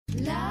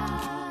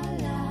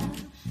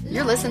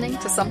You're listening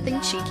to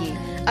Something Cheeky,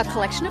 a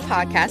collection of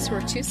podcasts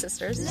where two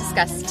sisters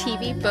discuss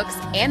TV, books,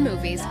 and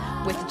movies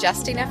with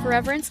just enough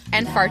irreverence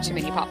and far too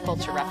many pop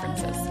culture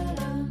references.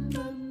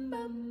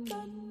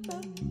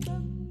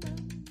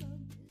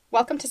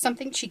 Welcome to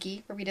Something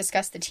Cheeky, where we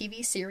discuss the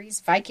TV series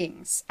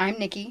Vikings. I'm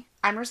Nikki.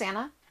 I'm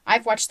Rosanna.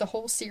 I've watched the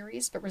whole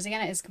series, but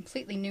Rosanna is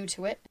completely new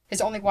to it,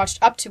 has only watched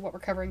up to what we're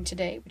covering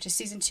today, which is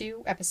Season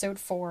 2, Episode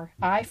 4,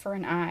 Eye for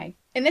an Eye.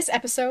 In this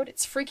episode,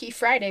 it's Freaky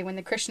Friday when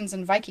the Christians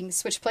and Vikings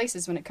switch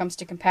places when it comes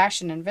to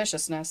compassion and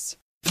viciousness.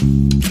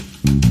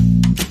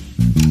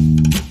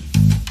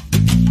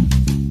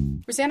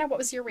 Rosanna, what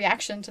was your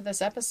reaction to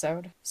this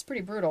episode? It's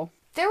pretty brutal.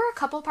 There were a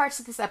couple parts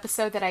of this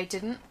episode that I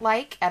didn't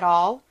like at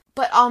all.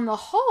 But on the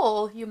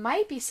whole, you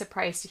might be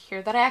surprised to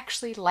hear that I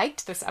actually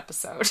liked this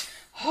episode.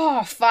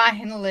 Oh,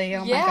 finally.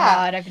 Oh my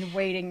God, I've been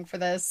waiting for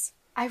this.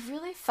 I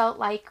really felt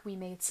like we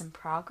made some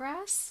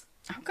progress.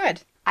 Oh,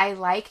 good. I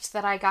liked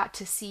that I got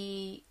to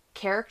see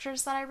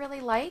characters that I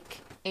really like,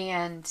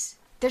 and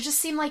there just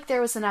seemed like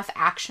there was enough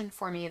action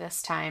for me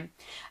this time.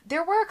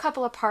 There were a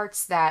couple of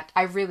parts that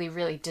I really,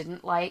 really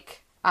didn't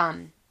like.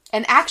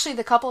 And actually,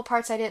 the couple of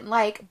parts I didn't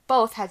like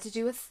both had to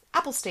do with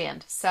Apple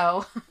Stand.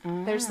 So,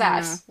 there's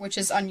that. Which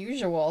is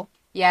unusual.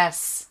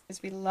 Yes.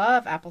 Because we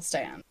love Apple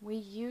Stand. We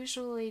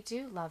usually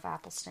do love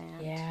Apple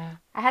Stand. Yeah.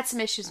 I had some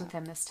issues with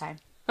him this time.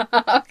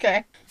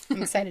 Okay.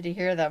 I'm excited to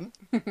hear them.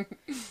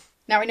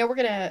 Now, I know we're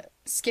going to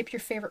skip your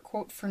favorite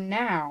quote for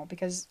now,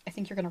 because I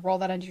think you're going to roll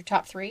that into your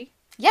top 3.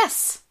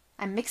 Yes.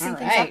 I'm mixing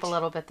things up a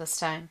little bit this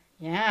time.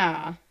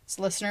 Yeah.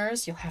 So,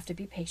 listeners, you'll have to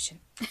be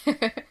patient.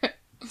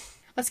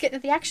 Let's get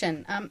into the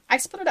action. I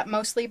split it up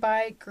mostly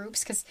by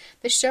groups because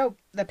this show,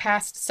 the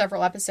past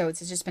several episodes,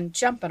 has just been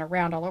jumping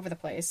around all over the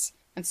place.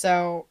 And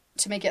so,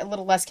 to make it a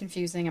little less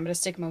confusing, I'm going to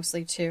stick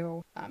mostly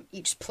to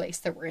each place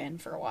that we're in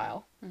for a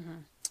while. Mm-hmm.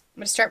 I'm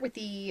going to start with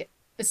the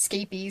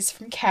escapees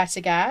from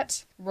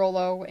Kattagat,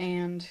 Rollo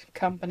and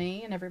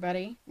company and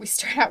everybody. We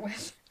start out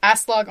with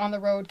Aslog on the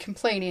road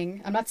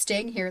complaining, "I'm not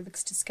staying here, it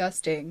looks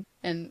disgusting,"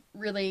 and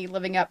really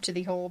living up to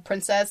the whole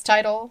princess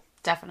title.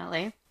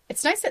 Definitely.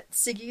 It's nice that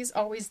Siggy's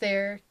always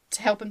there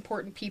to help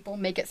important people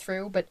make it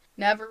through, but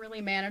never really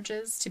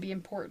manages to be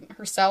important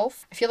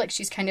herself. I feel like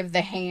she's kind of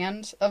the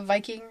hand of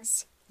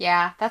Vikings.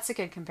 Yeah, that's a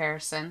good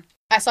comparison.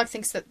 Aslog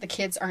thinks that the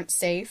kids aren't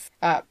safe,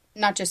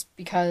 not just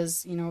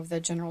because, of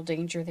the general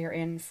danger they're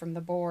in from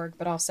the Borg,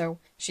 but also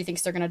she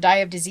thinks they're going to die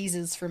of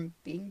diseases from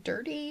being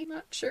dirty.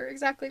 Not sure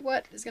exactly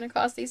what is going to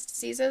cause these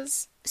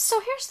diseases. So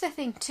here's the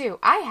thing, too.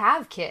 I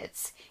have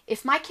kids.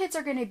 If my kids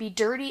are going to be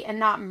dirty and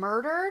not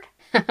murdered,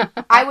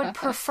 I would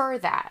prefer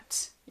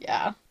that.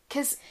 Yeah.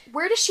 Because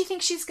where does she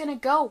think she's going to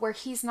go where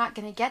he's not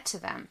going to get to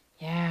them?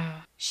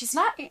 Yeah. She's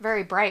not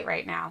very bright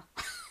right now.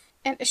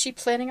 And is she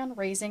planning on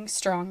raising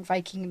strong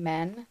Viking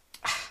men?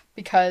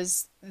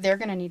 Because they're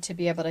going to need to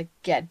be able to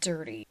get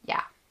dirty.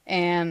 Yeah.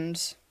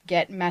 And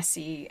get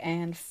messy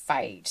and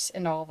fight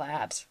and all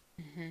that.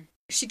 Mm-hmm.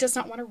 She does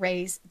not want to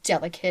raise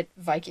delicate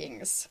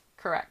Vikings.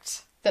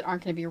 Correct. That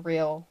aren't going to be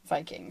real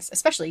Vikings.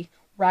 Especially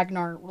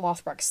Ragnar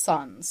Lothbrok's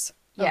sons.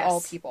 Of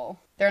all people.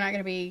 They're not going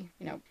to be,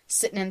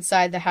 sitting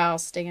inside the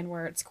house, staying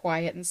where it's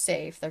quiet and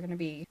safe. They're going to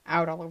be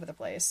out all over the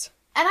place.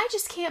 And I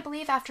just can't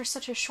believe after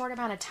such a short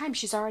amount of time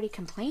she's already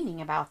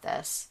complaining about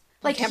this.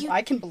 I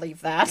can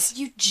believe that.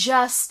 You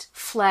just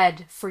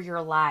fled for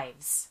your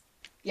lives.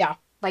 Yeah.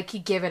 You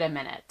give it a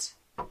minute.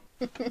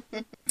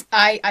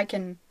 I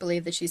can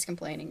believe that she's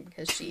complaining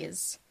because she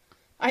is...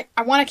 I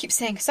want to keep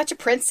saying such a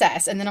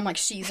princess, and then I'm like,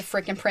 she's a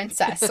freaking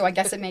princess, so I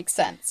guess it makes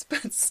sense,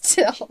 but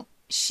still.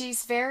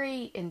 She's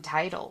very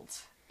entitled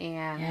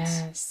and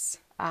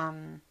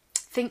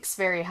thinks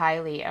very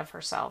highly of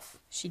herself.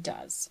 She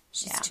does.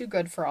 She's too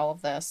good for all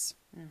of this.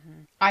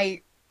 Mm-hmm.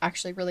 I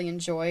actually really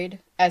enjoyed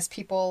as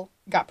people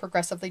got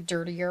progressively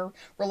dirtier.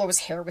 Rollo's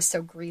hair was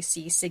so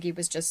greasy. Siggy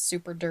was just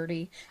super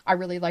dirty. I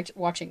really liked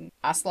watching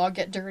Aslog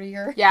get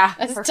dirtier. Yeah,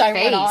 as time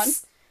went on.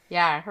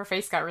 Yeah, her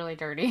face got really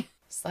dirty.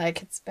 It's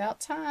like, it's about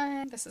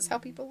time. This is how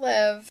people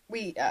live.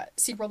 We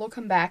see Rollo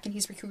come back, and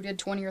he's recruited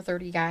 20 or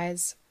 30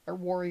 guys, or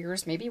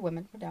warriors, maybe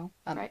women, who know,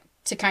 right,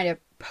 to kind of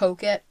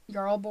poke at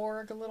Jarl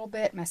Borg a little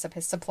bit, mess up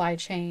his supply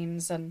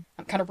chains, and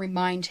kind of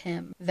remind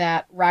him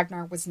that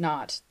Ragnar was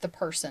not the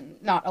person,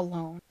 not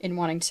alone in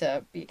wanting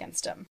to be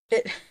against him.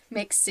 It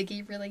makes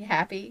Siggy really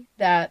happy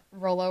that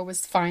Rollo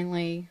was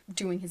finally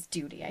doing his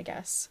duty, I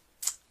guess.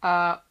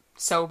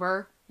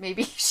 Sober.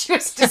 Maybe she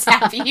was just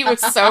happy he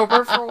was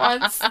sober for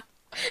once.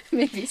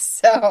 Maybe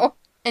so.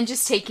 And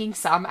just taking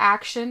some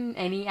action,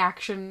 any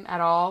action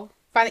at all.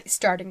 Finally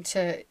starting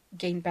to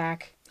gain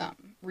back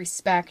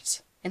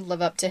respect and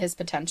live up to his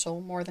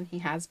potential more than he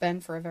has been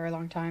for a very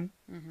long time.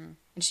 Mm-hmm.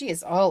 And she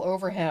is all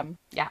over him.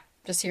 Yeah.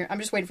 Just here. I'm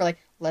just waiting for,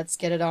 let's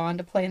get it on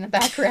to play in the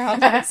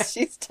background.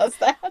 She does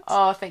that.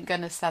 Oh, thank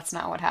goodness that's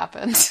not what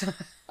happened.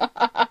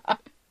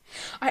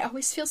 I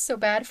always feel so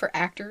bad for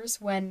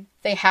actors when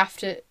they have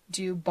to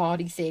do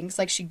bawdy things.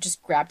 Like, she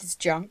just grabbed his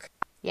junk.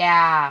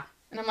 Yeah.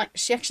 And I'm like,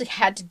 she actually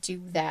had to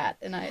do that.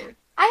 And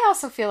I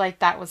also feel like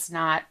that was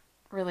not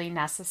really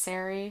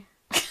necessary.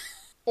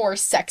 or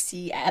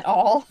sexy at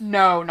all.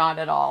 No, not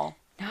at all.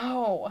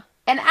 No.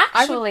 And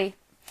actually,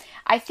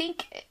 I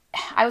think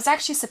I was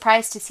actually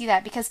surprised to see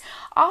that, because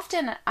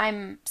often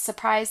I'm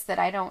surprised that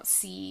I don't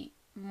see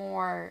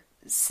more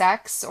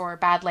sex or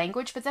bad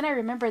language, but then I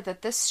remember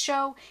that this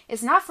show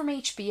is not from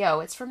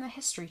HBO, it's from the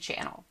History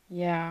Channel.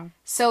 Yeah.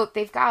 So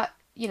they've got,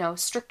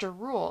 stricter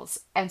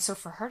rules. And so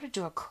for her to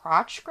do a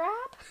crotch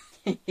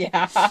grab?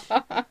 Yeah.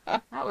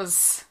 That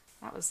was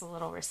a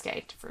little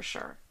risque, for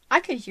sure. I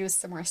could use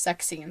some more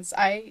sex scenes.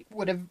 I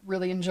would have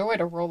really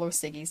enjoyed a Rollo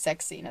Siggy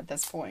sex scene at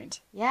this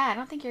point. Yeah, I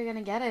don't think you're going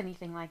to get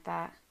anything like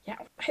that. Yeah,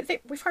 I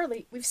think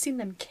we've seen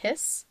them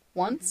kiss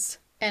once,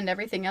 and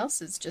everything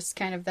else is just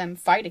kind of them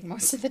fighting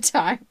most of the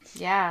time.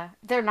 Yeah,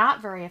 they're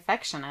not very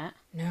affectionate.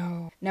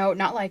 No,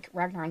 not like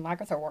Ragnar and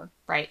Lagertha were.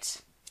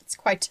 Right. It's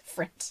quite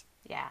different.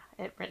 Yeah,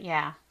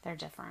 they're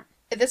different.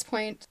 At this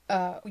point,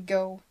 we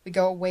go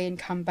away and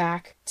come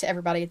back to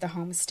everybody at the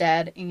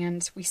homestead,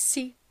 and we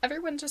see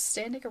everyone just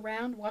standing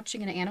around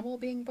watching an animal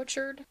being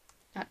butchered.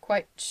 Not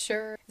quite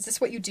sure. Is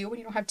this what you do when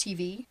you don't have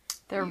TV?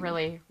 They're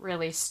really,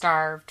 really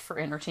starved for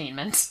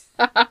entertainment.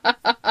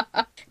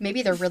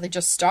 Maybe they're really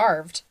just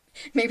starved.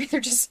 Maybe they're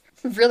just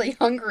really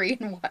hungry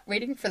and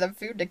waiting for the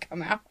food to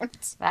come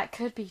out. That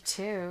could be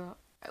too.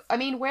 I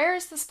mean, where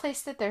is this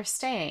place that they're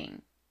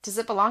staying? Does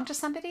it belong to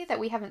somebody that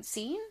we haven't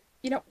seen?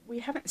 We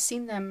haven't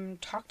seen them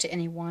talk to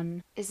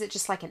anyone. Is it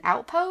just like an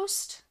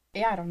outpost?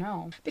 Yeah, I don't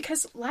know.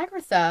 Because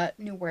Lagertha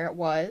knew where it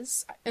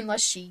was,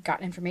 unless she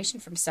got information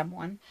from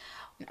someone.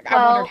 I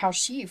wondered how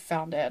she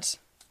found it.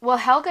 Well,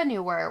 Helga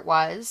knew where it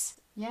was.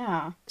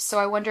 Yeah. So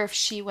I wonder if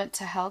she went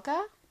to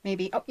Helga?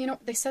 Maybe. Oh,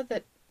 they said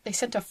that they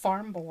sent a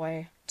farm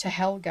boy to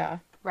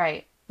Helga.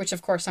 Right. Which,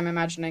 of course, I'm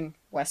imagining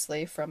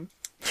Wesley from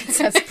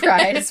Princess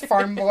Bride's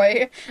farm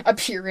boy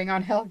appearing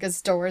on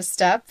Helga's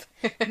doorstep.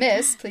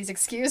 Miss, please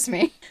excuse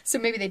me. So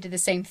maybe they did the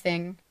same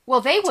thing.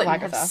 Well, they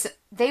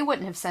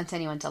wouldn't have sent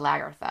anyone to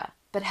Lagertha,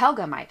 but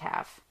Helga might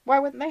have. Why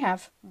wouldn't they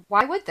have?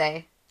 Why would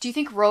they? Do you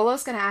think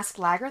Rollo's going to ask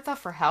Lagertha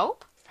for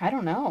help? I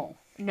don't know.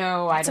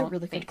 No, That's I don't a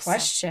really think good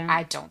question. So.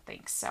 I don't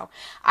think so.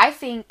 I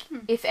think,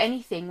 if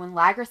anything, when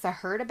Lagertha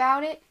heard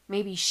about it,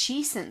 maybe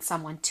she sent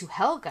someone to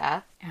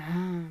Helga.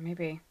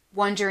 Maybe.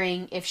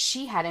 Wondering if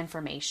she had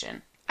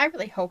information. I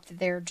really hope that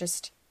they're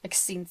just like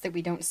scenes that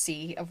we don't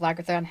see of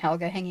Lagertha and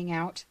Helga hanging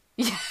out.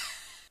 Yeah.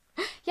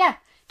 Yeah.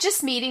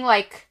 Just meeting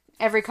like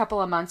every couple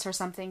of months or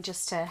something,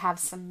 just to have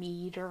some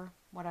mead or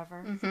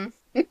whatever.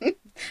 Mm-hmm.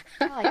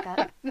 I like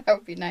that. That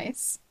would be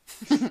nice.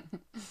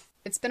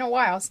 It's been a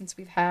while since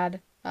we've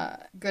had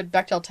good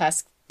Bechdel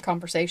test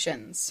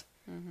conversations.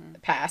 In the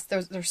past.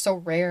 They're so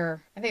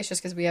rare. I think it's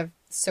just because we have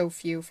so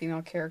few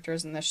female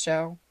characters in this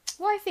show.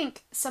 Well, I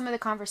think some of the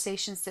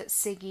conversations that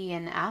Siggy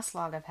and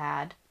Aslog have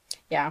had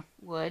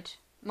would.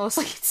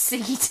 Mostly it's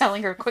Siggy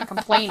telling her quit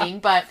complaining,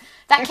 but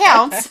that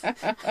counts.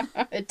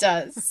 It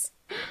does.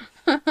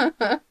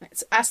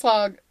 So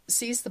Aslog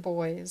sees the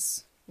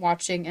boys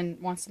watching and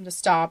wants them to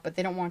stop, but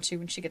they don't want to,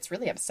 and she gets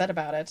really upset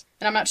about it.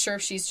 And I'm not sure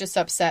if she's just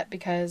upset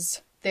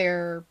because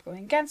they're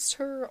going against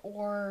her,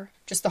 or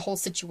just the whole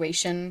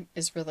situation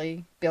is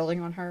really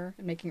building on her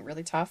and making it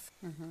really tough.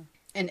 Mm-hmm.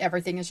 And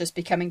everything is just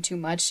becoming too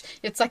much.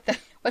 It's like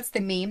what's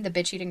the meme? The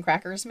bitch eating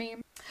crackers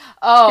meme?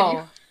 Oh.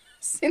 Have you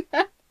seen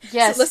that?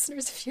 Yes. So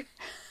listeners,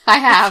 I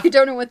have. If you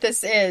don't know what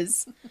this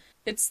is,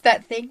 it's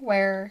that thing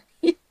where...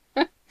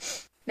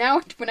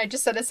 Now, when I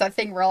just said it's that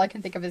thing where all I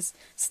can think of is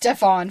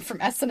Stefon from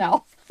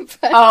SNL. It's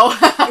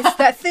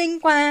that thing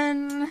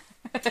when...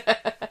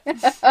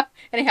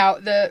 Anyhow,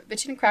 the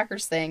bitchin' and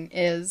crackers thing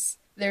is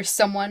there's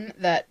someone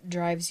that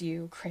drives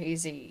you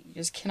crazy. You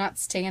just cannot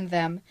stand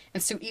them.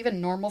 And so even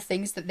normal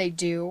things that they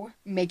do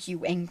make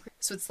you angry.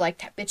 So it's like,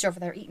 that bitch over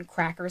there eating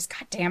crackers.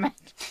 God damn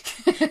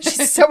it.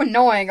 She's so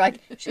annoying.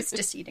 Like, she's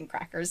just eating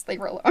crackers. Leave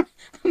her alone.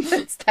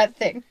 It's that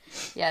thing.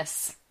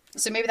 Yes.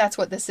 So maybe that's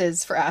what this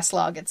is for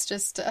Aslog. It's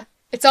just,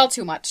 it's all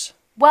too much.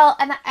 Well,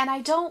 and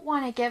I don't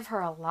want to give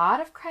her a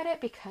lot of credit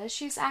because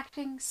she's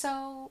acting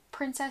so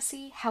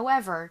princessy.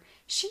 However,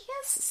 she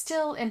is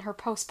still in her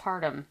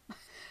postpartum.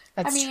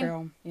 That's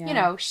true.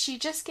 Yeah. She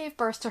just gave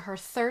birth to her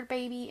third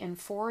baby in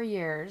 4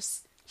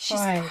 years. She's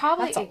Boy,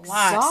 probably that's a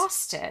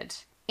exhausted.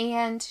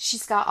 And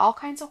she's got all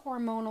kinds of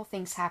hormonal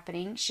things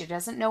happening. She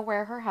doesn't know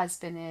where her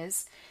husband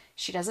is.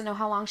 She doesn't know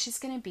how long she's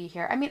going to be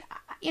here. I mean,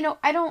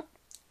 I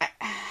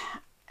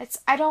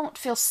don't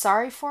feel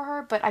sorry for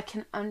her, but I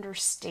can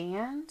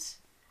understand.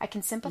 I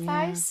can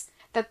sympathize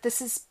that this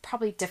is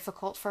probably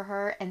difficult for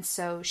her, and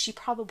so she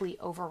probably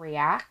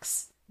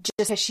overreacts just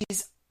because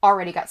she's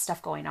already got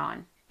stuff going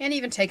on. And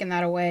even taking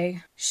that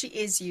away, she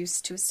is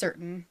used to a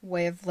certain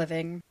way of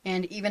living.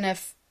 And even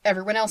if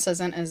everyone else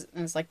isn't,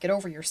 is like, get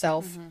over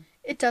yourself,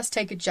 it does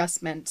take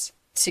adjustment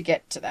to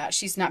get to that.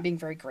 She's not being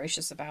very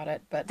gracious about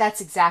it, but...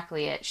 That's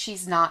exactly it.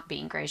 She's not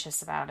being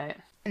gracious about it.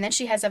 And then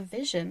she has a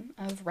vision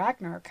of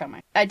Ragnar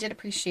coming. I did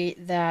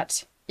appreciate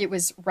that it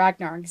was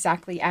Ragnar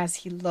exactly as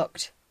he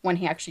looked when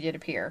he actually did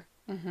appear.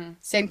 Mm-hmm.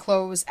 Same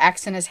clothes,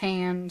 axe in his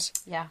hand.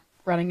 Yeah.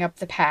 Running up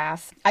the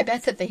path. I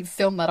bet that they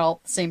filmed that all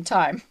at the same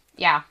time.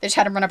 Yeah. They just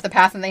had him run up the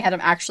path, and they had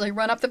him actually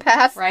run up the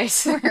path. Right.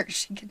 Where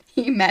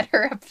he met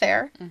her up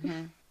there. Mm-hmm.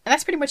 And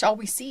that's pretty much all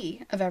we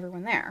see of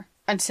everyone there.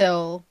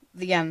 Until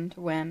the end,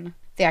 when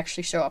they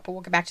actually show up. But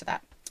we'll get back to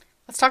that.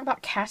 Let's talk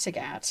about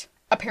Kattagat.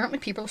 Apparently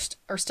people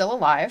are still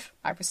alive.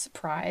 I was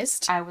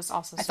surprised. I was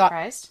also I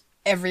surprised. thought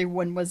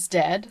everyone was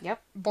dead.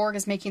 Yep. Borg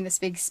is making this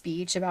big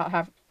speech about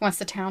how he wants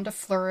the town to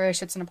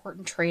flourish. It's an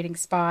important trading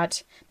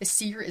spot. The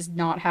seer is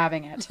not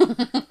having it.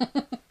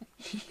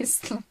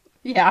 He's,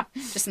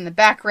 just in the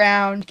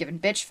background, giving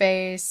bitch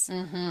face.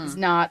 Mm-hmm. He's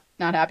not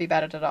happy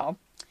about it at all.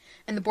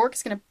 And the Borg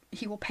is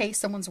he will pay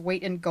someone's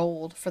weight in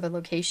gold for the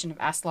location of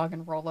s02e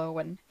and Rollo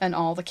and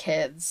all the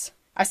kids.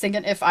 I was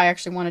thinking if I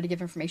actually wanted to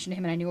give information to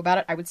him and I knew about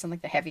it, I would send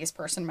like the heaviest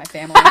person in my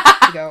family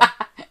to go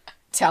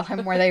tell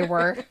him where they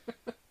were.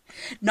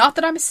 Not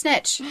that I'm a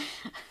snitch.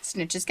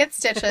 Snitches get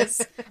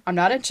stitches. I'm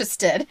not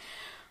interested.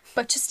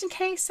 But just in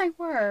case I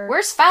were.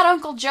 Where's Fat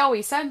Uncle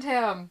Joey? Send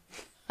him.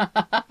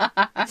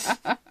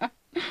 The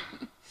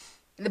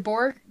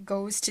Borg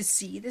goes to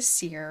see the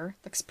seer.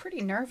 Looks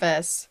pretty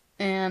nervous.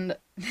 And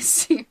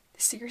the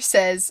seer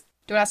says,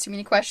 "Don't ask too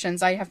many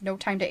questions. I have no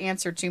time to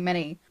answer too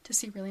many."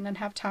 Does he really not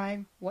have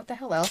time? What the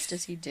hell else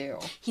does he do?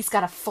 He's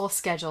got a full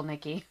schedule,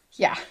 Nikki.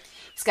 Yeah.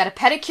 He's got a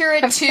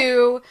pedicure at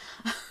 2.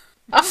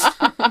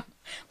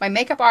 My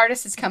makeup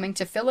artist is coming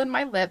to fill in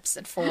my lips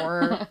at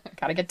 4.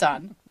 Gotta get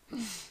done.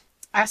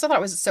 I also thought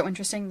it was so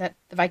interesting that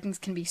the Vikings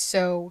can be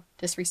so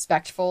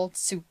disrespectful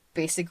to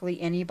basically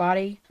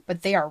anybody,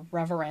 but they are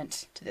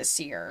reverent to the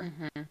seer.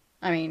 Mm-hmm.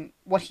 I mean,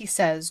 what he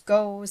says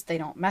goes. They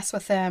don't mess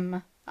with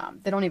him.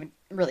 They don't even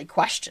really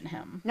question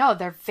him. No,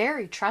 they're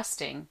very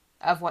trusting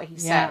of what he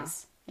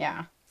says.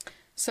 Yeah.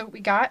 So we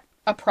got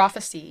a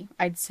prophecy,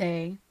 I'd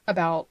say,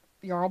 about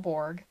Jarl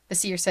Borg. The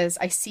seer says,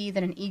 "I see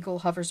that an eagle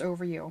hovers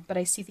over you, but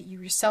I see that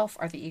you yourself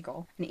are the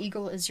eagle. An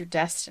eagle is your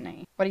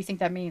destiny." What do you think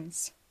that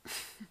means?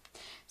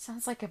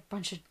 Sounds like a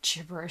bunch of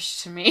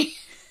gibberish to me.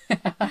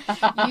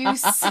 You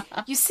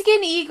see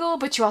an eagle,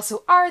 but you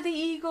also are the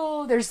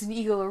eagle. There's an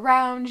eagle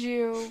around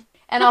you.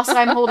 And also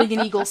I'm holding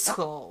an eagle's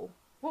skull.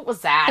 What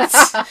was that?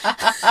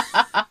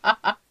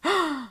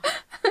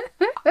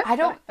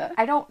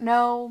 I don't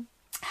know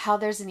how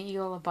there's an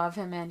eagle above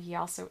him and he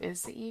also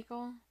is the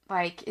eagle.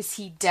 Like, is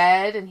he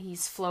dead and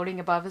he's floating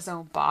above his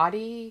own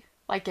body?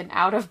 Like an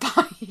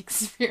out-of-body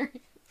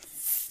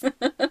experience?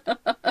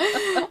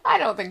 I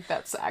don't think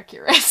that's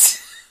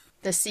accurate.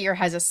 The seer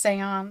has a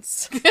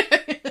seance.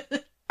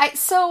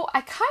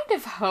 I kind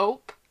of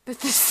hope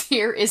that the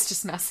seer is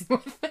just messing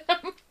with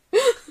them.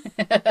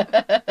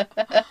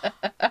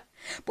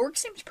 Borg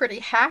seems pretty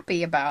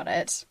happy about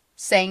it,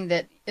 saying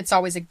that it's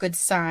always a good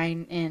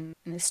sign in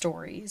the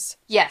stories.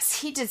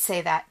 Yes, he did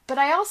say that. But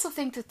I also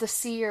think that the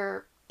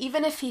seer,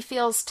 even if he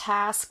feels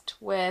tasked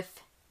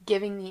with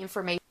giving the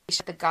information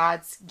the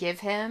gods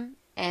give him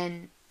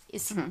and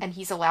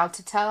he's allowed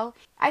to tell,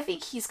 I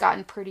think he's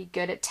gotten pretty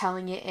good at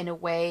telling it in a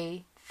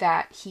way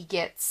that he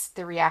gets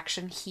the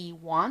reaction he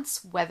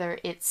wants, whether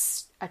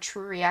it's a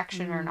true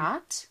reaction or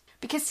not.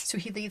 So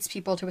he leads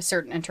people to a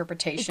certain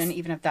interpretation,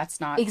 even if that's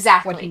not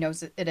exactly what he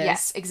knows it is.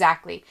 Yes,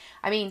 exactly.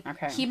 I mean,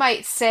 He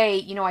might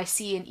say, I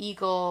see an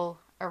eagle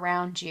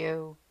around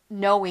you,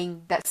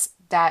 knowing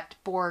that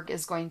Borg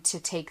is going to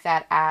take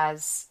that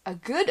as a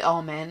good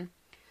omen,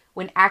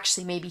 when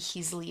actually maybe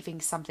he's leaving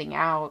something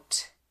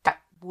out that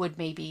would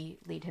maybe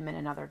lead him in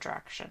another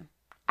direction.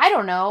 I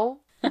don't know.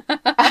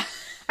 I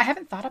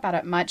haven't thought about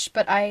it much,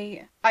 but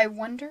I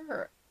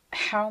wonder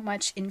how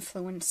much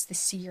influence the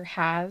seer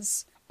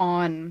has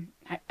on,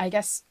 I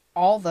guess,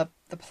 all the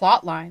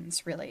plot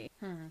lines, really.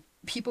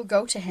 People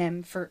go to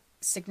him for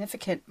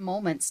significant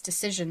moments,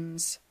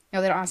 decisions. They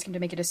don't ask him to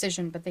make a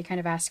decision, but they kind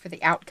of ask for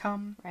the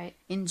outcome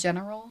in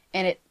general.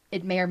 And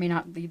it may or may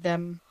not lead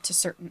them to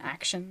certain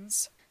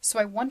actions. So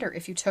I wonder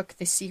if you took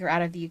the seer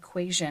out of the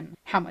equation,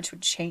 how much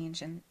would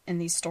change in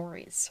these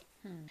stories.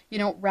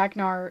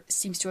 Ragnar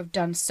seems to have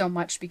done so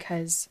much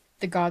because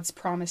the gods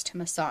promised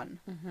him a son,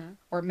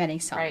 or many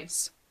sons.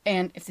 Right.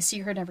 And if the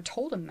seer had never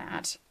told him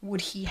that,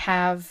 would he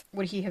have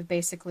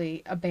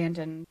basically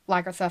abandoned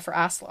Lagertha for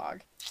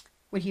s02e?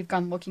 Would he have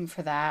gone looking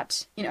for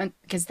that?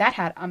 Because that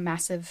had a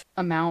massive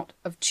amount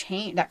of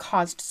change, that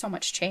caused so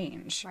much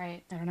change.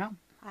 Right. I don't know.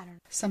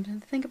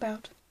 Something to think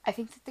about. I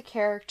think that the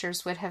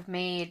characters would have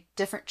made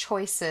different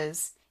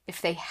choices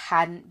if they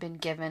hadn't been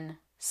given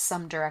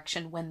some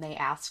direction when they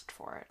asked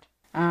for it.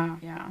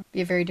 Yeah.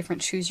 Be a very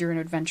different choose your own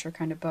adventure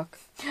kind of book.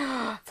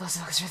 Those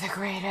books are the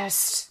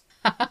greatest.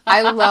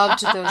 I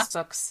loved those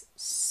books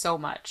so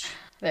much.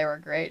 They were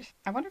great.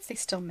 I wonder if they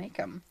still make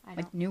them,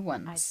 like new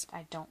ones.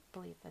 I don't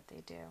believe that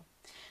they do.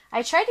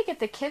 I tried to get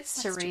the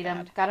kids to read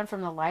them. Got them from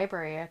the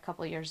library a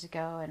couple years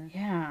ago, and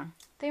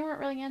they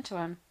weren't really into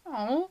them.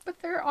 Oh,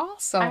 but they're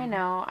awesome. I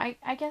know.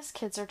 I guess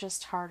kids are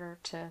just harder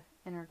to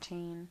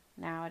entertain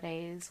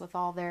nowadays with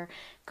all their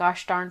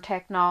gosh darn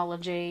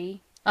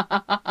technology.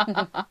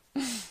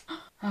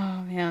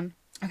 Oh, man.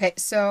 Okay,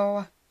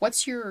 so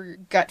what's your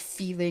gut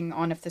feeling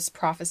on if this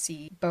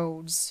prophecy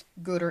bodes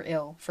good or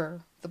ill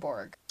for the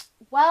Borg?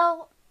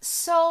 Well,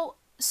 so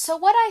So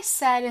what I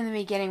said in the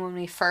beginning when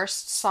we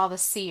first saw the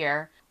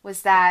seer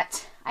was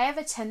that I have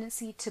a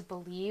tendency to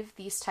believe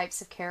these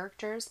types of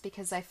characters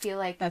because I feel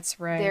like That's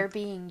right. they're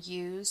being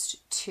used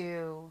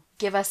to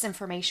give us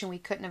information we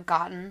couldn't have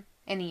gotten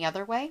any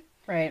other way.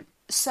 Right.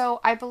 So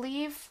I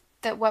believe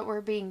that what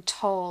we're being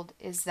told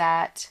is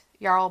that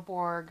Jarl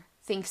Borg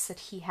thinks that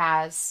he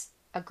has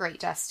a great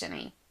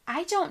destiny.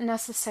 I don't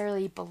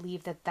necessarily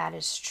believe that that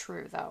is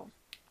true, though.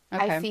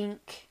 Okay. I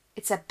think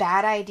it's a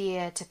bad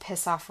idea to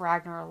piss off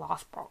Ragnar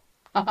Lothbrok.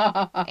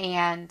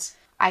 And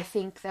I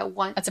think that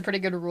once... That's a pretty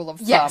good rule of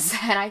thumb. Yes,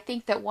 and I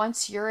think that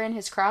once you're in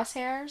his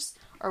crosshairs,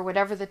 or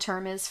whatever the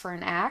term is for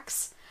an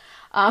axe...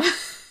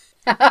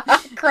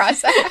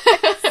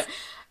 Crosshairs.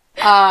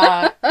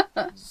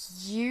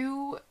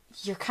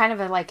 You're kind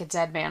of like a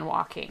dead man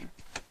walking.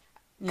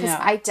 Because Yeah.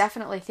 I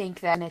definitely think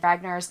that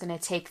Ragnar is going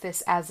to take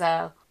this as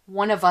a,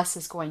 one of us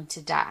is going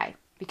to die.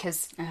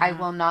 Because I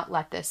will not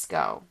let this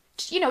go.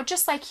 You know,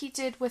 just like he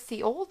did with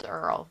the old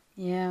Earl.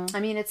 Yeah. I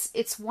mean,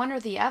 it's one or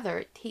the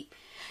other.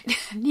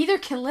 Neither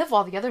can live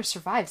while the other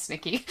survives,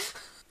 Nikki.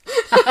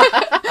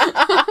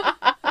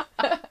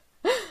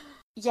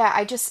 Yeah,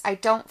 I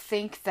don't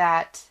think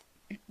that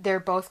they're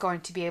both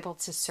going to be able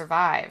to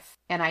survive.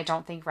 And I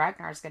don't think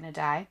Ragnar's going to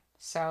die.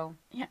 So...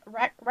 Yeah,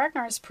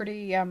 Ragnar's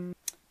pretty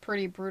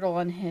brutal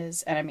on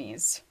his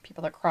enemies,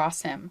 people that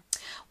cross him.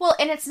 Well,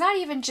 and it's not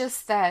even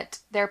just that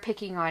they're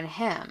picking on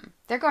him.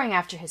 They're going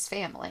after his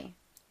family.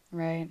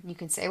 Right. You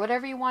can say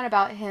whatever you want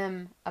about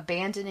him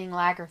abandoning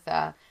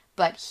Lagertha,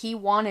 but he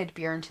wanted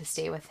Bjorn to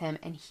stay with him,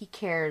 and he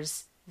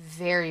cares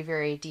very,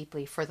 very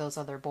deeply for those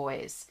other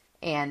boys.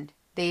 And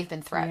they've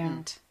been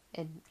threatened,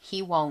 and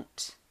he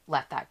won't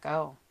let that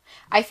go.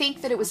 I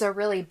think that it was a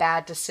really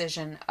bad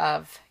decision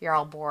of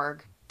Jarl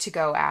Borg to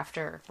go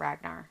after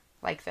Ragnar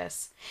like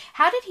this.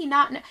 How did he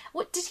not know?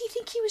 What did he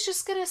think? He was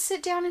just going to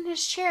sit down in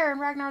his chair and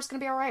Ragnar was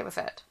going to be all right with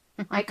it?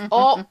 Like,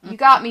 oh, you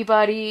got me,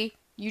 buddy.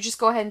 You just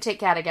go ahead and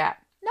take Kattagat.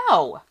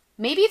 No.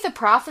 Maybe the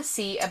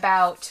prophecy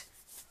about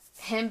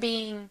him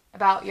being,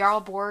 about Jarl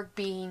Borg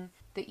being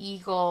the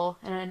eagle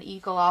and an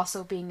eagle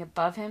also being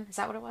above him. Is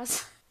that what it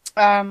was?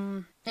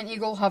 An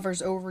eagle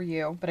hovers over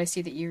you, but I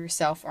see that you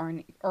yourself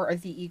are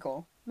the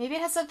eagle. Maybe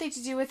it has something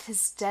to do with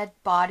his dead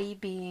body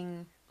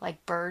being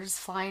like birds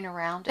flying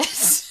around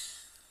it.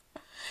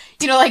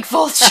 You know, like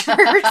vultures.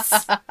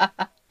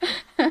 I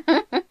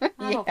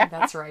don't think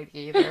that's right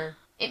either.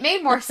 It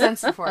made more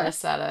sense before I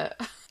said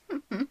it.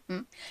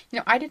 You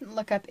know, I didn't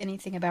look up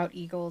anything about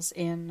eagles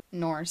in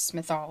Norse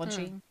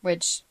mythology,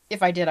 which,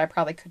 if I did, I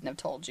probably couldn't have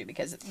told you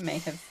because it may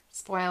have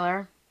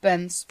Spoiler.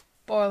 been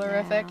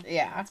spoilerific.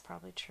 Yeah. That's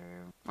probably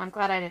true. I'm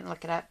glad I didn't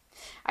look it up.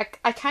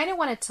 I kind of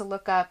wanted to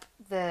look up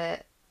the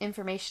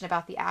information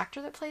about the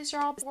actor that plays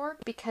Jarl Borg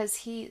because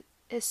he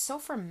is so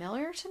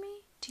familiar to me.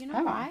 Do you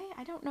know why?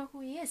 I don't know who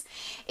he is.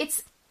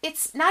 It's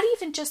not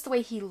even just the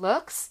way he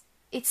looks.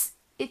 It's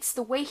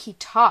the way he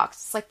talks.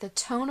 It's like the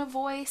tone of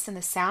voice and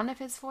the sound of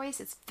his voice.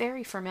 It's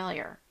very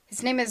familiar.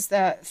 His name is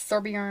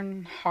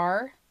Thorbjorn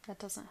Har. That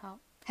doesn't help.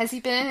 Has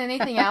he been in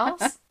anything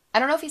else? I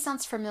don't know if he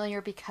sounds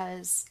familiar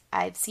because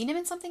I've seen him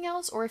in something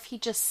else or if he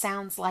just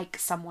sounds like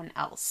someone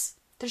else.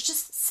 There's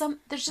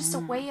just a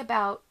way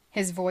about...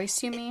 His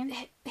voice, you mean?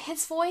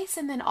 His voice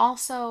and then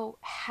also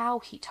how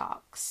he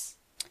talks.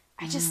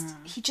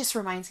 He just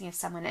reminds me of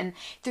someone. And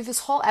through this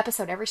whole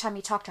episode, every time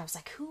he talked, I was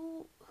like,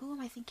 who am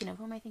I thinking of?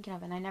 Who am I thinking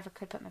of? And I never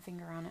could put my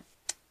finger on it.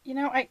 You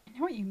know, I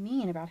know what you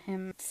mean about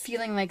him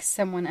feeling like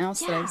someone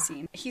else that I've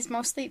seen. He's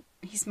mostly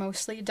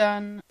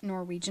done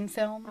Norwegian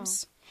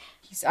films. Oh.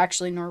 He's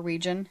actually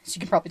Norwegian, so you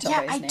can probably tell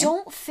by his name. I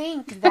don't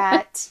think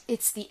that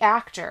it's the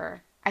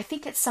actor. I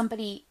think it's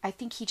somebody, I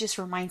think he just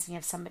reminds me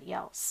of somebody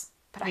else.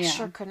 But I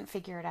sure couldn't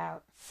figure it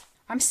out.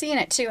 I'm seeing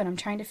it too, and I'm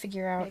trying to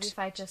figure out. Maybe if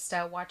I just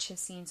watch his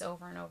scenes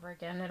over and over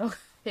again,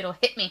 it'll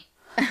hit me.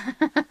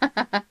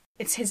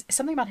 It's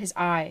something about his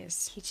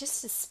eyes. He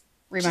just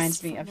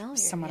reminds me of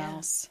someone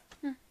else.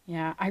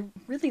 Yeah, I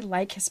really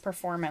like his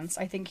performance.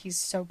 I think he's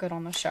so good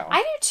on the show.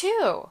 I do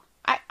too.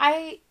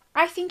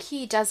 I think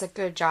he does a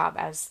good job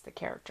as the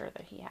character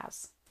that he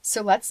has.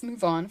 So let's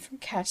move on from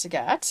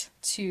Kattagat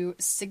to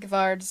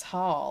Sigvard's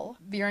Hall.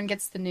 Bjorn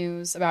gets the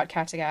news about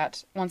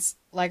Kattagat, wants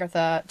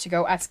Lagertha to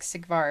go ask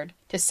Sigvard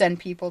to send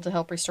people to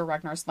help restore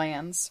Ragnar's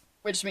lands,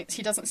 which means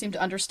he doesn't seem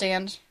to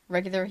understand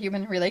regular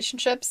human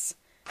relationships.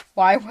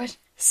 Why would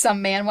some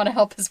man want to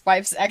help his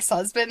wife's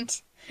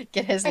ex-husband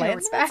get his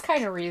lands back? That's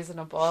kind of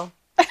reasonable.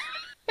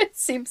 It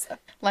seems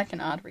like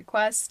an odd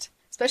request.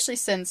 Especially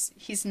since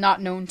he's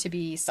not known to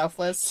be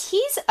selfless.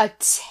 He's a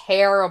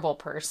terrible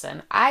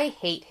person. I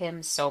hate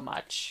him so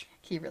much.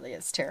 He really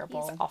is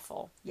terrible. He's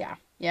awful. Yeah.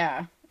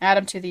 Add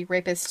him to the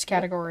rapist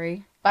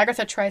category.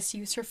 Lagertha tries to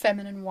use her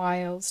feminine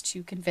wiles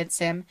to convince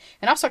him,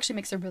 and also actually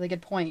makes a really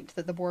good point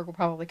that the Borg will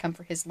probably come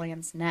for his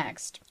lands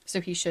next,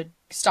 so he should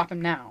stop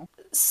him now.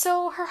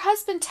 So her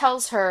husband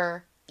tells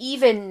her,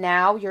 even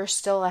now you're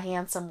still a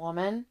handsome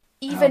woman.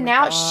 Even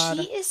now, God.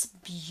 She is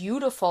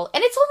beautiful.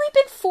 And it's only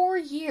been 4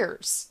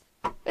 years.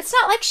 It's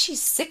not like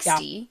she's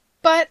 60.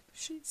 But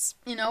she's,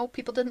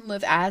 people didn't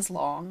live as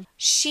long.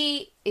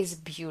 She is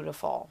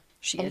beautiful.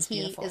 She is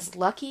beautiful. He is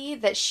lucky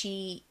that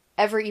she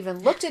ever even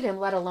looked at him,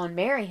 let alone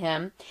marry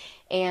him.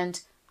 And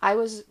I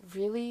was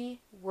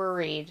really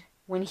worried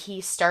when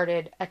he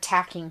started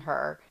attacking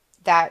her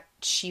that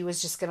she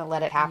was just going to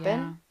let it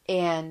happen. Yeah.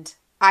 And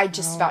I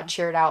just about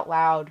cheered out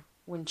loud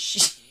when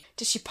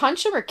did she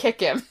punch him or kick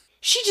him?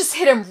 She just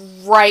hit him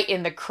right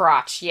in the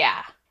crotch,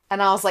 yeah.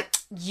 And I was like,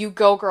 you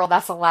go, girl,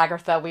 that's a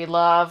Lagertha we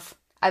love.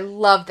 I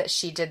love that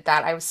she did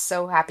that. I was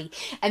so happy.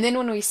 And then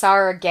when we saw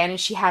her again and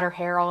she had her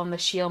hair all in the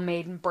Shield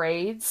Maiden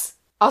braids,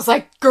 I was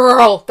like,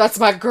 girl, that's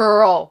my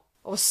girl.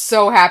 I was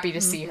so happy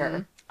to see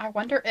her. I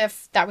wonder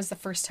if that was the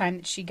first time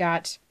that she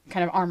got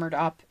kind of armored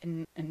up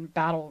and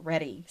battle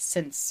ready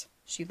since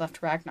she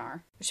left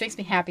Ragnar. Which makes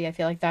me happy. I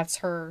feel like that's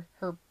her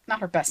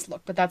not her best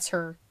look, but that's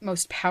her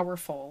most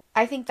powerful.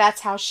 I think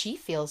that's how she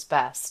feels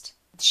best.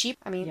 She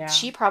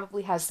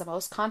probably has the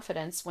most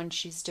confidence when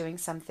she's doing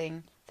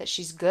something that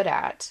she's good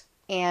at.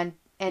 And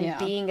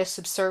being a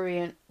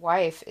subservient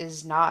wife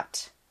is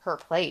not her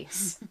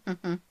place.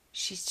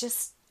 She's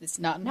just... It's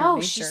not in her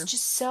nature. She's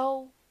just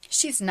so...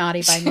 She's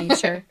naughty by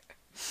nature.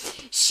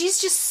 She's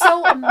just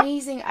so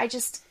amazing.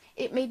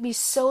 It made me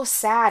so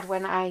sad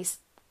when I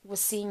was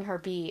seeing her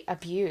be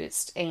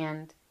abused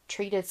and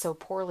treated so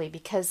poorly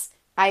because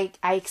I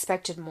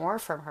expected more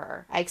from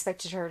her. I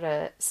expected her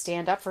to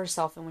stand up for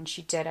herself, and when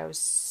she did, I was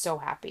so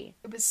happy.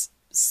 It was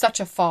such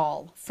a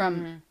fall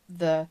from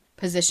the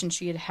position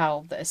she had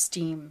held, the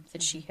esteem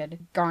that she had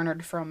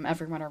garnered from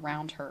everyone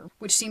around her,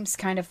 which seems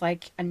kind of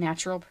like a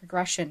natural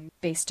progression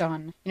based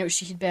on,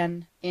 she had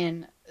been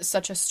in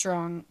such a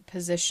strong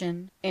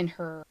position in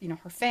her,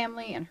 her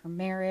family and her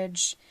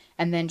marriage,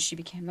 and then she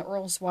became the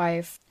Earl's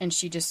wife, and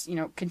she just,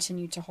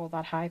 continued to hold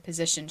that high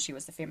position. She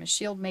was the famous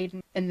Shield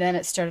Maiden, and then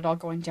it started all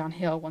going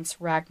downhill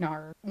once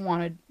Ragnar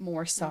wanted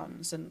more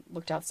sons and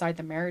looked outside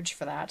the marriage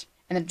for that.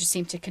 And then it just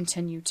seemed to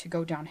continue to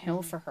go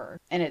downhill for her.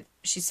 And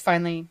she's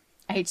finally,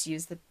 I hate to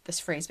use this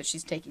phrase, but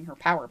she's taking her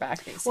power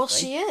back, basically. Well,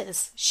 she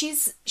is.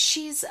 She's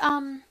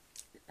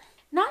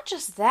not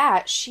just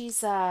that.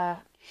 She's,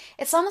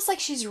 it's almost like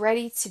she's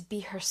ready to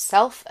be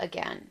herself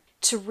again.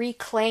 To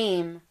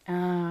reclaim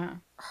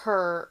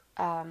her,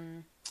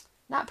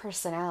 not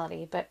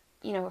personality, but,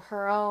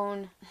 her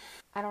own,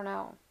 I don't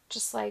know,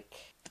 just like...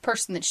 The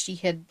person that she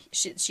had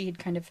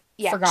kind of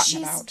forgotten about.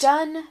 She's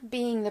done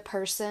being the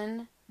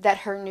person that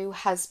her new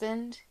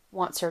husband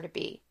wants her to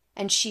be.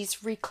 And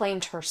she's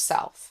reclaimed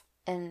herself.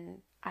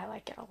 And I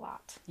like it a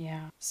lot.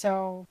 Yeah.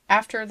 So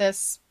after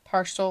this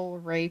partial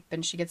rape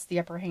and she gets the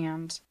upper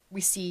hand,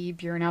 we see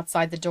Bjorn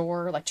outside the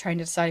door, like trying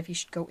to decide if he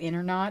should go in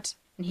or not.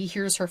 And he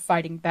hears her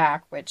fighting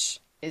back,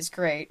 which is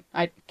great.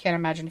 I can't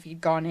imagine if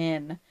he'd gone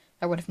in,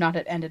 that would have not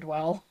ended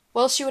well.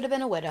 Well, she would have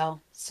been a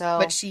widow, so...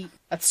 But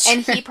that's true.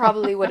 And he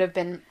probably would have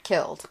been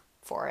killed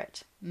for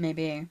it.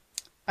 Maybe.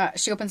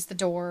 She opens the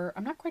door.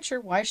 I'm not quite sure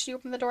why she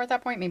opened the door at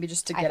that point. Maybe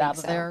just to get out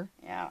of there.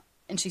 Yeah.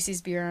 And she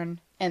sees Bjorn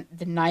and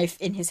the knife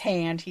in his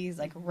hand. He's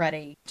like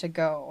ready to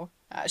go.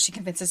 She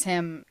convinces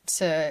him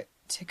to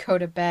go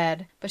to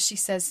bed, but she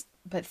says,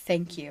 "But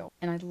thank you."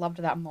 And I loved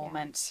that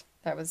moment.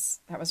 Yeah.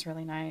 That was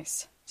really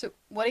nice. So,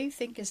 what do you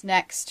think is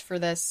next for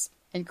this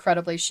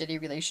incredibly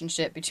shitty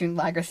relationship between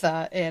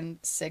Lagertha and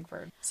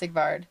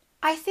Sigvard?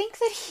 I think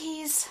that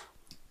he's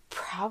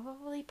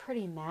probably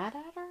pretty mad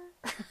at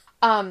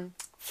her.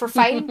 For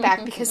fighting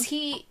back, because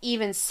he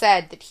even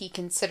said that he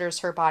considers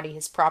her body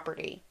his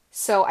property.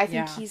 So I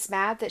think he's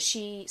mad that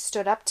she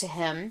stood up to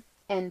him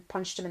and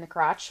punched him in the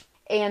crotch.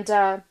 And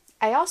I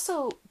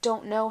also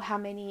don't know how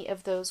many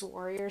of those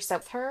warriors that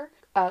with her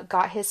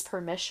got his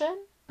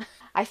permission.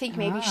 I think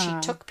maybe she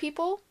took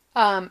people.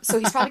 So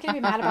he's probably going to be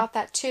mad about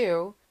that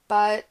too.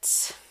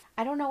 But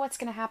I don't know what's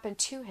going to happen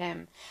to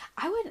him.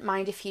 I wouldn't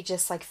mind if he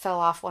just fell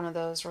off one of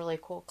those really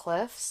cool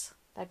cliffs.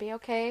 That'd be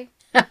okay.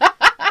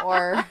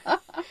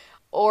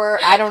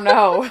 Or I don't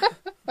know.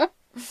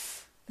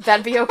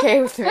 That'd be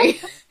okay with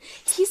me.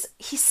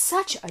 He's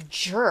such a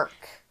jerk.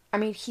 I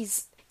mean, he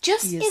is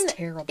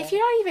terrible. If you're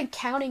not even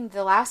counting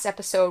the last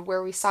episode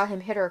where we saw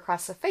him hit her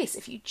across the face,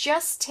 if you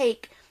just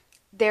take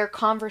their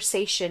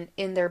conversation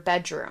in their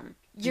bedroom,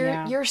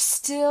 you're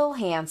still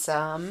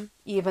handsome,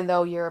 even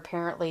though you're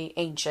apparently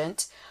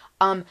ancient.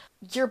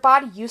 Your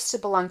body used to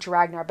belong to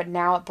Ragnar, but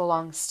now it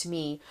belongs to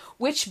me.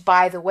 Which,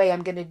 by the way,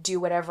 I'm going to do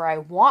whatever I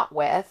want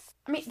with.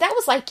 I mean, that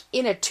was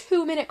in a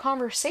 2-minute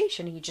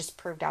conversation. He just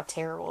proved how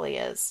terrible he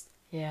is.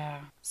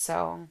 Yeah.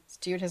 So. This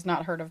dude has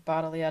not heard of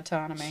bodily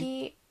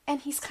autonomy.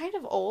 He's kind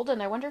of old,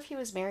 and I wonder if he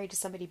was married to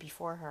somebody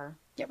before her.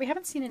 Yeah, we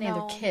haven't seen any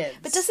other kids.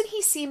 But doesn't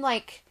he seem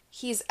like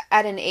he's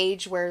at an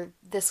age where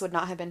this would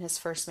not have been his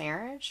first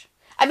marriage?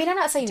 I mean, I'm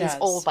not saying he's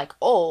old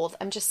old.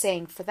 I'm just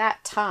saying for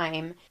that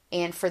time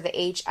and for the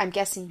age, I'm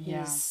guessing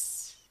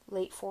he's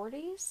late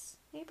 40s,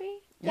 maybe?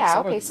 Yeah,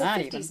 okay, so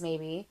 50s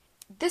maybe.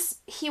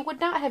 He would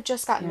not have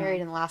just gotten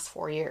married in the last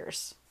 4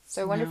 years.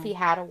 So I wonder if he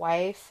had a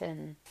wife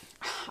and,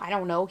 I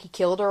don't know, he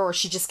killed her or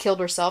she just killed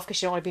herself because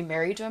she didn't want to be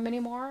married to him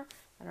anymore.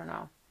 I don't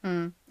know.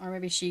 Or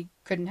maybe she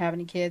couldn't have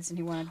any kids and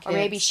he wanted kids. Or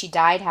maybe she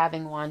died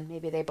having one.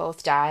 Maybe they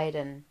both died.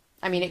 And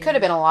I mean, it could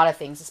have been a lot of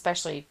things,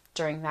 especially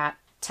during that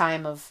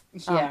time of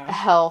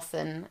health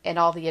and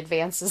all the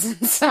advances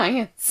in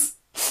science.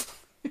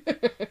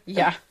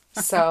 Yeah.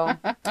 So,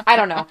 I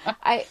don't know.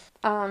 I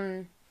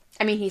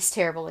mean, he's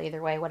terrible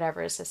either way,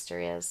 whatever his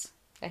history is.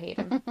 I hate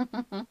him.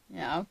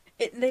 Yeah.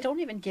 They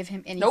don't even give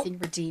him anything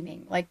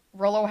redeeming. Like,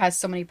 Rollo has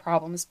so many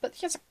problems, but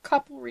he has a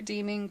couple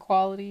redeeming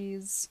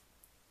qualities.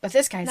 But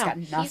this guy's got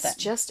nothing. He's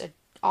just an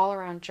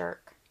all-around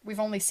jerk. We've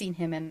only seen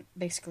him in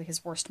basically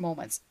his worst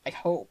moments. I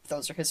hope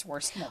those are his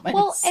worst moments.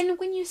 Well, and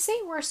when you say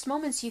worst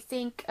moments, you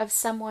think of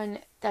someone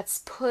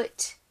that's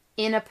put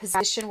in a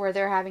position where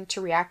they're having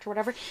to react or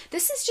whatever.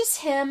 This is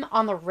just him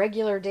on the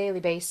regular daily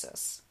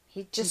basis.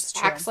 He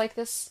just acts like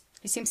this.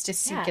 He seems to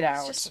seek it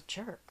out. He's just a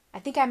jerk. I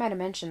think I might have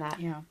mentioned that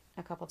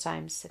a couple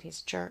times, that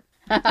he's a jerk.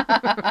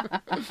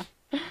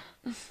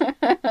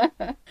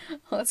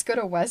 Let's go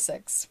to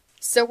Wessex.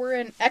 So we're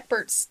in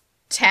Ecbert's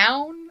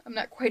town. I'm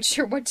not quite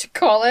sure what to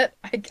call it.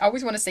 I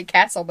always want to say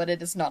castle, but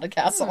it is not a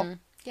castle.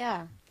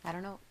 Yeah, I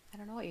don't know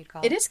what you'd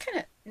call it. It is kind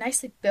of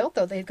nicely built,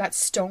 though. They've got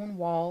stone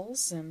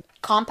walls and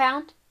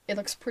compound. It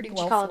looks pretty Would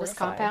well you call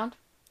fortified.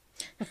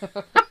 it his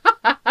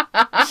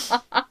compound?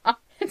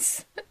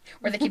 It's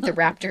where they keep the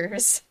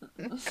raptors.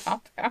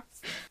 Compound.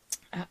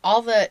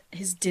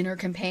 His dinner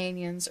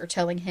companions are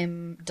telling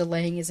him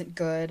delaying isn't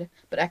good,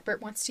 but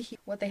Ecbert wants to hear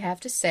what they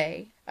have to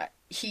say.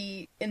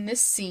 In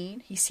this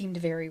scene, he seemed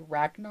very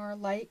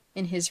Ragnar-like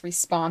in his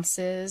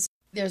responses.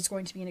 There's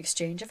going to be an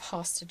exchange of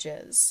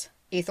hostages.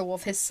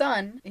 Aethelwulf, his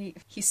son,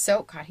 he's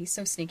so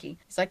sneaky.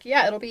 He's like,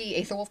 yeah, it'll be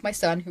Aethelwulf, my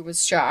son, who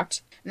was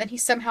shocked. And then he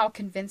somehow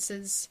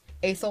convinces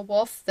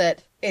Aethelwulf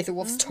that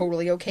Aethelwulf's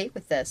totally okay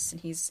with this,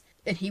 and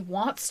he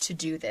wants to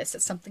do this.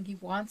 It's something he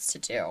wants to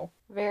do.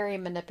 Very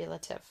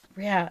manipulative.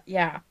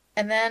 Yeah.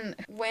 And then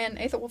when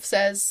Aethelwulf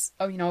says,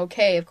 oh,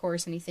 okay, of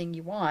course, anything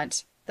you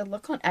want, the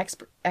look on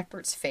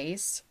Ecbert's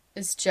face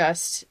is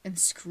just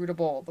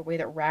inscrutable, the way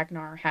that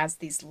Ragnar has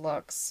these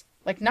looks.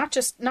 Like, not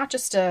just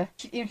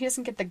he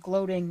doesn't get the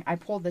gloating, I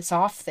pulled this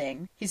off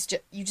thing. He's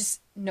just,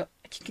 you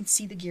can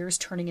see the gears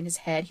turning in his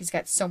head. He's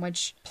got so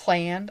much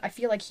planned. I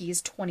feel like he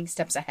is 20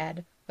 steps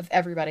ahead of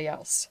everybody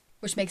else,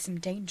 which makes him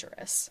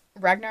dangerous.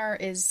 Ragnar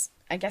is,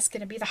 I guess,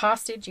 going to be the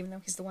hostage, even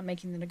though he's the one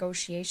making the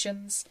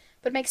negotiations.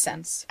 But it makes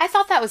sense. I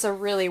thought that was a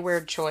really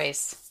weird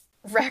choice.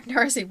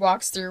 Ragnar, as he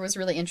walks through, was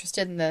really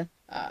interested in the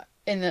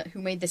who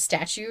made the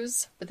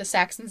statues, but the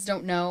Saxons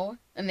don't know.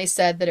 And they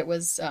said that it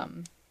was,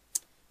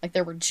 like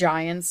there were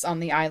giants on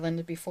the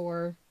island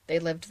before they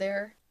lived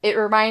there. It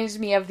reminds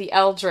me of the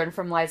Eldrin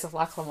from Lies of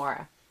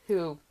Lochlomora,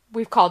 who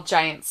we've called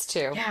giants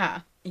too.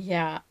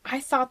 Yeah. I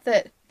thought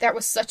that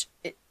was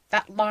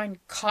that line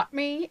caught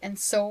me, and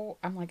so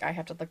I'm like, I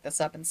have to look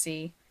this up and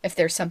see if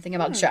there's something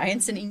about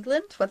giants in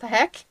England. What the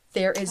heck?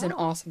 There is an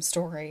awesome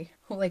story.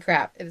 Holy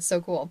crap, it is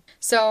so cool.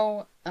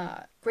 So,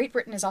 Great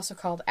Britain is also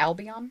called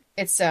Albion.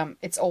 It's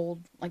old,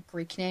 like,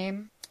 Greek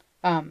name.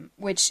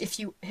 Which, have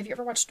you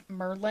ever watched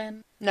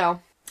Merlin? No.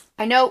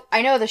 I know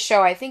the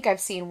show. I think I've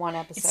seen one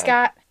episode.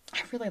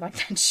 I really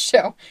like that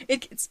show.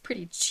 It's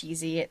pretty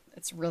cheesy.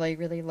 It's really,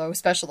 really low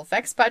special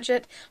effects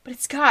budget, but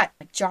it's got,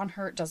 like, John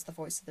Hurt does the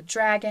voice of the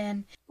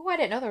dragon. Oh, I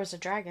didn't know there was a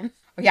dragon.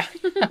 Oh, yeah.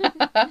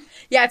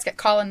 Yeah, it's got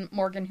Colin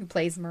Morgan, who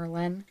plays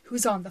Merlin,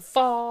 who's on The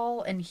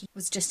Fall, and he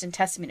was just in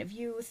Testament of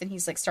Youth, and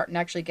he's, like, starting to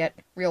actually get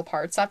real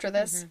parts after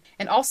this. Mm-hmm.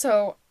 And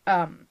also,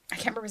 I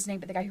can't remember his name,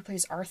 but the guy who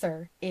plays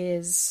Arthur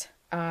is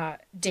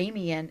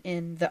Damien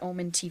in the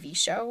Omen TV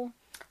show.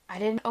 I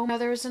didn't know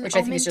there was an Which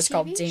Omen I think is just TV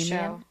called Damien.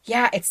 Show.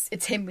 Yeah,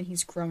 it's him when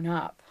he's grown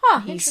up.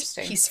 Huh,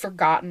 interesting. He's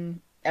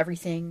forgotten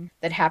everything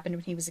that happened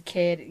when he was a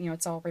kid.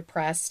 It's all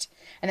repressed.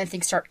 And then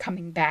things start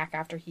coming back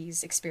after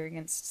he's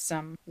experienced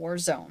some war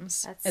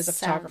zones as a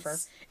photographer.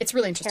 It's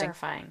really interesting.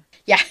 Terrifying.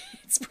 Yeah,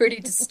 it's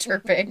pretty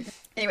disturbing.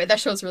 Anyway, that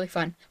show's really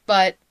fun.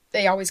 But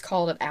they always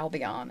called it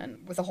Albion,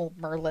 and with the whole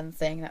Merlin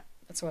thing,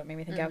 that's what it made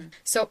me think of.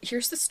 So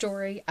here's the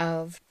story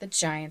of the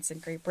giants in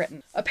Great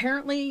Britain.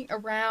 Apparently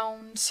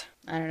around,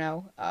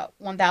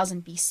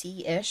 1000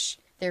 BC-ish,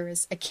 there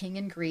is a king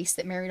in Greece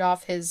that married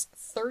off his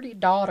 30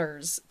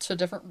 daughters to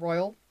different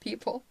royalty.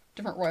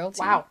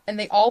 Wow. And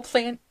they all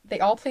planned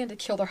to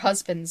kill their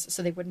husbands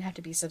so they wouldn't have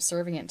to be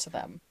subservient to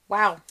them.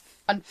 Wow.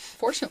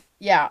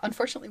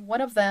 Unfortunately,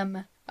 one of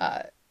them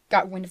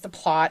got wind of the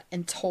plot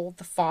and told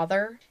the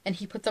father, and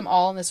he put them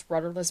all in this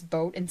rudderless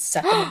boat and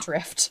set them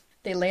adrift.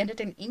 They landed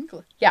in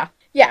England.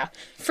 Yeah,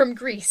 from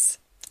Greece.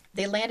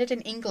 They landed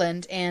in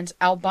England, and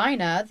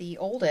Albina, the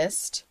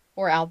oldest,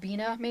 or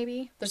Albina,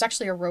 maybe? There's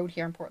actually a road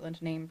here in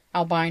Portland named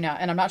Albina,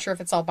 and I'm not sure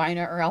if it's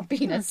Albina or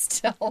Albina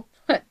still.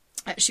 But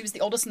she was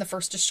the oldest and the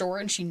first ashore,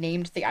 and she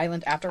named the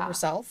island after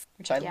herself,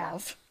 which I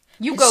love.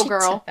 You go,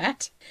 girl.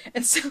 That.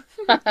 And so...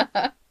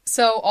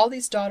 So all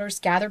these daughters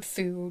gathered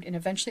food and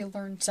eventually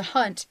learned to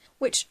hunt,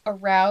 which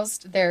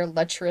aroused their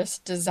lecherous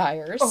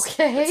desires.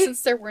 Okay. But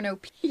since there were no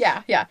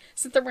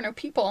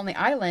people on the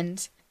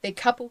island, they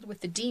coupled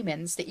with the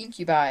demons, the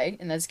incubi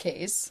in this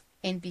case,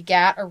 and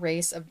begat a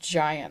race of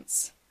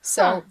giants.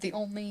 So the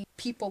only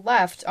people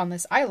left on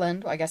this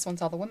island, I guess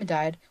once all the women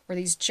died, were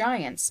these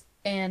giants.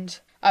 And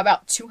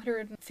about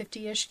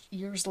 250-ish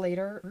years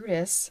later,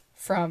 Brutus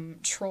from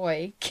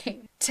Troy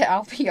came to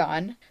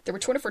Albion. There were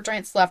 24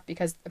 giants left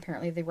because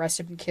apparently the rest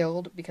had been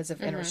killed because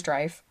of inner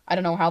strife. I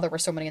don't know how there were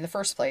so many in the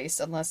first place,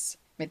 unless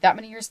that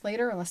many years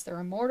later, unless they're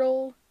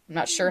immortal. I'm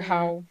not sure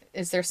how.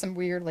 Is there some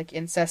weird like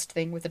incest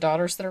thing with the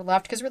daughters that are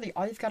left? Because really,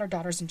 all you've got are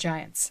daughters and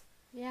giants.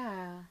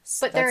 Yeah,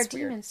 So but there are that's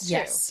weird. demons too.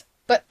 Yes,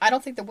 but I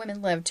don't think the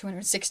women lived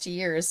 260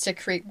 years to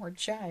create more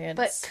giants.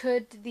 But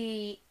could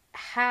the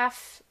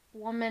half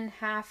woman,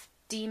 half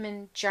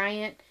demon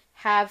giant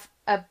have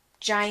a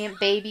giant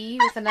baby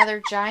with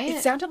another giant?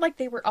 It sounded like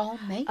they were all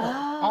male.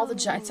 All the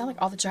giants. It sounded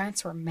like all the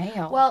giants were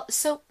male. Well,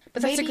 so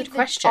but that's maybe a good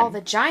question. All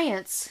the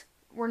giants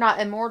were not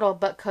immortal,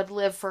 but could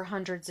live for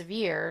hundreds of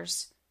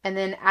years. And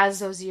then as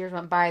those years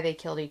went by, they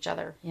killed each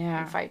other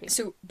in fighting.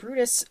 So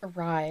Brutus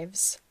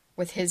arrives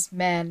with his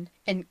men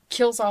and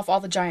kills off all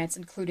the giants,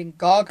 including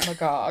Gog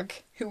Magog,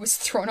 who was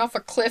thrown off a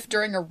cliff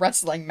during a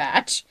wrestling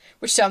match,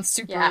 which sounds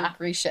super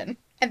Grecian.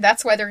 And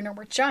that's why there are no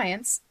more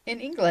giants in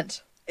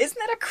England. Isn't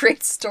that a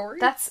great story?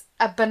 That's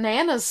a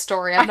bananas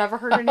story. I've never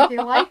heard anything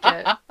like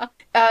it.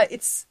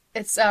 It's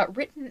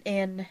written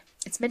in...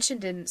 It's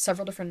mentioned in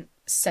several different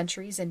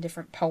centuries in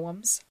different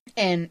poems.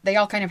 And they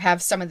all kind of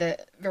have some of the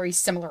very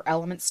similar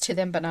elements to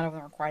them, but none of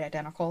them are quite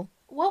identical.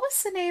 What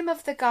was the name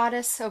of the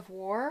goddess of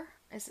war?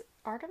 Is it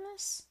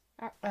Artemis?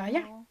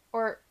 Yeah.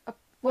 Or...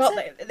 well,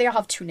 they all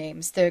have two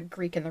names, the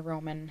Greek and the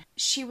Roman.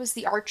 She was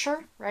the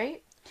archer,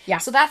 right? Yeah.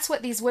 So that's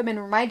what these women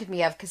reminded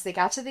me of, because they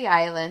got to the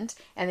island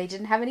and they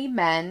didn't have any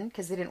men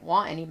because they didn't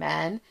want any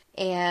men,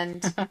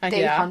 and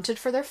they hunted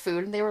for their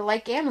food, and they were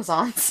like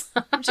Amazons.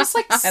 I'm just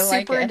like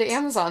super into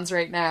Amazons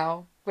right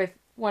now with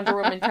Wonder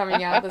Woman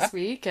coming out this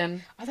week.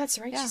 And oh, that's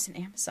right, she's an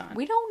Amazon.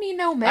 We don't need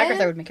no men. I bet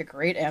that would make a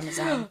great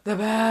Amazon. The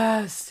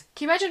best.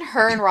 Can you imagine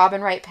her and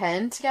Robin Wright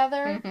Penn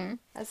together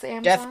as the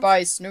Amazons? Death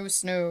by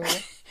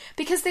snoo.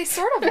 Because they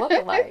sort of look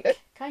alike,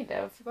 kind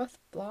of. They're both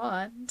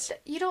blonde.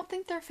 You don't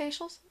think their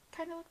facials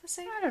kind of look the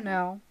same? I don't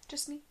know.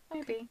 Just me?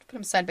 Maybe. Okay. Put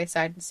them side by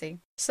side and see.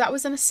 So that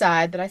was an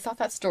aside, but I thought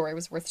that story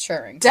was worth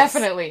sharing.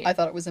 Definitely. I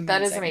thought it was amazing.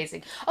 That is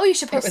amazing. Oh, you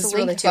should post a link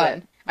really to fun.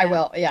 it. I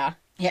will, yeah.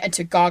 Yeah, and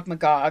to Gog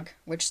Magog,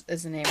 which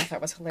is a name I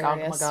thought was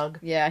hilarious. Gog Magog.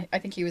 Yeah, I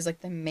think he was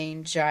like the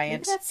main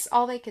giant. Maybe that's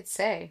all they could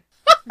say.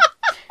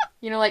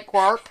 You know, like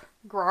Gwarp.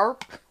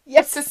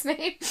 Yes. What's his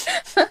name?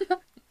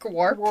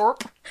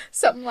 Gwarp.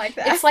 Something like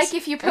that. It's like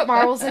if you put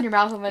marbles in your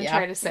mouth and then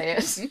try to say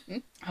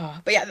it. Oh,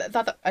 but yeah,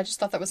 I just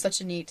thought that was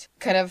such a neat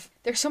kind of...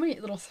 There's so many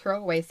little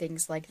throwaway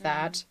things like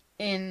that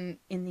in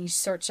these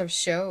sorts of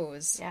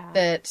shows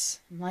that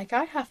I'm like,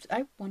 I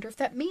wonder if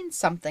that means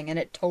something, and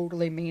it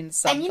totally means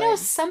something. And you know,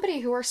 somebody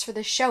who works for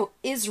the show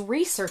is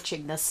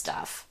researching this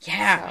stuff.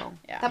 Yeah. So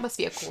that must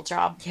be a cool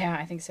job. Yeah,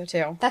 I think so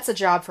too. That's a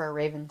job for a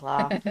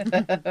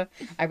Ravenclaw.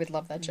 I would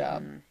love that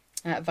job.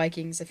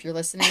 Vikings, if you're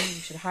listening,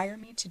 you should hire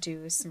me to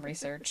do some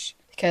research,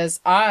 because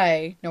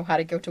I know how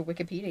to go to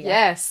Wikipedia.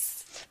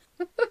 Yes.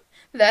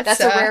 That's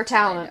a rare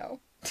talent.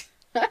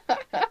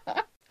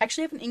 I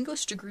actually have an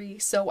English degree,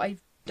 so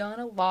I've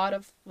done a lot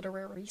of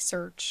literary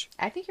research.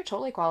 I think you're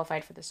totally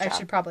qualified for this job. I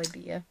should probably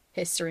be a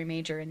history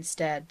major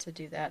instead to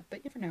do that,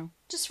 but you never know.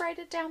 Just write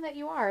it down that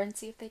you are and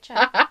see if they check.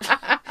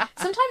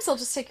 Sometimes they'll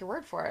just take your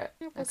word for it.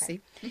 We'll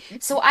see.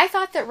 So I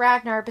thought that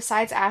Ragnar,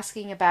 besides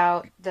asking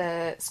about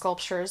the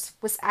sculptures,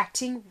 was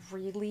acting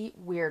really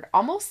weird.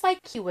 Almost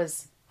like he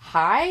was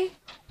high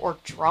or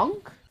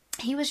drunk.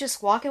 He was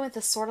just walking with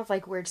this sort of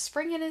like weird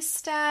spring in his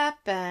step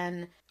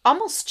and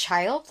almost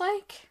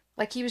childlike.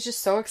 Like he was just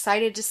so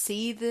excited to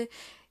see the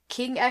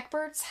King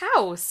Ecbert's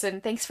house,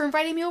 and thanks for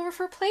inviting me over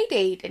for a play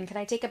date, and can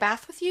I take a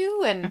bath with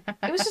you? And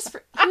it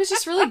was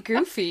just really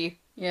goofy.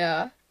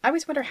 Yeah. I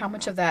always wonder how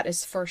much of that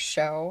is for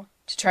show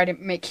to try to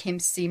make him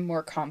seem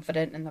more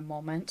confident in the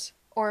moment.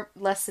 Or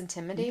less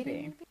intimidating.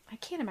 Maybe. I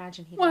can't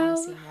imagine he'd want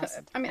to seem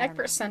less I mean,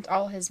 Ecbert sent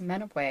all his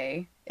men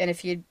away, and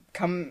if he'd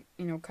come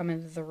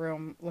into the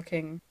room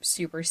looking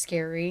super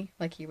scary,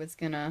 like he was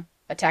gonna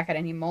attack at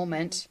any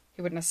moment,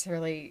 he wouldn't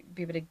necessarily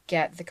be able to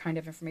get the kind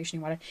of information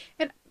he wanted.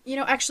 And,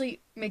 actually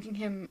making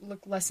him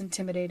look less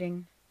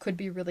intimidating could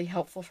be really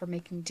helpful for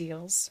making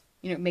deals.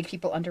 Make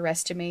people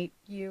underestimate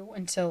you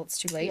until it's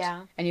too late.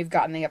 Yeah. And you've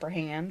gotten the upper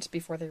hand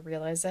before they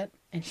realize it.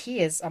 And he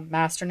is a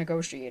master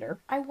negotiator.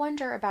 I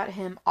wonder about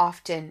him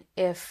often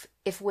if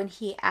when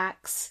he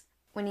acts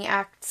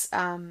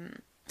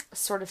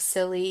sort of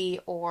silly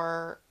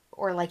or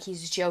like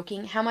he's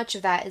joking, how much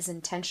of that is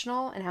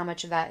intentional and how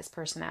much of that is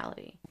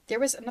personality. There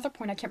was another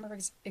point, I can't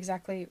remember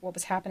exactly what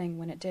was happening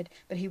when it did,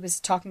 but he was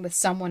talking with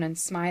someone and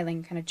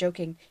smiling, kind of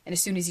joking, and as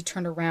soon as he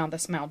turned around, the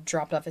smile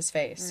dropped off his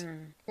face,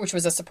 which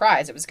was a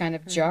surprise. It was kind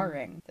of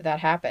jarring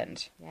that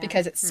happened,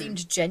 because it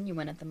seemed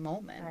genuine at the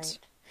moment. Right.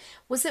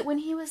 Was it when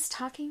he was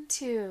talking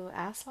to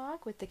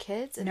Aslog with the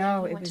kids? And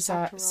no, it was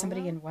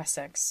somebody in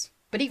Wessex.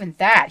 But even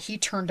that, he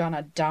turned on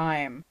a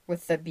dime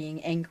with the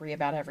being angry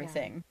about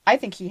everything. Yeah. I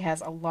think he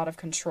has a lot of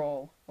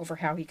control over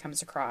how he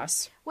comes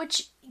across.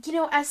 Which,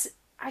 as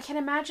I can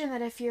imagine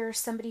that if you're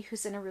somebody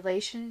who's in a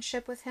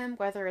relationship with him,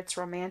 whether it's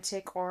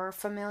romantic or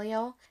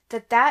familial,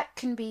 that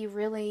can be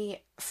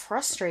really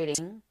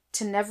frustrating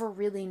to never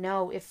really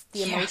know if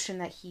the emotion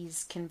that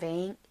he's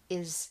conveying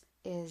is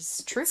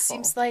truthful. It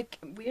seems like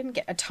we didn't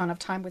get a ton of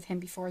time with him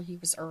before he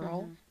was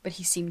Earl, but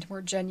he seemed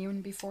more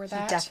genuine before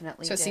that. He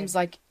definitely So it seems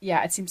like,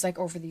 it seems like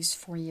over these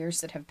 4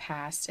 years that have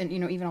passed, and,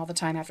 even all the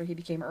time after he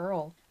became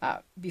Earl,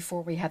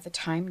 before we had the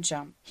time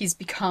jump, he's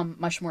become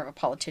much more of a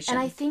politician.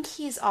 And I think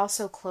he's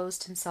also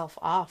closed himself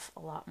off a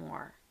lot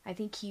more. I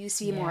think he used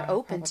to be more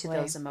open to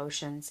those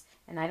emotions,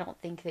 and I don't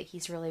think that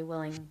he's really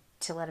willing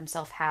to let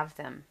himself have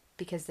them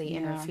because they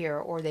interfere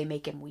or they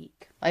make him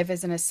weak. Life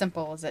isn't as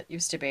simple as it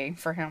used to be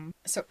for him.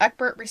 So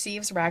Ecbert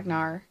receives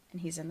Ragnar, and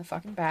he's in the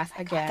fucking bath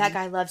again. God, that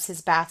guy loves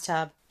his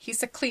bathtub. He's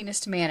the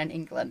cleanest man in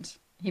England.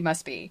 He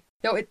must be.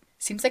 Though it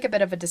seems like a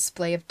bit of a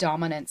display of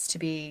dominance to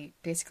be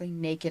basically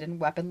naked and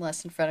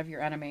weaponless in front of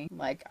your enemy.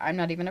 Like, I'm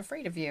not even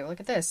afraid of you. Look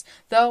at this.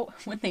 Though,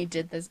 when they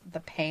did the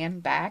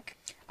pan back,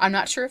 I'm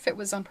not sure if it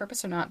was on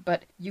purpose or not,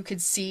 but you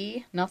could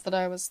see, not that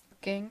I was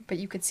looking, but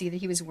you could see that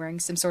he was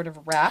wearing some sort of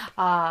wrap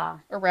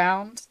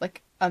around,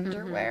 like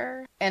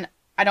underwear. And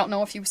I don't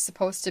know if he was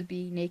supposed to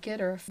be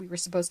naked or if we were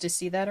supposed to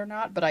see that or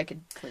not, but I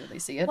could clearly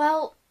see it.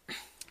 Well,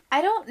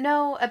 I don't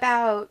know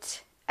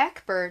about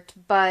Ecbert,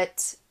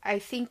 but I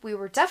think we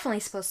were definitely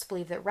supposed to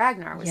believe that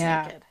Ragnar was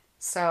naked.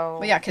 So,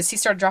 well, because he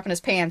started dropping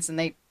his pants and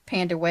they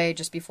panned away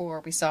just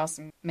before we saw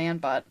some man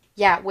butt.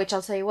 Yeah, which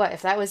I'll tell you what,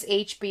 if that was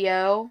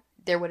HBO,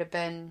 there would have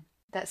been,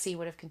 that scene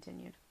would have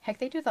continued. Heck,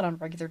 they do that on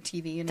regular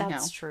TV anyhow.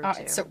 That's true,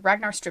 too. So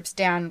Ragnar strips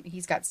down.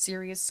 He's got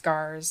serious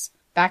scars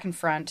back and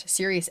front,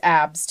 serious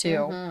abs,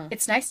 too.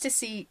 It's nice to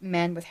see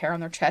men with hair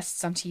on their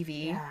chests on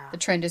TV. Yeah. The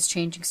trend is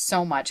changing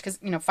so much because,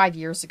 5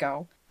 years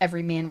ago,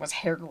 every man was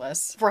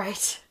hairless.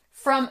 Right.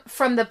 From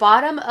the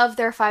bottom of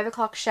their 5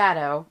 o'clock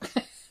shadow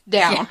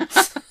down.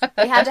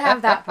 They had to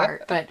have that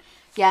part, but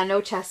yeah, no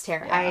chest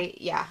hair.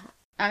 Yeah.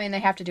 I mean, they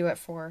have to do it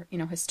for,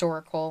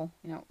 historical,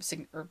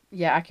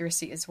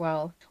 accuracy as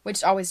well,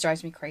 which always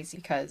drives me crazy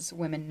because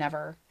women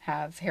never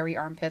have hairy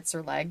armpits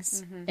or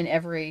legs in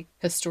every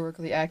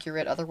historically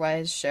accurate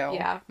otherwise show.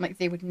 Yeah. Like,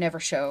 they would never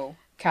show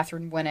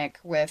Catherine Winnick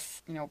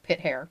with,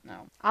 pit hair.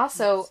 No.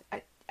 Also,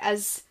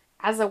 as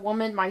a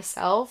woman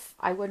myself,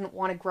 I wouldn't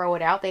want to grow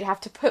it out. They'd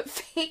have to put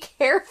fake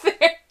hair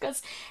there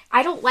because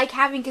I don't like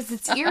having, because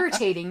it's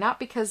irritating, not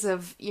because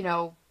of,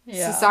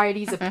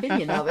 society's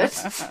opinion of it.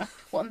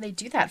 Well, and they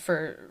do that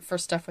for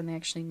stuff when they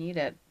actually need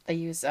it. They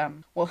use,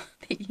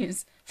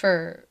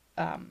 for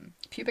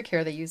pubic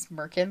hair, they use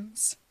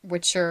merkins,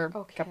 which are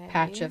like a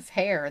patch of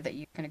hair that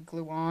you kind of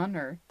glue on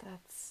or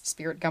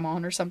spirit gum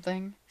on or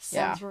something.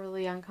 Sounds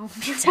really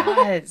uncomfortable. It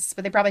does.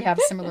 But they probably have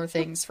similar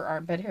things for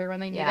armpit hair when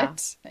they need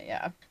it.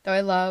 Yeah. Though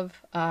I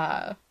love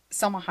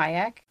Selma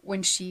Hayek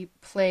when she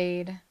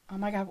played... Oh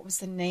my god, what was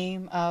the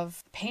name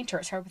of the painter?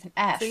 It started with an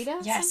F. Frida?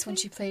 Yes, when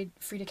she played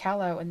Frida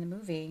Kahlo in the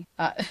movie.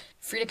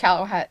 Frida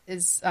Kahlo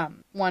is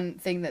one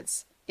thing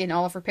that's in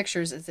all of her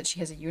pictures is that she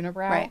has a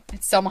unibrow. Right.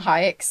 And Selma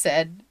Hayek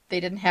said they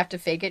didn't have to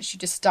fake it. She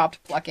just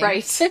stopped plucking.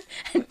 Right.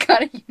 And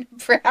got a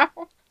unibrow.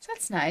 So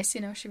that's nice.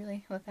 She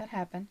really let that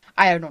happen.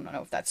 I don't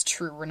know if that's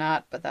true or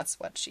not, but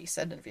that's what she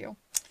said in the interview.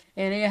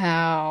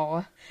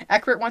 Anyhow,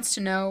 Ecbert wants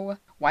to know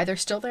why they're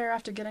still there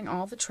after getting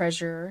all the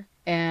treasure,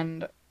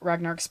 and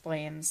Ragnar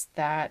explains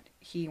that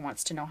he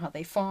wants to know how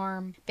they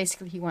farm.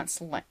 Basically, he wants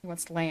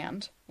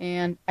land.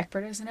 And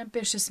Ecbert is an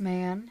ambitious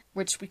man,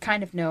 which we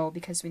kind of know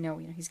because we know,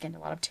 he's gained a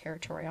lot of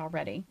territory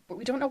already. But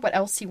we don't know what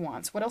else he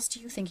wants. What else do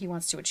you think he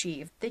wants to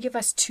achieve? They give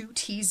us 2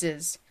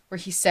 teases where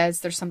he says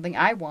there's something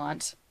I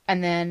want,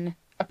 and then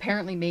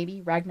apparently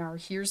maybe Ragnar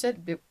hears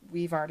it, but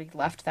we've already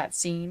left that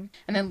scene.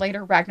 And then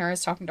later Ragnar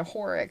is talking to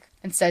Horik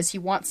and says he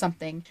wants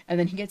something, and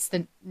then he gets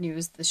the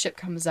news, the ship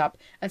comes up,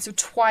 and so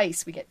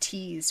twice we get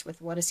teased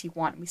with what does he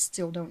want, and we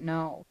still don't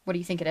know. What do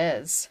you think it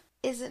is?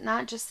 Is it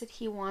not just that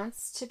he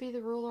wants to be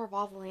the ruler of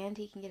all the land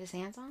he can get his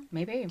hands on?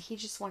 Maybe. He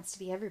just wants to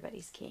be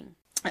everybody's king.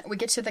 We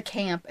get to the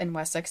camp in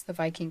Wessex, the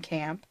Viking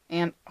camp,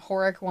 and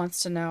Horik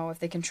wants to know if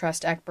they can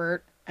trust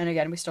Ecbert, and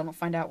again, we still don't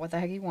find out what the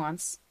heck he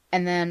wants.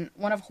 And then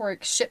one of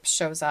Horik's ships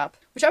shows up,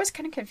 which I was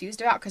kind of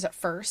confused about because at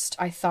first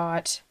I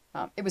thought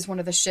it was one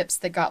of the ships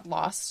that got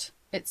lost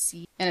at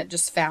sea and it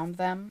just found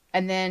them.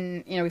 And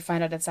then, we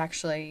find out it's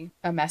actually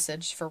a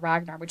message for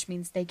Ragnar, which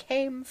means they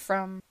came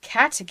from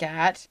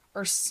Kattagat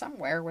or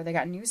somewhere where they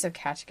got news of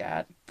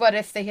Kattagat. But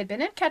if they had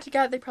been in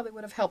Kattagat, they probably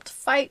would have helped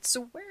fight.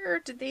 So where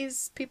did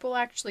these people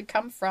actually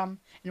come from?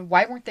 And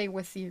why weren't they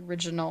with the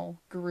original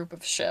group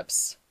of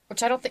ships?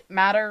 Which I don't think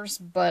matters,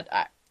 but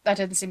that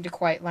didn't seem to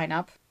quite line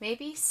up.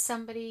 Maybe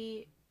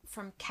somebody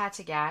from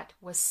Kattagat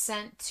was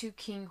sent to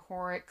King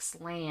Horik's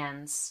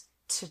lands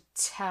to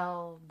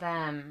tell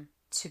them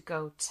to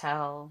go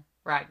tell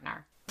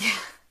Ragnar.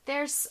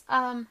 There's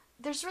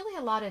really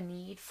a lot of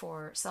need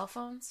for cell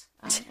phones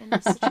in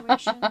this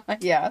situation.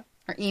 Yeah.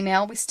 Or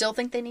email. We still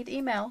think they need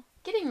email.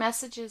 Getting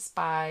messages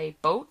by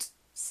boat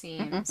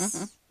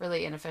seems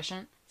really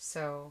inefficient.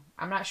 So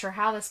I'm not sure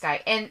how this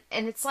guy, and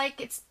it's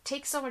like it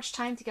takes so much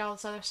time to get all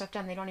this other stuff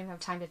done. They don't even have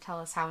time to tell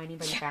us how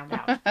anybody found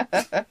out.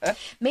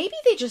 Maybe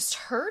they just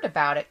heard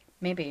about it.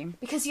 Maybe.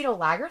 Because,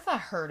 Lagertha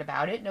heard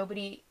about it.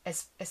 Nobody,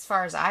 as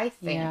far as I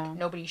think,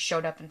 nobody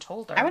showed up and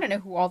told her. I want to know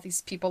who all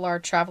these people are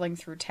traveling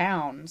through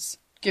towns,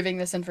 giving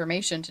this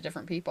information to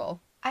different people.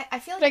 I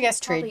feel like I guess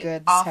trade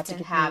goods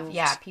often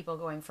have people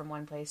going from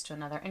one place to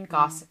another and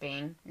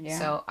gossiping. Yeah.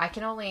 So I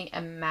can only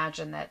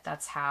imagine that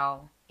that's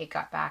how it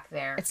got back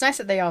there. It's nice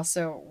that they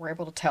also were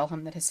able to tell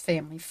him that his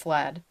family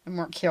fled and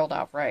weren't killed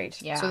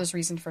outright. Yeah. So there's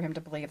reason for him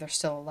to believe they're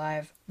still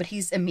alive. But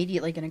he's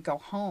immediately going to go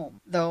home.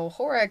 Though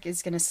Horik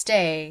is going to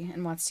stay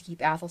and wants to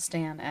keep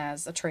Athelstan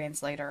as a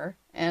translator.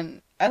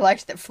 And I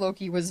liked that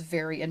Floki was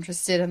very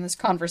interested in this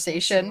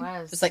conversation. She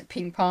was. Just like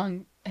ping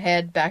pong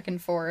head back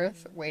and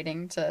forth,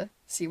 waiting to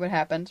see what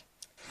happened.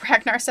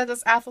 Ragnar said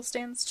that's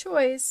Athelstan's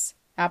choice.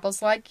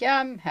 Apple's like, yeah,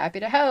 I'm happy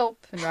to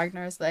help. And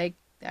Ragnar's like,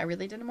 I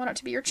really didn't want it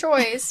to be your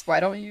choice. Why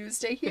don't you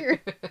stay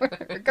here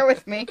or go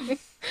with me?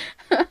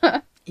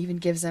 Even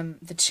gives him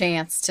the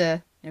chance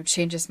to,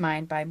 change his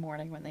mind by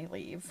morning when they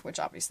leave, which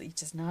obviously he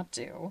does not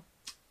do.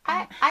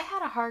 I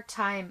had a hard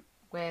time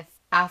with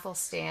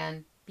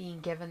Athelstan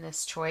being given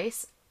this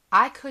choice.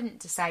 I couldn't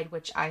decide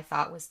which I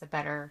thought was the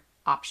better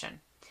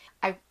option.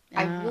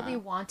 I really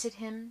wanted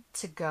him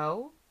to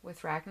go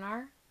with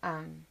Ragnar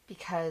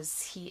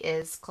because he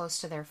is close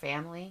to their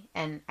family,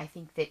 and I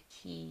think that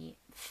he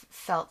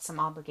felt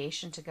some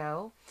obligation to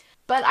go.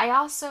 But I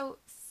also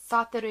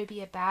thought that it would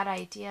be a bad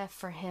idea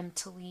for him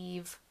to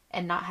leave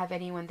and not have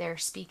anyone there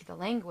speak the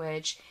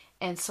language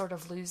and sort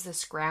of lose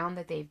this ground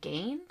that they've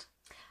gained.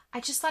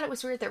 I just thought it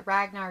was weird that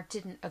Ragnar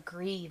didn't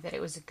agree that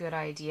it was a good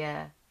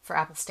idea for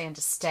Athelstan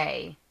to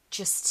stay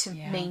just to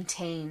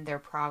maintain their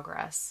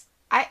progress.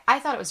 I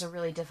thought it was a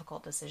really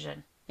difficult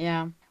decision.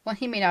 Yeah. Well,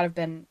 he may not have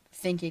been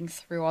thinking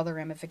through all the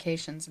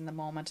ramifications in the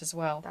moment as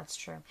well. That's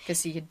true.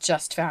 Because he had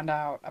just found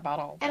out about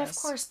all this. And of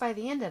course, by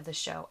the end of the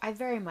show, I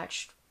very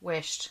much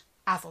wished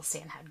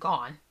Athelstan had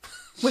gone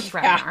with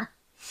Ragnar.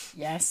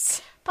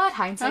 Yes. But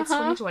hindsight's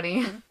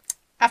 2020.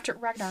 After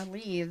Ragnar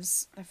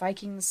leaves, the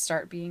Vikings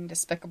start being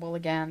despicable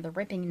again. The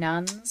raping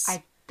nuns.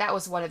 That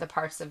was one of the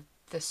parts of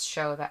this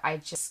show that I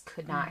just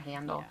could not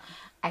handle. Yeah.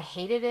 I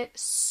hated it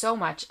so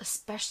much,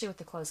 especially with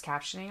the closed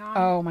captioning on.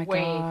 Oh my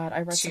god,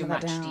 I wrote too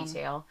much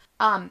detail.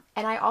 And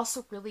I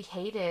also really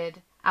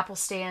hated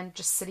Athelstan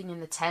just sitting in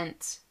the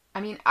tent.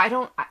 I mean, I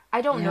don't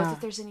know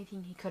that there's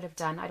anything he could have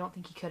done. I don't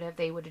think he could have.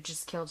 They would have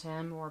just killed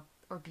him or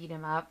beat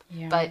him up.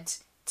 Yeah. But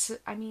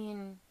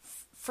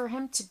for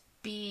him to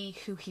be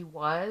who he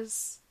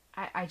was,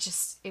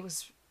 it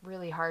was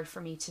really hard for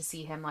me to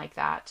see him like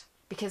that.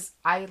 Because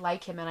I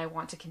like him and I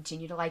want to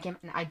continue to like him,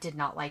 and I did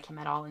not like him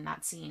at all in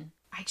that scene.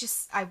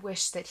 I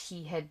wish that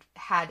he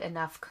had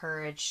enough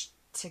courage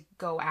to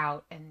go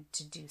out and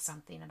to do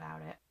something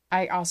about it.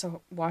 I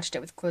also watched it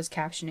with closed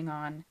captioning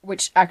on,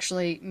 which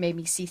actually made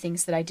me see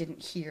things that I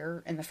didn't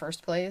hear in the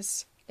first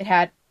place.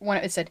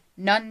 It said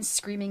nuns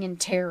screaming in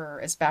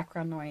terror as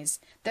background noise.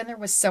 Then there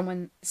was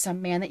some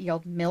man that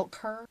yelled milk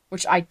her,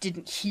 which I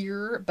didn't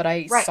hear, but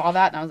I saw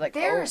that and I was like,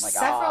 there oh my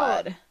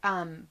god.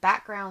 Several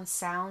background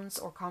sounds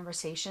or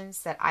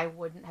conversations that I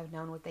wouldn't have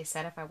known what they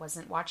said if I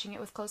wasn't watching it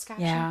with closed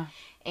caption. Yeah.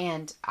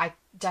 And I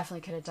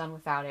definitely could have done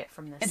without it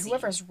from this scene.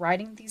 Whoever's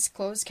writing these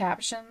closed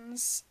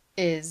captions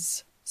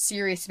is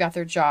serious about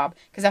their job.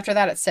 Because after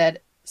that it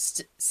said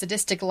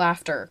sadistic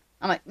laughter.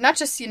 I'm like, not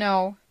just,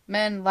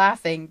 men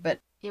laughing, but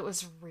it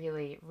was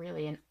really,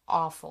 really an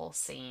awful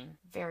scene.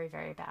 Very,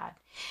 very bad.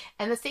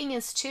 And the thing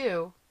is,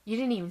 too, you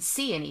didn't even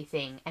see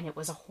anything, and it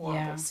was a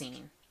horrible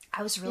scene.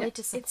 I was really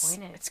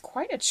disappointed. It's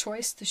quite a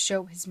choice the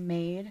show has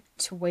made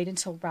to wait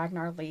until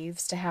Ragnar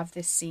leaves to have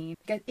this scene.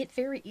 It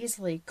very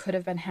easily could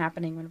have been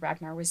happening when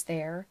Ragnar was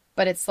there,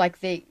 but it's like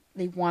they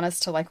want us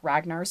to like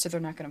Ragnar, so they're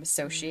not going to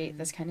associate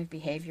this kind of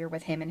behavior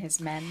with him and his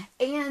men.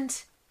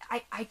 And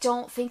I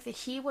don't think that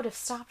he would have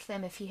stopped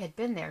them if he had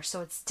been there,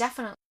 so it's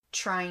definitely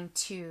trying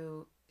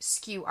to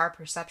skew our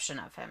perception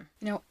of him.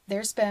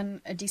 There's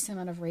been a decent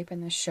amount of rape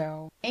in this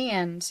show,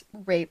 and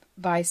rape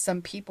by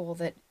some people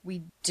that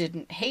we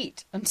didn't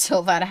hate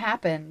until that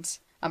happened,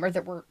 or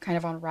that were kind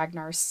of on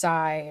Ragnar's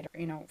side,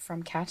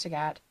 from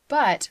Kattagat.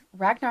 But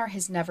Ragnar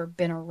has never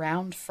been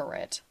around for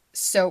it,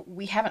 so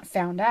we haven't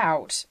found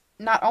out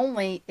not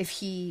only if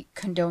he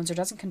condones or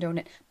doesn't condone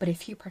it, but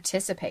if he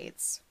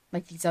participates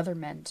like these other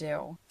men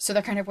do. So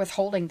they're kind of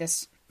withholding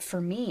this,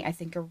 for me, I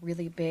think a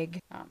really big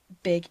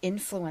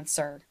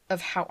influencer of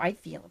how I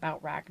feel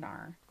about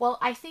Ragnar. Well,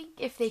 I think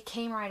if they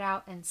came right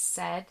out and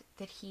said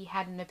that he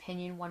had an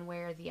opinion one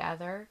way or the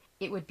other,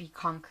 it would be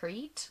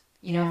concrete.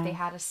 If they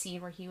had a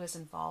scene where he was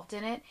involved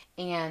in it,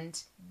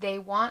 and they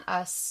want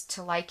us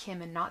to like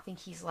him and not think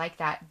he's like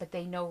that, but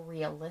they know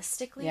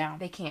realistically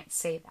they can't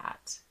say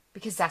that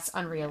because that's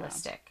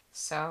unrealistic. Yeah.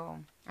 So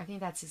I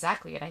think that's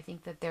exactly it. I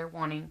think that they're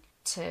wanting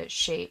to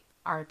shape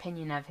our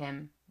opinion of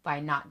him by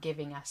not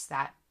giving us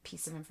that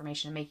piece of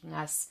information and making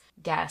us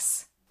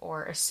guess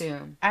or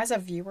assume. As a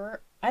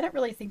viewer, I don't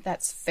really think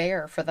that's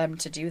fair for them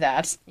to do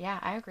that. Yeah,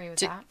 I agree with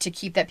that. To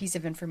keep that piece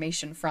of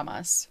information from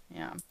us.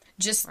 Yeah.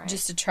 Just Right.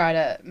 just to try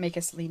to make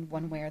us lean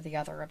one way or the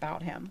other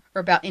about him.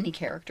 Or about any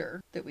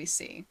character that we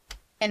see.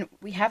 And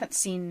we haven't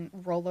seen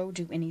Rollo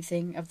do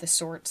anything of the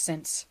sort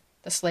since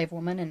the slave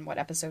woman in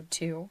episode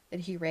 2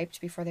 that he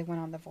raped before they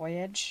went on the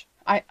voyage.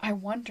 I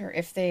wonder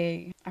if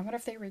they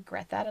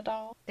regret that at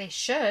all. They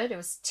should. It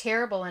was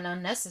terrible and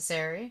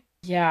unnecessary.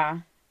 Yeah.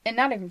 And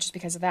not even just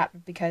because of that,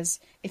 but because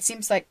it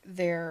seems like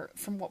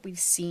from what we've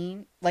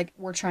seen, like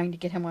we're trying to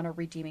get him on a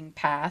redeeming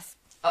path.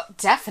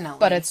 Definitely.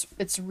 But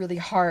it's really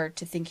hard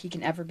to think he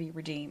can ever be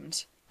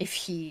redeemed if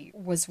he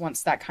was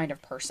once that kind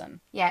of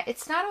person. Yeah,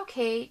 it's not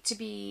okay to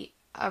be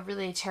a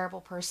really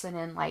terrible person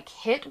and like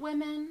hit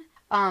women.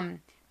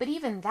 But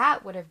even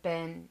that would have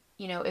been,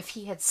 if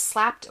he had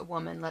slapped a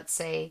woman, let's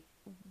say,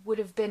 would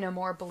have been a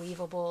more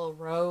believable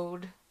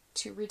road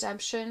to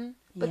redemption.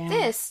 But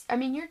this,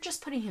 you're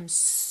just putting him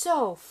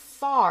so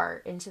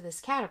far into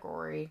this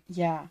category.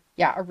 Yeah.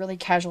 Yeah, a really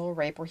casual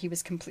rape where he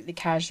was completely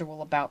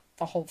casual about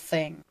the whole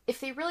thing. If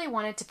they really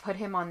wanted to put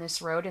him on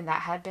this road and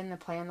that had been the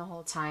plan the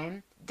whole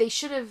time, they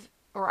should have,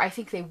 or I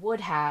think they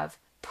would have,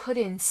 put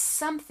in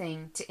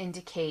something to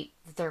indicate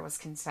that there was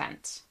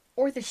consent.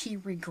 Or that he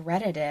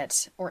regretted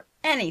it, or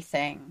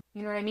anything.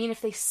 You know what I mean?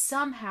 If they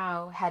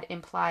somehow had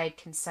implied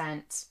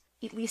consent,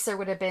 at least there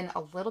would have been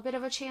a little bit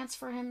of a chance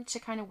for him to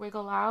kind of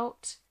wiggle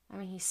out.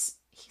 He's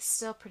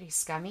still pretty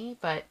scummy,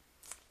 but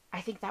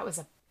I think that was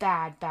a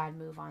bad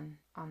move on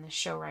the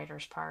show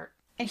writer's part.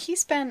 And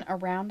he's been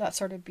around that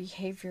sort of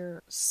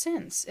behavior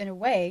since, in a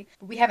way.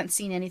 But we haven't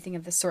seen anything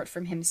of the sort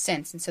from him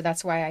since, and so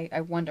that's why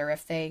I wonder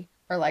if they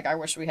are like, I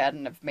wish we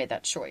hadn't have made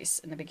that choice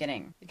in the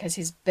beginning. Because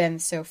he's been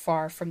so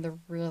far from the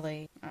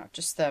really,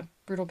 just the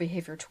brutal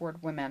behavior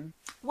toward women.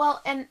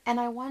 Well, and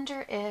I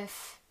wonder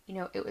if,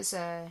 it was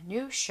a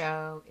new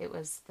show, it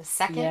was the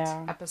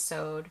second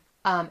episode.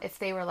 If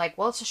they were like,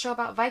 well, it's a show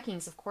about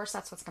Vikings, of course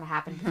that's what's going to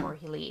happen before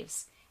he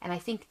leaves. And I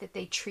think that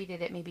they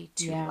treated it maybe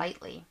too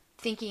lightly,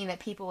 thinking that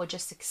people would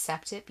just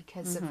accept it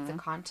because of the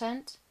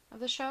content of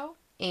the show.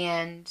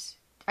 And,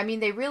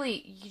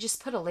 you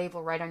just put a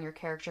label right on your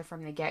character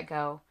from the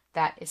get-go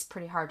that is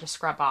pretty hard to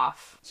scrub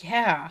off.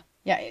 Yeah.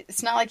 Yeah,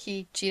 it's not like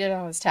he cheated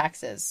on his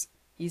taxes.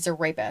 He's a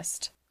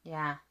rapist.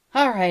 Yeah.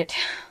 All right.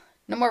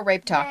 No more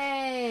rape talk.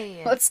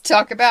 Yay. Let's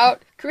talk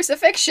about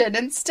crucifixion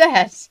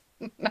instead.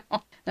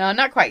 No,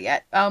 not quite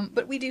yet.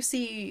 But we do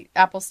see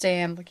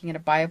Athelstan looking at a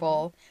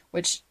Bible,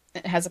 which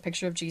has a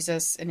picture of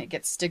Jesus, and it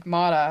gets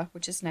stigmata,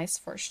 which is nice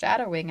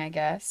foreshadowing, I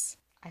guess.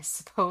 I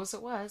suppose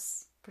it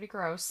was. Pretty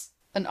gross.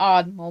 An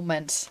odd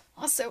moment.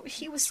 Also,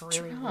 he was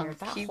really drunk. Weird.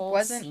 That he whole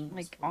wasn't scene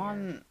was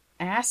on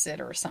acid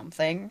or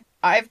something.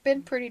 I've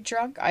been pretty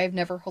drunk. I've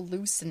never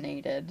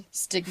hallucinated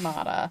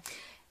stigmata.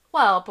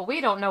 Well, but we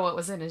don't know what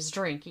was in his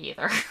drink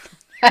either.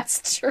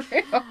 That's true.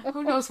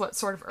 Who knows what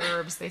sort of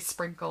herbs they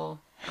sprinkle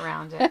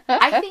around it.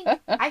 I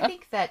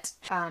think that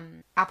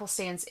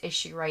Athelstan's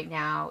issue right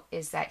now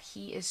is that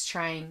he is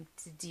trying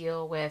to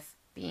deal with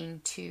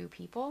being two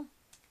people.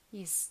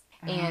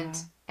 And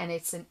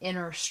it's an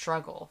inner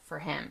struggle for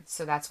him.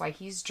 So that's why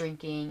he's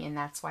drinking, and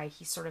that's why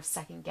he's sort of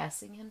second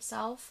guessing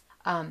himself.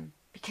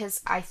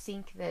 Because I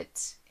think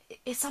that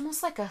it's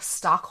almost like a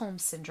Stockholm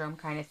syndrome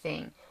kind of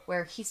thing,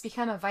 where he's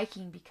become a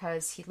Viking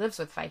because he lives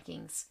with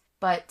Vikings,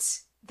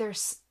 but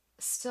there's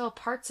still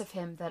parts of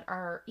him that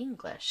are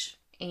English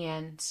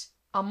and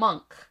a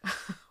monk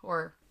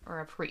or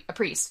a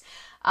priest.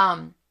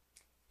 And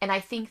I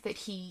think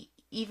that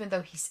even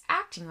though he's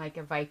acting like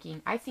a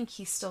Viking, I think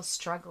he's still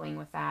struggling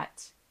with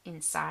that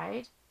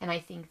inside. And I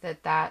think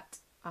that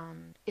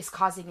is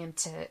causing him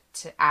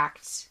to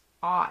act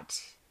odd,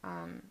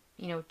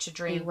 to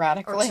drink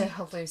erratically, or to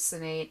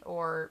hallucinate,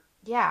 or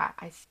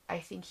I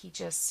think he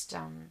just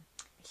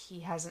he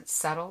hasn't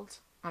settled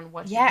on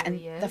what he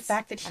really is. And the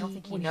fact that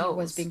when he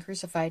was being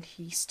crucified,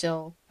 he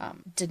still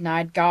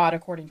denied God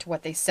according to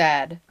what they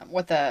said,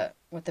 what the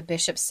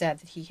bishop said,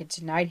 that he had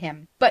denied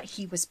him, but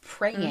he was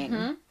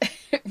praying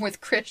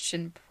with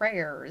Christian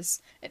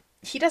prayers.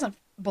 He doesn't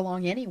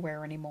belong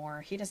anywhere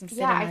anymore. He doesn't fit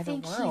in either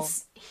world. I think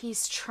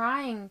he's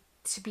trying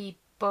to be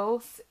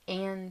both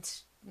and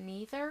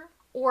neither,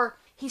 or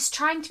he's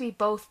trying to be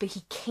both, but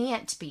he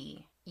can't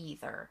be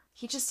either.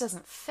 He just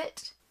doesn't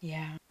fit.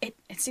 Yeah. It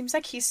seems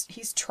like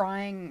he's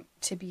trying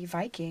to be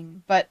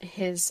Viking, but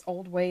his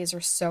old ways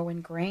are so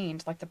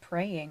ingrained, like the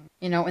praying,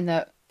 and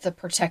the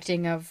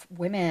protecting of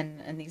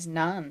women and these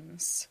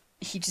nuns.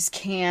 He just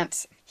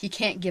can't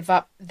give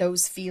up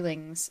those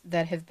feelings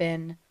that have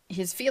been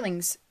his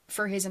feelings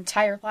for his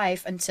entire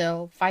life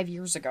until 5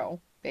 years ago,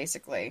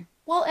 basically.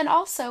 Well, and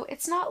also,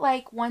 it's not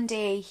like one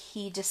day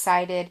he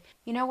decided,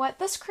 you know what,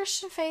 this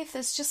Christian faith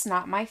is just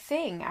not my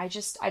thing. I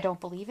don't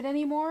believe it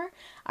anymore.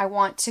 I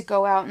want to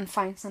go out and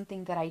find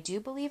something that I do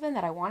believe in,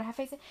 that I want to have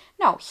faith in.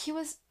 No, he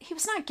was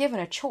not given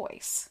a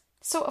choice.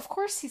 So, of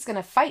course, he's going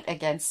to fight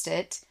against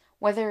it,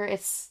 whether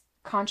it's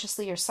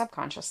consciously or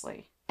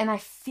subconsciously. And I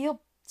feel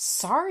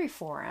sorry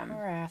for him.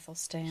 Poor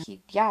Athelstan.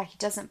 He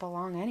doesn't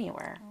belong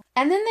anywhere.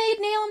 And then they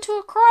nail him to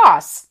a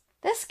cross.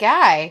 This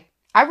guy.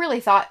 I really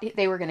thought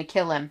they were going to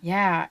kill him.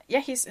 Yeah,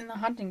 he's in the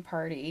hunting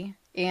party,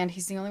 and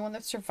he's the only one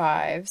that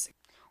survives.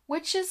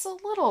 Which is a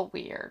little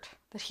weird,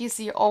 that he's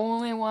the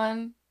only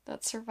one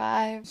that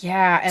survived.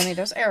 Yeah, and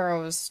those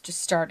arrows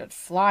just started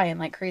flying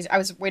like crazy. I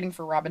was waiting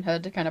for Robin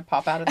Hood to kind of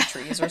pop out of the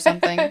trees or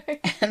something.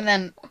 And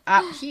then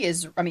he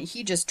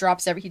just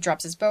drops he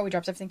drops his bow, he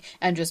drops everything,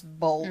 and just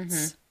bolts.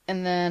 Mm-hmm.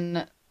 And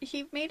then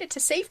he made it to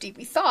safety,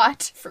 we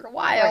thought, for a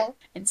while,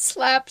 and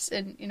slept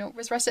and,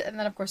 was rested. And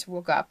then, of course,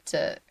 woke up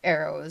to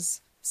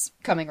arrows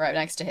coming right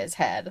next to his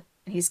head.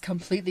 And he's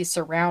completely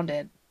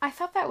surrounded. I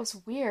thought that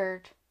was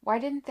weird. Why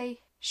didn't they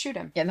shoot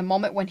him? Yeah, the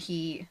moment when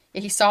he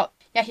saw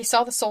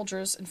the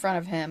soldiers in front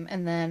of him,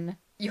 and then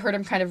you heard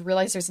him kind of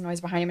realize there's a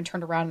noise behind him and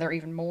turned around and there were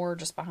even more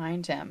just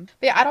behind him.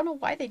 But yeah, I don't know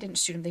why they didn't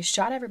shoot him. They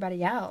shot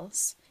everybody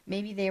else.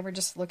 Maybe they were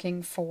just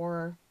looking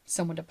for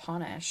someone to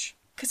punish.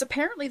 Because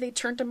apparently they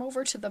turned him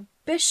over to the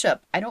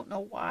bishop. I don't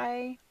know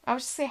why. I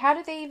was just say, how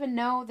did they even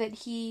know that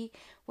he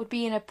would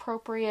be an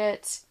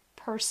appropriate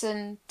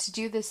person to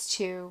do this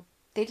to?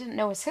 They didn't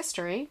know his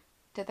history,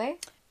 did they?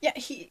 Yeah,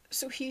 he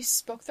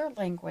spoke their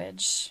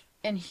language.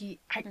 And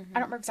I don't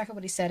remember exactly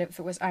what he said, if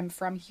it was, I'm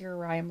from here,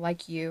 or I am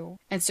like you.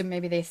 And so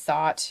maybe they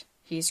thought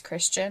he's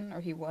Christian, or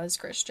he was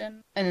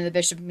Christian. And then the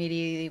bishop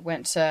immediately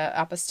went to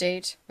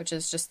apostate, which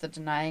is just the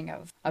denying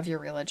of your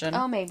religion.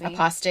 Oh, maybe.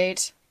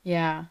 Apostate.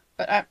 Yeah.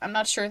 But I'm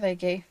not sure they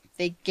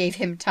gave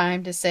him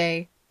time to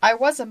say, I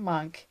was a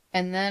monk,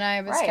 and then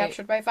I was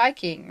captured by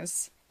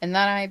Vikings. And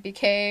then I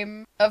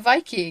became a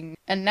Viking,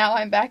 and now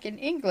I'm back in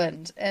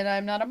England, and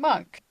I'm not a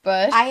monk.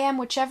 But I am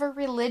whichever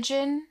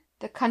religion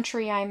the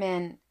country I'm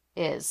in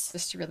is.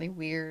 Just a really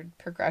weird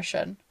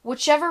progression.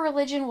 Whichever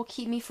religion will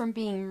keep me from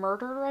being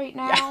murdered right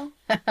now,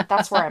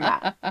 that's where I'm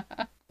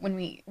at. When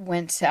we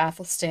went to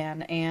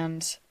Athelstan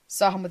and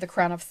saw him with the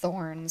crown of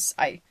thorns,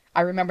 I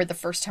remembered the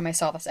first time I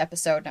saw this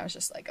episode, and I was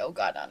just like, oh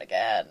god, not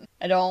again.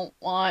 I don't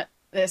want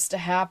this to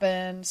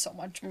happen. So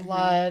much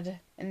blood.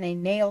 And they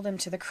nailed him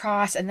to the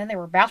cross, and then they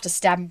were about to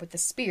stab him with the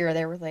spear.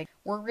 They were like,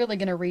 we're really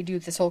going to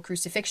redo this whole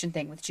crucifixion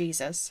thing with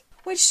Jesus.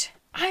 Which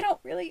I don't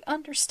really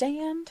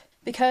understand.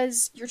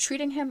 Because you're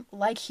treating him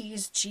like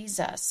he's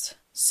Jesus.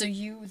 So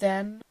you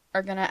then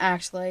are going to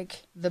act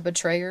like the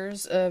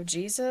betrayers of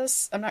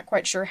Jesus? I'm not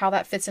quite sure how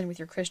that fits in with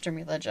your Christian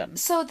religion.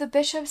 So the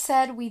bishop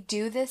said we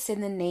do this in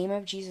the name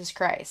of Jesus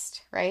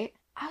Christ, right?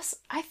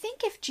 I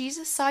think if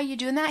Jesus saw you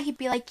doing that, he'd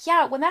be like,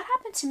 yeah, when that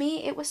happened to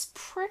me, it was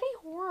pretty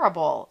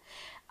horrible.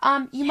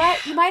 You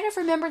might have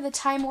remembered the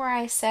time where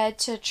I said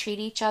to treat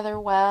each other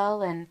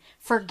well and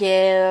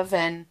forgive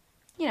and,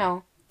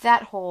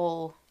 that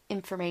whole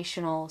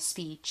informational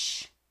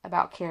speech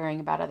about caring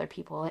about other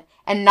people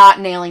and not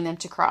nailing them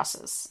to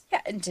crosses.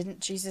 Yeah, and didn't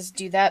Jesus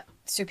do that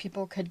so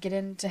people could get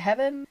into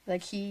heaven?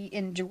 Like, he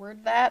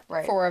endured that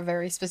for a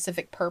very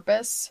specific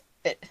purpose.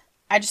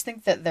 I just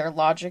think that their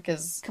logic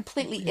is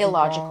completely really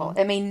illogical. Wrong.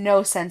 It made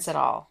no sense at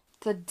all.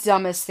 The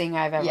dumbest thing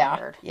I've ever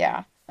heard.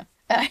 Yeah.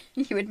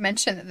 You would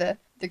mention that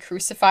the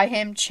crucify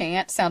him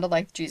chant sounded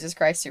like Jesus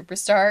Christ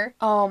Superstar.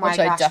 Oh my gosh,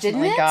 which I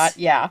definitely didn't it? got.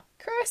 Yeah.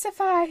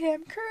 Crucify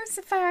him,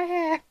 crucify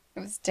him. It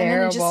was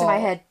terrible. And then just in my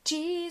head,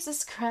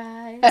 Jesus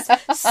Christ,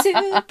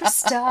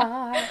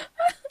 Superstar.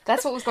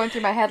 That's what was going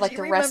through my head like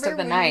the rest of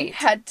the night. We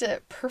had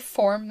to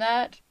perform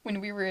that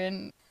when we were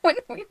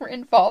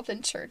involved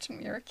in church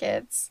when we were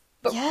kids.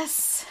 But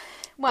yes.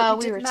 Well,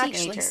 we were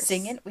teenagers. Actually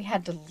sing it. We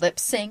had to lip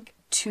sync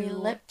to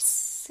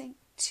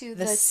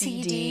the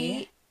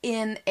CD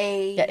in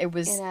a it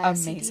was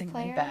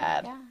amazingly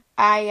bad. Yeah.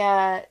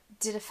 I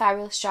did a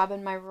fabulous job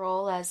in my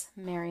role as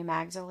Mary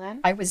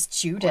Magdalene. I was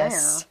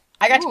Judas.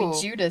 I got to be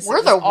Judas.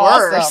 We're the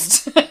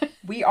worst. Awesome.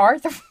 We are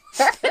the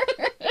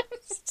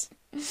worst.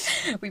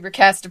 We were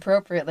cast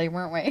appropriately,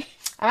 weren't we?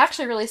 I'm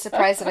actually really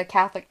surprised that a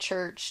Catholic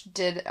church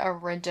did a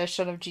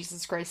rendition of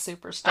Jesus Christ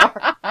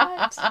Superstar.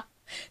 What?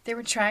 They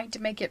were trying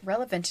to make it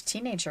relevant to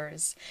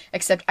teenagers,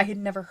 except I had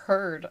never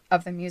heard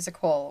of the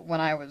musical when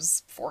I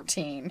was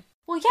 14.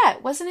 Well, yeah,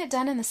 wasn't it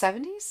done in the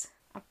 70s?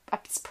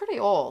 It's pretty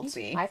old,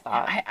 maybe. I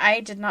thought. I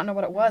did not know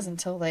what it was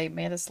until they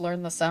made us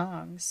learn the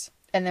songs.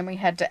 And then we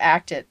had to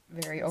act it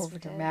very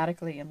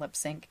over-dramatically and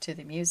lip-sync to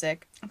the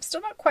music. I'm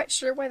still not quite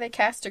sure why they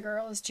cast a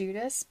girl as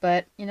Judas,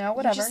 but,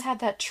 whatever. You just had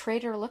that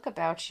traitor look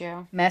about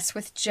you. Mess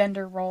with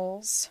gender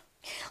roles.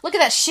 Look at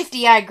that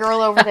shifty-eyed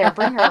girl over there.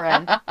 Bring her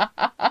in.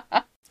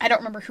 I don't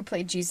remember who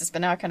played Jesus,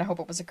 but now I kind of hope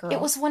it was a girl. It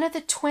was one of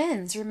the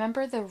twins.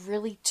 Remember the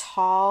really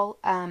tall,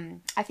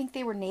 I think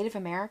they were Native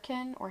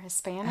American or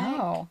Hispanic?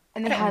 Oh.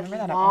 And they had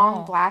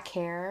long black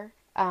hair.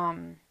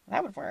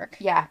 That would work.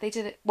 Yeah, they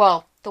did it.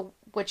 Well,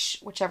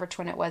 whichever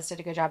twin it was did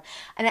a good job.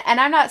 And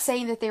I'm not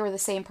saying that they were the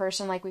same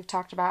person, like we've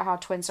talked about how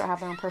twins don't have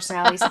their own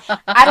personalities.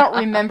 I don't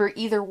remember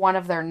either one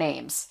of their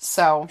names,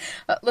 so.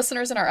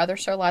 Listeners in our other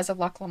show, Lies of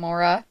La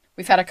Clamora,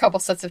 we've had a couple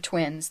sets of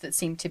twins that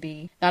seem to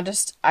be not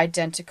just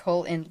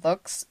identical in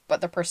looks,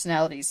 but their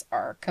personalities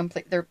are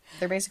complete. They're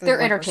basically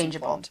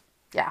interchangeable.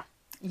 Yeah.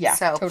 Yeah,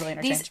 so totally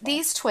interchangeable.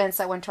 These twins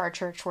that went to our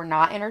church were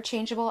not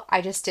interchangeable.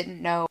 I just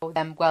didn't know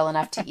them well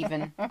enough to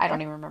even, I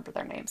don't even remember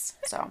their names.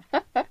 So,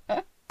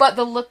 but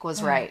the look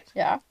was right.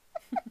 Yeah.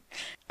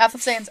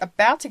 Athelstan's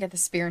about to get the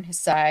spear in his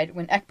side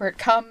when Ecbert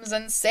comes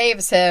and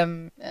saves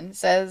him and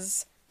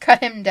says,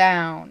 cut him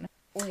down.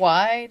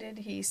 Why did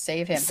he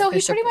save him? So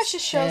he pretty much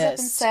just shows up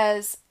and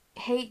says,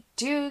 hey,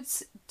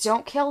 dudes,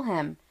 don't kill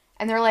him.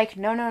 And they're like,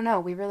 no,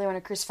 we really want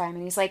to crucify him.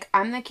 And he's like,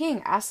 I'm the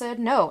king. I said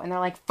no. And they're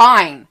like,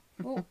 fine.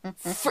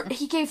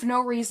 He gave no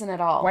reason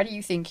at all. Why do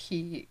you think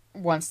he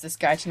wants this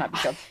guy to not be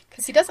killed?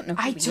 Because he doesn't know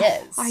who he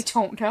is. I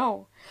don't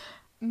know.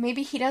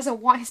 Maybe he doesn't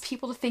want his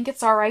people to think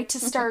it's all right to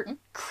start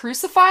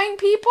crucifying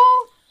people?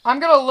 I'm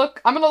gonna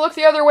look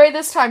the other way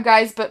this time,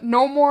 guys, but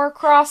no more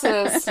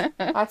crosses.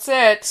 That's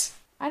it.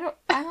 I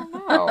don't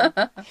know.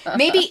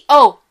 Maybe,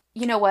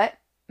 you know what?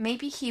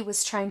 Maybe he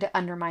was trying to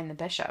undermine the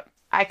bishop.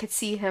 I could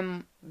see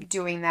him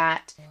doing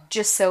that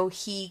just so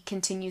he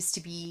continues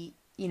to be,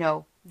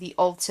 the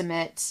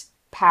ultimate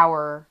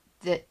power,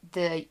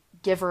 the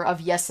giver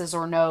of yeses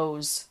or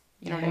nos.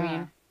 You know what I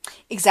mean?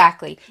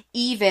 Exactly.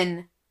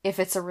 Even if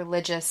it's a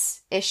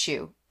religious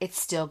issue, it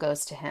still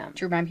goes to him.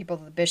 To remind people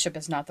that the bishop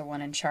is not the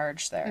one in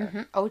charge there.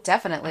 Mm-hmm. Oh,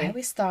 definitely. I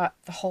always thought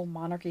the whole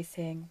monarchy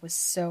thing was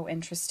so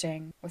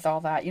interesting with all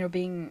that.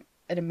 Being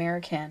an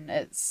American,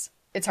 it's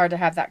hard to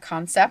have that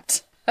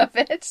concept of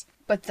it.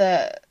 But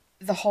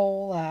the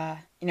whole, a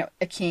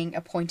king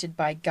appointed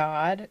by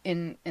God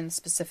in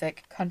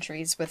specific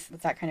countries with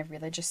that kind of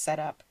religious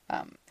setup,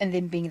 and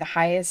then being the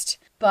highest.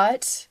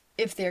 But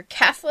if they're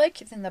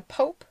Catholic, then the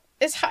Pope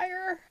is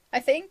higher,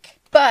 I think.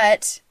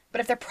 But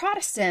if they're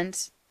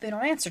Protestant, they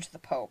don't answer to the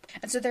Pope.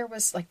 And so there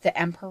was, the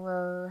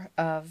emperor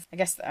of, I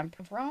guess the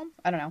Emperor of Rome?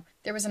 I don't know.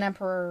 There was an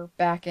emperor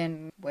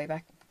way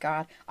back.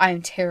 God, I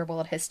am terrible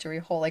at history.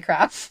 Holy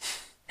crap.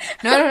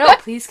 No.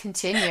 Please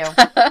continue.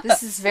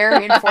 This is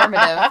very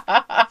informative.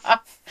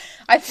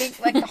 I think,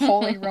 the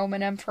Holy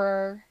Roman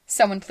Emperor.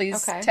 Someone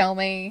please tell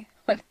me.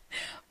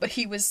 But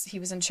he was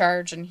in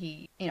charge, and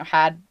he,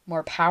 had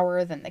more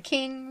power than the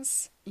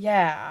kings.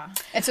 Yeah.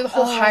 And so the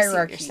whole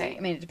hierarchy,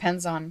 it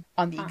depends on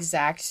the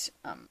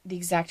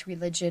exact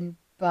religion,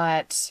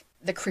 but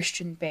the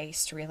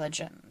Christian-based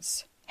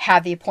religions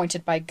had the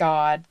appointed by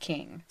God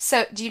king.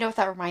 So, do you know what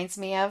that reminds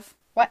me of?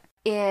 What?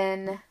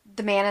 In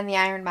The Man in the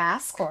Iron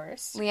Mask. Of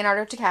course.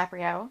 Leonardo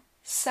DiCaprio.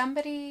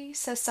 Somebody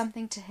says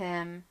something to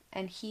him,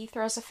 and he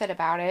throws a fit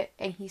about it,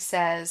 and he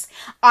says,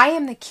 I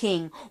am the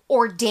king,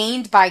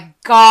 ordained by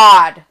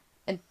God.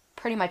 And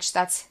pretty much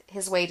that's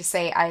his way to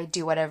say, I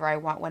do whatever I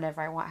want,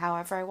 whenever I want,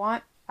 however I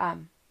want.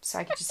 So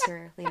I could just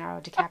hear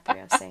Leonardo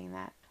DiCaprio saying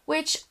that.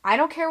 Which, I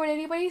don't care what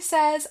anybody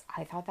says.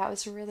 I thought that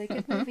was a really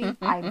good movie.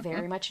 I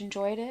very much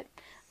enjoyed it.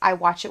 I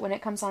watch it when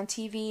it comes on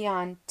TV,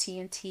 on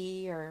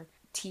TNT, or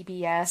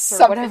TBS,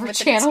 or whatever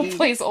channel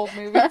plays old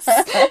movies.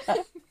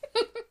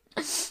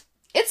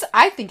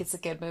 I think it's a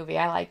good movie.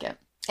 I like it.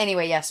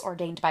 Anyway, yes,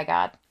 ordained by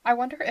God. I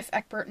wonder if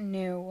Ecbert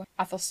knew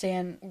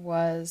Athelstan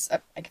was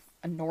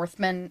a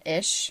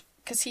Northman-ish.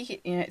 Because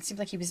it seemed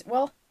like he was,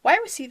 why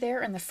was he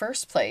there in the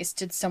first place?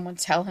 Did someone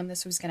tell him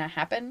this was going to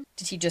happen?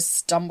 Did he just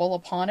stumble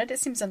upon it? It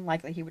seems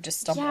unlikely he would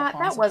just stumble upon it.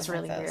 Yeah, that was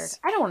really weird.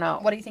 I don't know.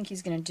 What do you think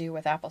he's going to do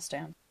with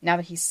Athelstan, now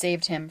that he's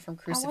saved him from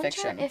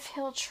crucifixion? I wonder if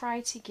he'll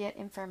try to get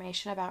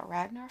information about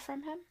Ragnar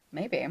from him.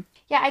 Maybe.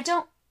 Yeah, I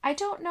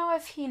don't know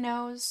if he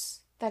knows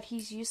that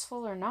he's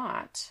useful or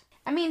not.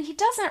 He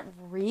doesn't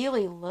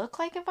really look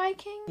like a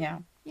Viking. Yeah.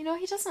 He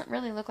doesn't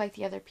really look like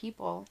the other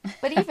people.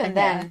 But even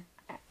then,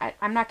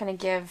 I'm not going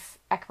to give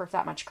Ecbert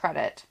that much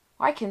credit.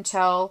 I can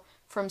tell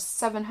from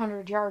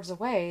 700 yards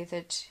away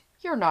that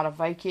you're not a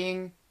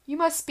Viking. You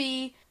must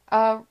be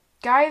a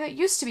guy that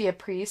used to be a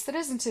priest that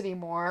isn't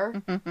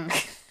anymore.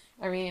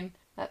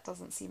 That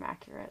doesn't seem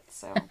accurate,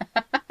 so.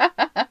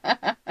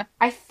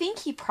 I think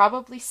he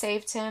probably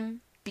saved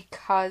him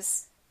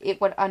because it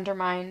would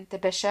undermine the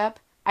bishop.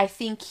 I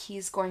think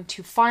he's going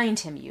to find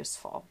him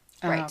useful.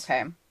 Right.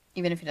 Okay.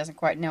 Even if he doesn't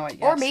quite know it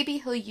yet. Or maybe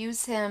he'll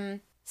use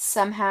him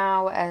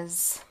somehow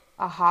as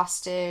a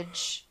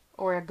hostage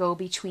or a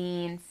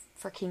go-between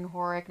for King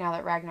Horik now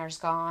that Ragnar's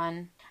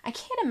gone. I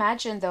can't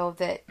imagine, though,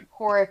 that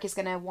Horik is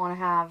going to want to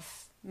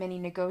have many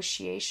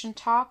negotiation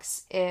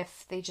talks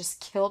if they just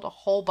killed a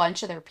whole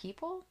bunch of their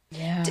people.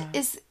 Yeah.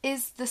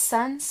 Is the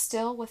son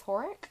still with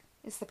Horik?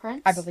 Is the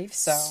prince? I believe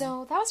so.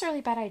 So that was a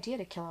really bad idea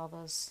to kill all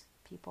those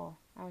people,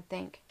 I would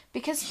think.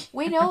 Because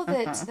we know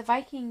that the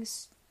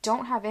Vikings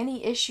don't have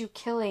any issue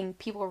killing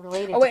people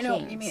related to kings. Oh,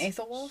 wait, no, you mean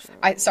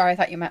Aethelwulf? Sorry, I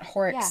thought you meant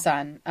Horik's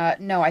son.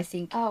 No, I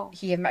think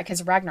he had met,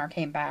 because Ragnar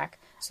came back,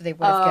 so they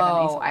would have given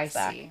Aethelwulf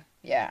back. See.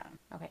 Yeah.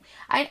 Okay.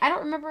 I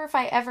don't remember if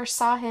I ever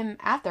saw him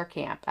at their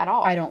camp at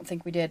all. I don't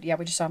think we did. Yeah,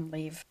 we just saw him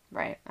leave.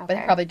 Right, okay. But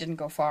he probably didn't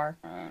go far.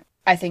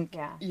 I think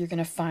you're going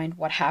to find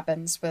what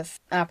happens with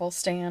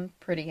Athelstan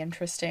pretty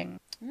interesting.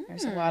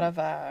 There's a lot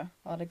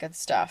of good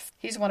stuff.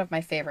 He's one of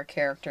my favorite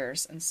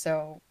characters, and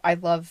so I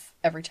love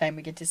every time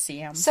we get to see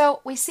him.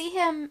 So we see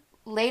him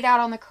laid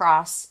out on the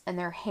cross, and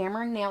they're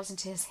hammering nails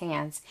into his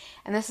hands,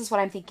 and this is what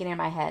I'm thinking in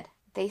my head.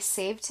 They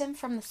saved him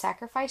from the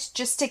sacrifice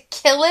just to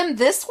kill him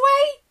this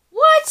way?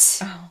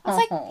 What? I was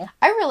like,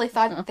 I really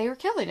thought they were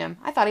killing him.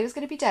 I thought he was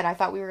going to be dead. I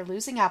thought we were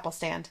losing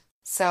Athelstan.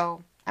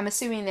 So I'm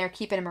assuming they're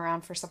keeping him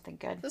around for something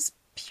good. This is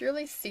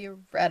purely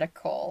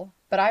theoretical,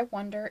 but I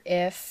wonder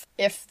if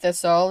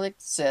this all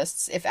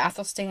exists, if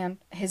Athelstan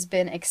has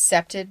been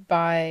accepted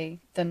by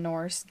the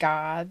Norse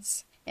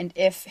gods, and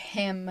if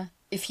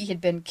he had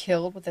been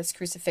killed with his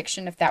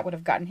crucifixion, if that would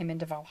have gotten him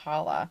into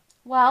Valhalla.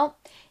 Well,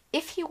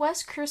 if he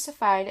was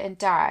crucified and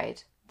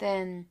died,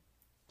 then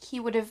he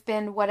would have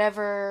been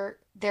whatever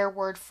their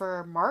word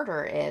for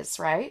martyr is,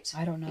 right?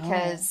 I don't know.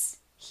 Because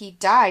he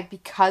died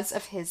because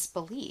of his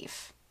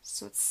belief.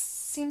 So it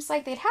seems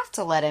like they'd have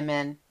to let him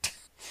in.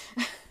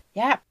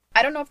 Yeah.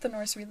 I don't know if the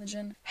Norse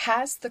religion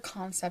has the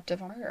concept of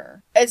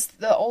murder. As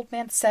the old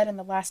man said in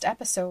the last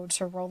episode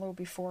to Rollo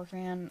before he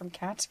ran from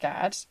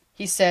Kattagat,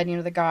 he said,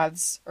 the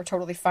gods are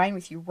totally fine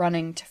with you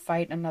running to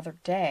fight another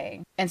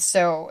day. And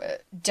so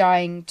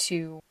dying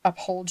to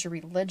uphold your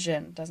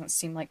religion doesn't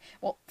seem like...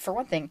 Well, for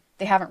one thing,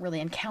 they haven't really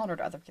encountered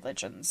other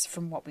religions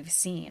from what we've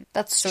seen.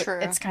 That's true.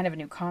 It's kind of a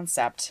new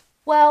concept.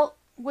 Well,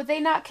 would they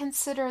not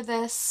consider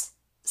this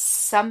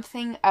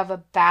something of a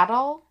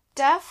battle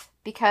death?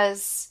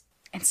 Because...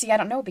 And see, I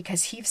don't know,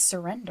 because he's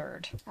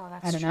surrendered. Oh,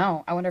 that's I don't true.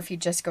 know. I wonder if he'd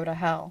just go to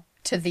hell.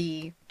 To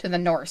the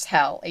Norse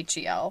hell,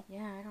 H-E-L. Yeah,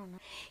 I don't know.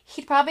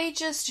 He'd probably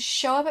just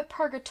show up at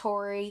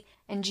Purgatory,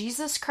 and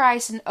Jesus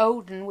Christ and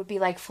Odin would be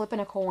like flipping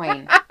a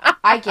coin.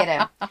 I get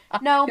him.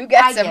 No, Who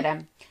gets I get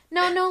him.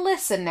 No,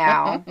 listen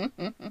now.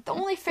 The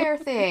only fair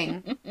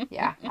thing.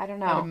 Yeah, I don't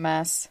know. What a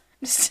mess.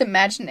 Just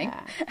imagining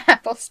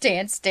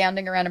Athelstan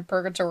standing around in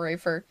Purgatory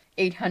for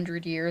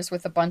 800 years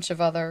with a bunch of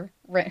other...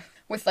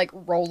 with, like,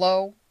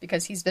 Rollo,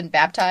 because he's been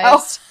baptized. Oh.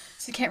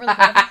 So he can't really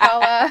go to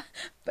Valhalla,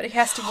 but he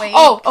has to wait.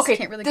 Oh, okay. He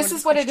can't really this go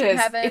is to what it Christian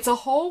is. heaven. It's a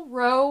whole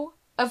row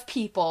of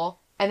people,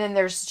 and then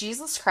there's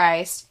Jesus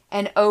Christ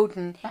and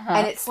Odin,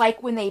 and it's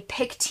like when they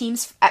pick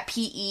teams at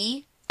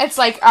PE. It's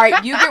like, all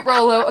right, you get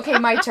Rollo. Okay,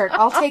 my turn.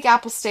 I'll take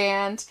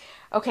Athelstan.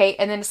 Okay,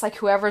 and then it's like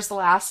whoever's the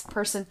last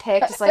person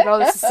picked. It's like, oh,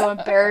 this is so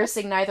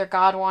embarrassing. Neither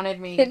God wanted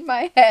me. In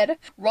my head,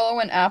 Rollo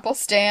and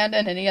Athelstan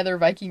and any other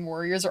Viking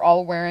warriors are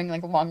all wearing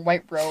like long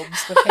white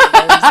robes with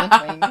halos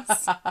and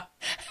wings.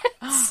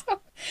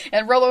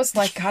 And Rollo's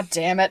like, God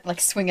damn it, like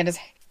throwing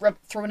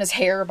his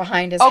hair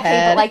behind his head.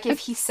 Okay, but like if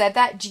he said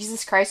that,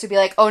 Jesus Christ would be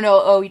like, oh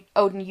no,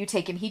 Odin, you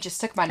take him. He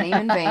just took my name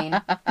in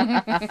vain.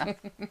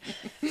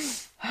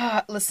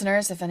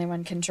 Listeners, if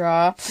anyone can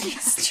draw,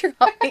 please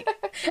draw me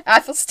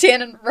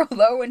Athelstan and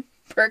Rollo in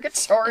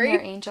Purgatory. In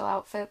their angel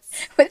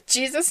outfits. With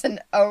Jesus and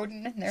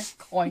Odin and their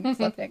coin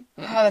flipping.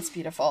 Oh, that's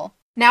beautiful.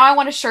 Now I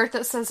want a shirt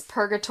that says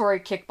Purgatory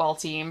Kickball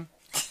Team.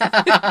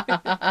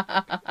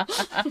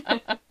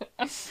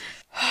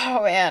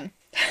 Oh, man.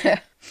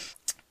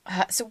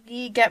 So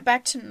we get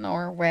back to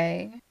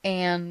Norway,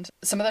 and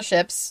some of the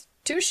ships,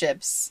 2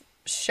 ships,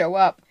 show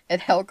up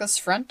at Helga's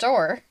front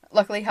door.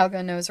 Luckily,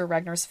 Helga knows where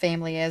Ragnar's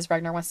family is.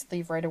 Ragnar wants to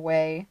leave right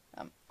away.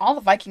 All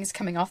the Vikings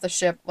coming off the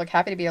ship look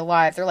happy to be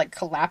alive. They're, like,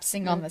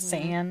 collapsing on the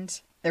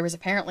sand. There was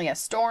apparently a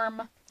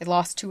storm. They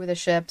lost 2 of the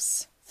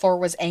ships. Thor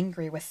was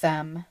angry with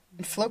them.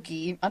 And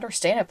Floki,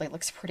 understandably,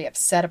 looks pretty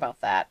upset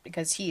about that,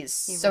 because he is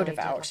so really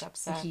devout.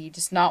 He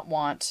does not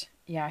want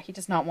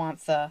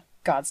the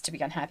gods to be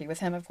unhappy with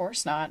him, of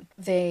course not.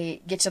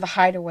 They get to the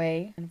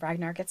hideaway, and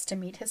Ragnar gets to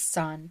meet his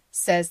son.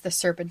 Says the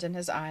serpent in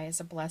his eye is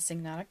a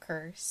blessing, not a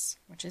curse,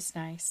 which is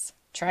nice.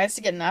 Tries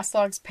to get in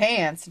Aslog's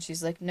pants, and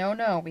she's like,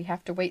 no, we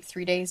have to wait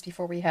 3 days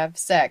before we have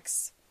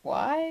sex.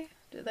 Why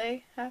do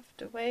they have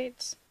to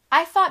wait?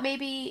 I thought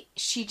maybe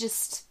she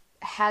just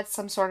had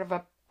some sort of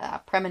a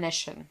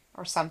premonition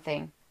or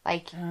something.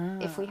 Like,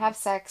 if we have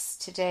sex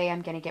today,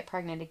 I'm going to get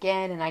pregnant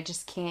again, and I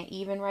just can't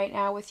even right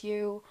now with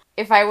you.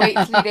 If I wait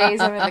 3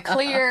 days, I'm in the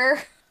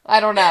clear. I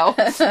don't know.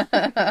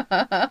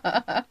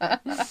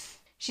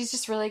 She's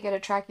just really good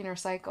at tracking her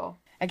cycle.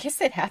 I guess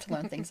they'd have to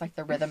learn things like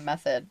the rhythm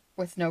method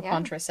with no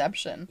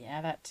contraception.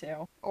 Yeah, that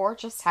too. Or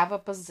just have a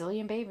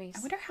bazillion babies.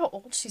 I wonder how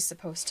old she's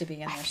supposed to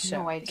be in this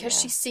show. No idea. Because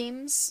she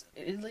seems,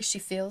 at least she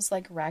feels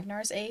like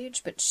Ragnar's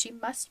age, but she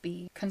must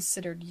be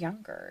considered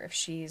younger if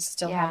she's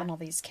still having all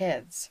these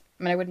kids.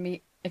 I mean, I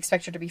wouldn't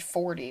expect her to be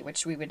 40,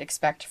 which we would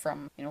expect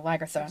from,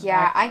 Lagertha.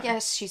 Yeah, Ragnar. I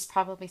guess she's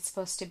probably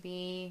supposed to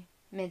be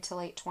mid to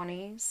late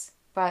 20s,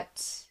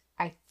 but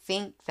I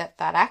think that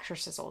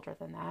actress is older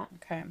than that.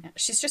 Okay.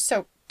 She's just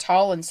so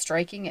tall and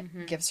striking,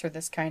 it gives her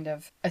this kind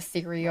of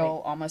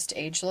ethereal, almost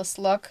ageless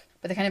look,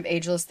 but the kind of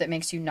ageless that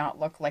makes you not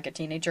look like a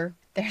teenager.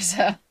 There's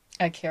a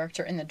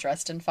character in the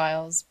Dresden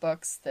Files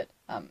books that,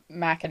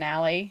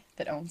 McAnally,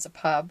 that owns a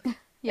pub.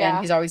 Yeah. And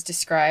he's always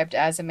described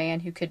as a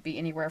man who could be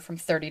anywhere from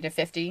 30 to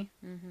 50.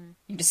 Mm-hmm.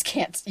 You just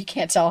can't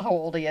tell how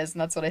old he is,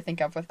 and that's what I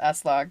think of with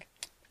Aslog.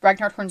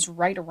 Ragnar turns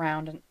right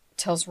around and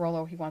tells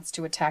Rollo he wants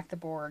to attack the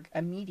Borg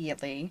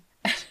immediately.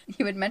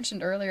 You had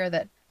mentioned earlier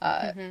that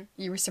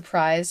you were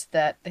surprised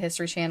that the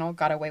History Channel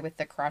got away with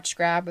the crotch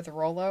grab with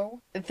Rollo.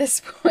 At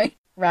this point,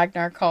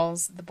 Ragnar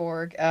calls the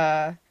Borg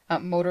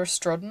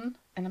Motorstroden.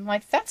 And I'm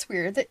like, that's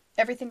weird that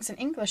everything's in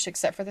English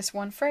except for this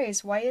one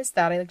phrase. Why is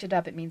that? I looked it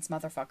up. It means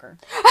motherfucker.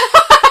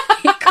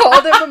 He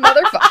called him a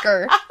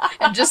motherfucker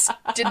and just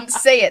didn't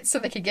say it so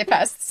they could get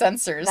past the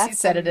censors. He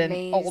said it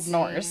in Old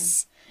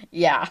Norse.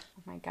 Yeah.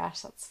 Oh my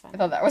gosh, that's I funny.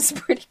 thought that was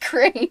pretty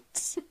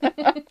great.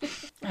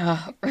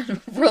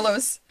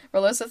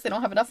 Rollo says they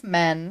don't have enough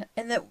men,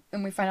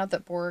 and we find out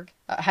that Borg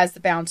has the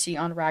bounty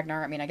on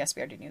Ragnar. I mean, I guess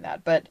we already knew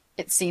that, but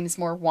it seems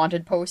more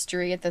wanted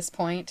postery at this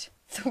point,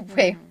 the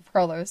way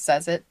Rollo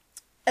says it.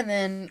 And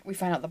then we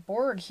find out the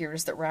Borg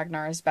hears that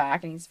Ragnar is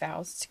back and he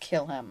vows to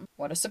kill him.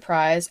 What a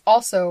surprise.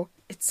 Also,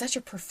 it's such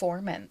a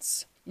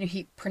performance. You know,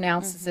 he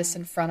pronounces this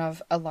in front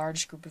of a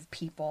large group of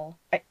people.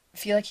 I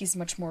feel like he's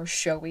much more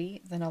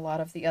showy than a lot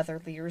of the other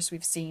leaders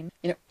we've seen.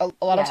 You know,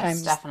 a lot of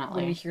times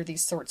when we hear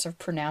these sorts of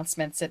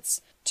pronouncements,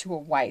 it's to a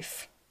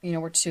wife, you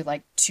know, or to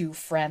like two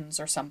friends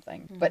or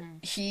something. But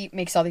he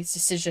makes all these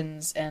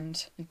decisions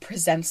and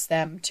presents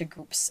them to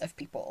groups of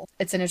people.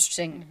 It's an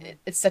interesting,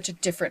 it's such a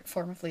different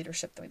form of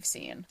leadership than we've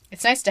seen.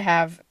 It's nice to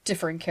have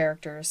different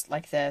characters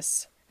like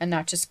this and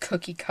not just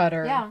cookie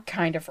cutter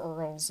kind of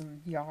earls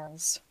and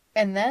jarls.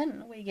 And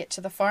then we get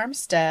to the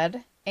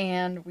farmstead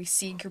and we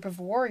see a group of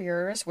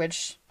warriors,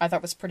 which I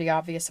thought was pretty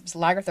obvious. It was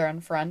Lagertha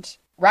in front.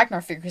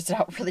 Ragnar figures it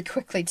out really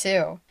quickly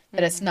too,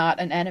 that it's not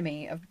an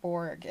enemy of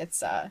Borg.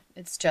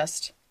 It's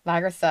just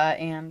Lagertha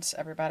and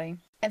everybody.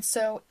 And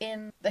so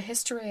in the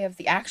history of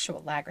the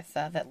actual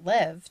Lagertha that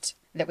lived,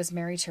 that was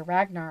married to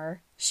Ragnar,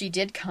 she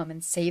did come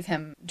and save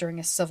him during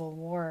a civil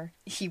war.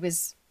 He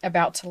was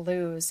about to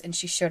lose and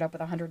she showed up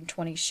with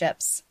 120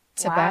 ships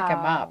to back him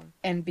up.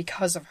 And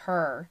because of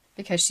her,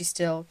 because she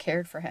still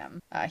cared for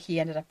him, he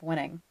ended up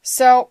winning.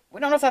 So we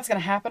don't know if that's going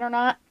to happen or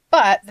not,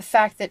 but the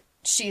fact that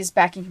she is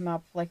backing him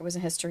up like it was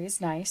in history is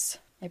nice.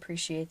 I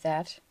appreciate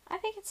that. I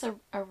think it's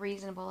a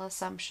reasonable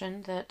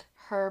assumption that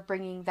her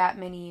bringing that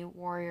many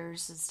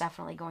warriors is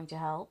definitely going to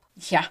help.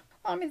 Yeah.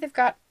 Well, I mean, they've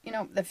got, you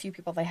know, the few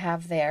people they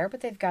have there,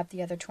 but they've got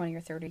the other 20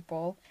 or 30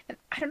 people. And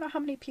I don't know how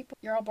many people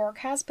Earl Borg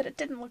has, but it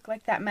didn't look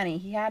like that many.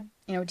 He had,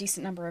 you know, a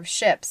decent number of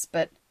ships,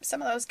 but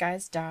some of those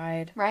guys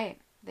died. Right.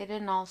 They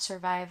didn't all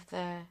survive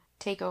the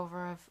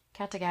takeover of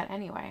Kattagat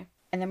anyway.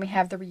 And then we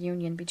have the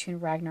reunion between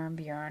Ragnar and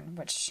Bjorn,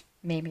 which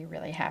made me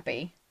really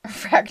happy.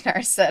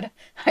 Ragnar said,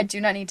 "I do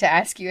not need to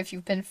ask you if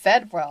you've been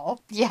fed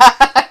well." Yeah.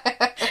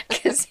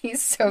 Because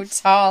he's so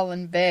tall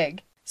and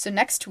big. So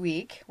next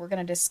week, we're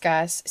going to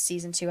discuss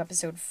Season 2,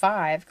 Episode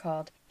 5,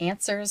 called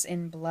Answers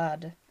in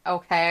Blood.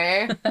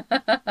 Okay.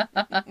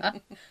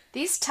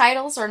 These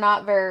titles are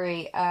not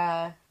very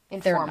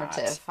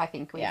informative, I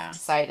think we've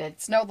decided.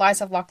 It's no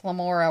Lies of Loch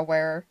Lamora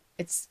where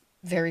it's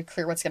very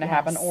clear what's going to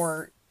happen,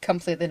 or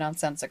completely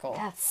nonsensical.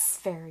 That's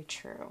very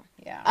true.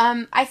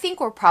 Yeah. I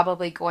think we're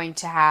probably going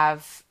to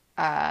have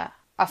a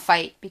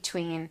fight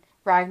between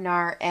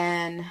Ragnar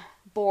and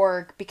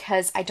Borg,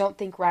 because I don't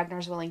think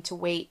Ragnar's willing to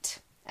wait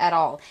at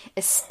all,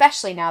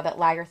 especially now that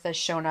Lagertha's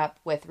shown up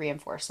with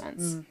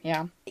reinforcements.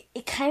 Yeah.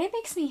 It kind of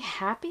makes me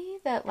happy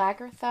that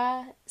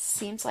Lagertha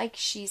seems like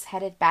she's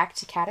headed back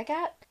to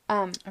Kattagat.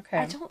 Okay.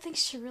 I don't think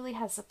she really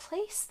has a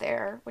place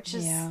there, which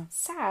is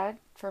sad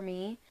for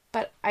me.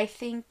 But I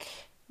think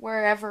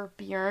wherever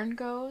Bjorn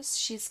goes,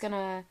 she's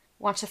gonna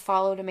want to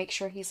follow to make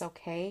sure he's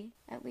okay,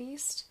 at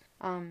least.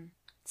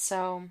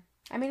 So,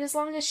 I mean, as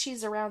long as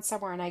she's around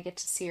somewhere and I get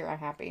to see her, I'm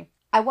happy.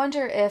 I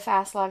wonder if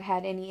Aslog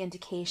had any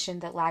indication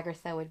that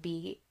Lagertha would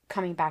be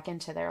coming back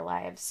into their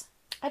lives.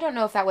 I don't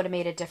know if that would have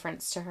made a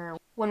difference to her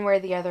one way or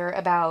the other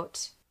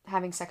about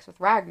having sex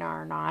with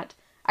Ragnar or not.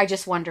 I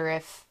just wonder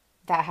if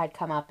that had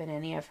come up in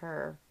any of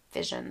her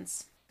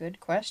visions. Good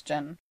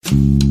question.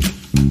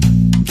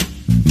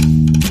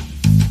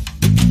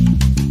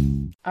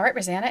 All right,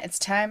 Rosanna, it's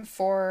time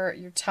for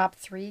your top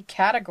 3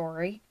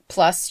 category,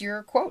 plus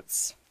your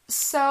quotes.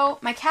 So,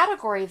 my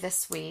category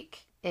this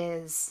week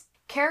is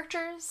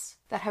characters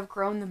that have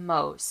grown the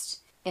most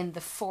in the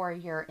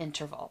 4-year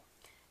interval.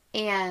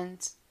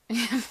 And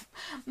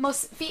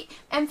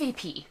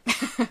MVP.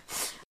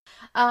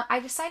 I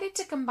decided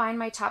to combine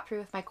my top 3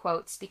 with my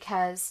quotes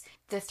because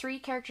the 3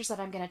 characters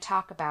that I'm going to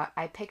talk about,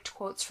 I picked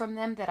quotes from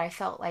them that I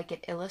felt like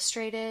it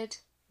illustrated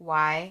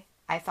why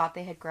I thought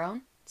they had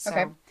grown. So,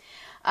 okay.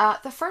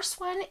 The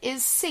first one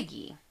is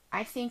Siggy.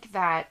 I think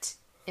that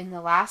in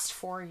the last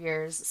 4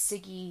 years,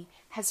 Siggy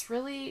has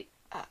really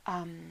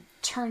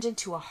turned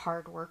into a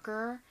hard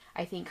worker.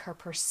 I think her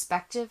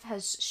perspective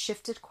has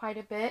shifted quite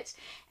a bit,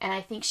 and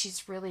I think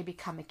she's really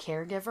become a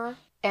caregiver.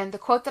 And the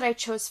quote that I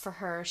chose for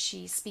her,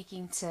 she's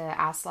speaking to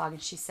Aslog,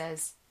 and she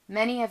says,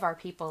 "Many of our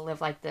people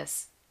live like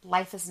this.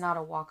 Life is not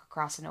a walk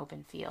across an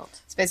open field."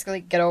 It's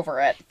basically get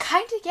over it.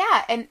 Kind of,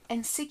 yeah.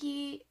 And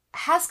Siggy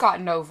has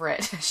gotten over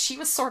it. She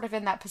was sort of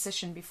in that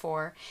position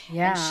before.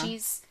 Yeah.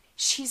 And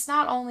she's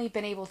not only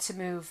been able to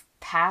move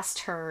past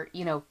her,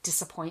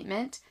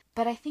 disappointment,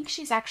 but I think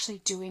she's actually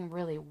doing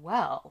really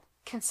well,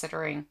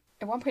 considering.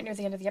 At one point near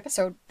the end of the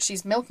episode,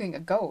 she's milking a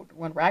goat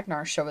when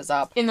Ragnar shows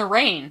up. In the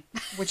rain.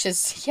 Which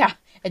is,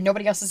 and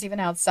nobody else is even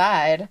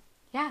outside.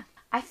 Yeah.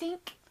 I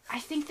think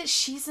that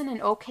she's in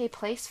an okay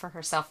place for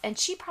herself, and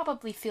she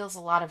probably feels a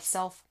lot of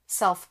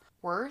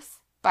self-worth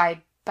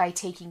by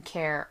taking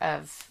care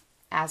of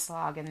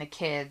Aslog and the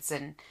kids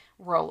and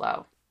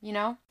Rollo,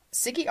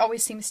 Siggy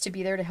always seems to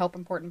be there to help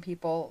important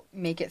people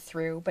make it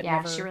through, but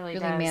never she really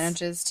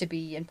manages to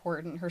be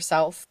important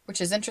herself, which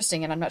is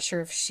interesting. And I'm not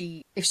sure if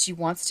she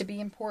wants to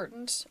be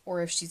important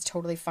or if she's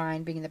totally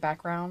fine being in the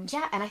background.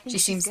 Yeah, and I think she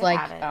seems good like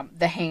at it.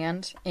 The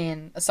Hand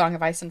in A Song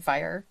of Ice and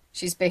Fire.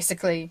 She's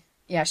basically,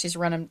 she's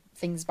running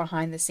things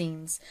behind the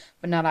scenes,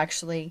 but not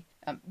actually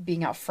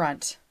being out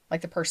front like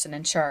the person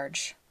in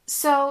charge.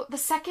 So the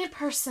second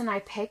person I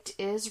picked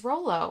is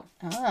Rollo.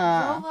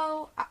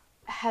 Rollo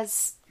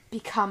has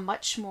become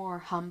much more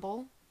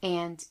humble,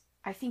 and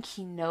I think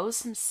he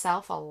knows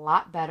himself a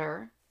lot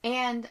better.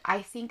 And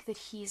I think that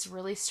he's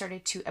really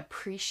started to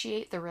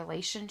appreciate the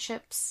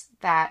relationships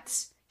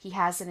that he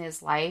has in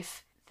his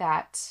life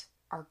that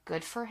are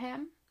good for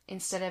him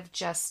instead of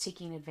just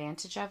taking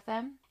advantage of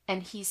them.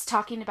 And he's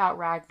talking about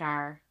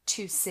Ragnar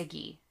to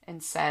Siggy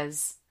and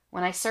says,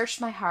 "When I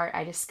searched my heart,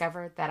 I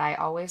discovered that I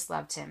always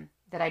loved him,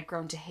 that I'd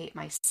grown to hate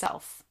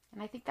myself."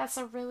 And I think that's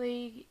a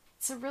really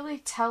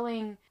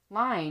telling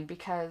line,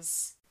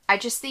 because I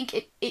just think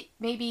it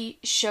maybe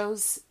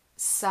shows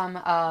some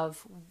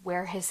of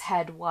where his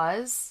head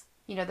was,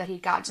 that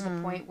he'd gotten to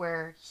the point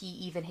where he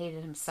even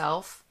hated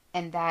himself,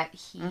 and that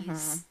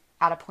he's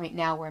at a point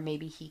now where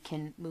maybe he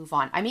can move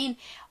on. I mean,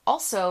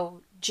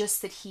 also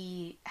just that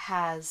he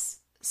has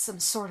some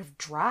sort of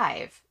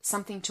drive,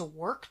 something to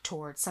work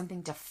towards,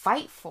 something to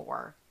fight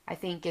for, I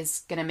think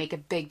is going to make a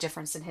big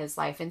difference in his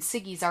life. And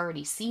Siggy's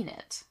already seen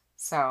it.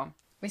 So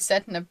we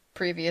said in a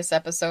previous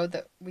episode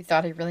that we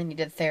thought he really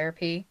needed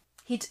therapy.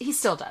 He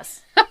still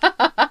does.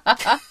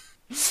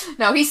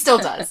 No, he still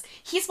does.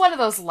 He's one of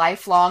those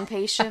lifelong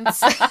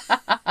patients.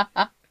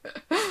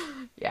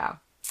 Yeah.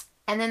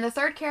 And then the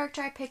third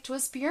character I picked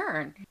was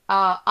Bjorn.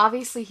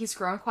 Obviously, he's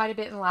grown quite a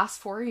bit in the last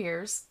 4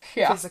 years,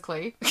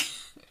 physically,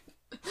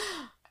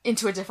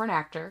 into a different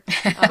actor.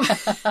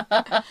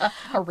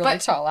 A really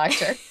tall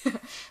actor.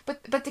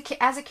 But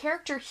as a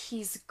character,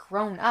 he's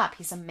grown up.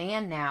 He's a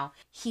man now.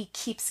 He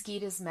keeps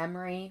Gita's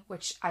memory,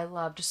 which I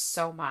loved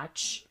so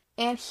much.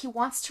 And he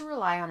wants to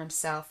rely on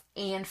himself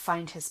and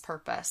find his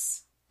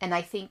purpose. And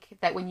I think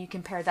that when you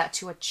compare that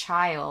to a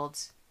child,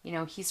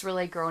 he's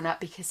really grown up,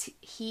 because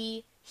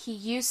he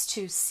used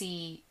to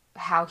see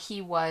how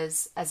he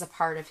was as a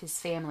part of his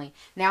family.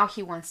 Now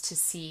he wants to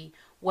see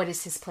what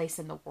is his place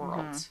in the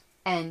world. Mm-hmm.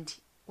 And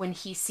when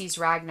he sees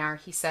Ragnar,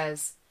 he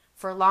says,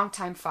 "For a long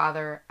time,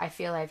 Father, I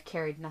feel I've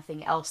carried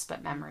nothing else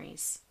but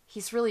memories."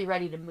 He's really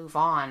ready to move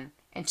on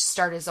and to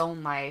start his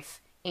own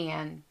life,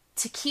 and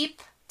to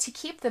keep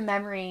the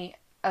memory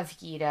of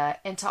Gita,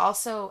 and to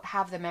also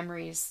have the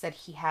memories that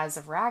he has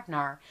of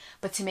Ragnar,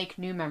 but to make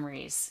new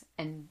memories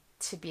and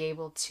to be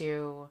able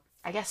to,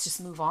 I guess,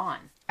 just move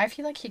on. I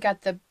feel like he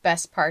got the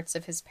best parts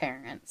of his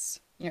parents.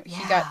 He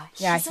got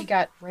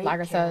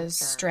Lagertha's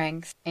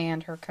strength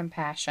and her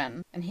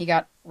compassion, and he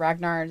got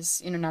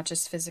Ragnar's, not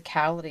just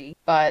physicality,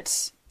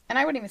 but, and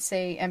I wouldn't even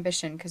say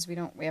ambition, because we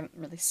haven't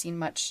really seen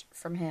much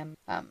from him,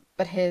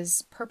 but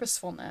his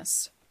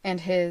purposefulness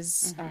and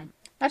his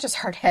not just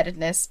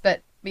hard-headedness,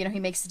 but he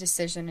makes a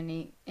decision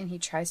and he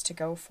tries to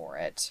go for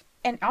it.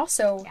 And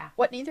also,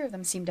 what neither of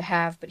them seem to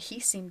have, but he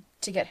seemed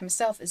to get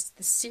himself, is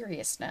the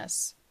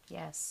seriousness.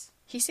 Yes.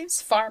 He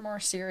seems far more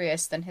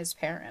serious than his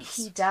parents.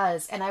 He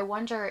does. And I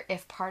wonder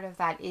if part of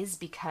that is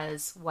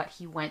because what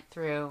he went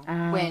through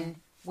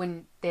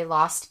when they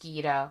lost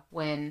Gita,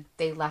 when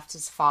they left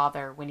his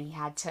father, when he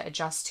had to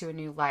adjust to a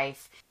new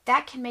life.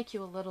 That can make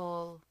you a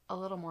little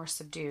more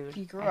subdued.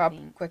 He grew up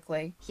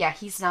quickly. Yeah,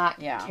 he's not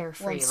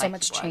carefree. Well, so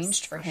much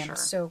changed for him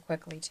so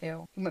quickly,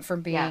 too. He went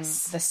from being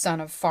the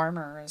son of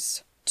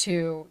farmers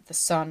to the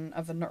son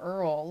of an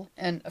earl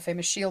and a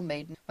famous shield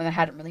maiden, when that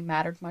hadn't really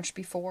mattered much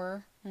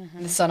before.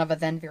 Mm-hmm. The son of a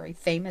then very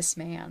famous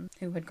man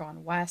who had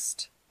gone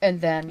west. And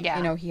then,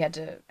 he had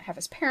to have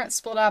his parents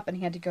split up, and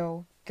he had to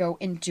go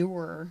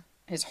endure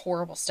his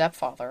horrible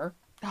stepfather.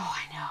 Oh,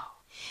 I know.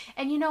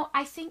 And,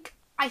 I think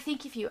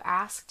if you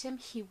asked him,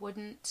 he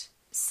wouldn't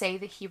say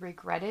that he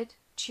regretted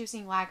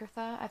choosing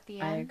Lagertha at the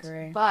end. I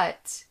agree.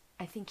 But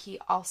I think he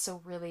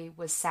also really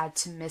was sad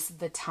to miss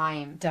the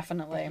time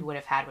definitely that he would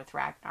have had with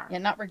Ragnar. Yeah,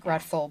 not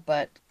regretful,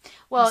 but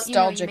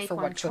nostalgic for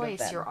what could have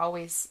been. You're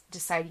always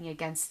deciding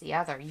against the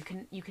other.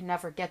 You can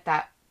never get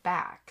that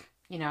back,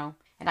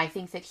 And I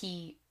think that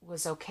he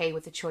was okay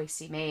with the choice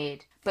he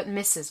made, but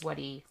misses what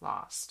he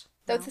lost.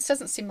 Though this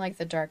doesn't seem like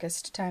the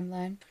darkest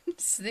timeline.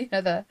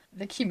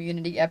 The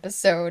Community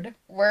episode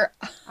where...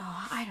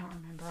 Oh, I don't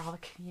remember all the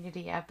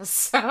Community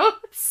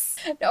episodes.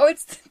 No,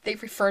 they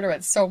refer to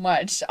it so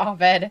much.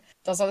 Abed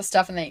does all the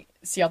stuff, and they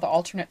see all the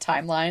alternate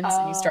timelines,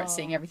 and you start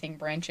seeing everything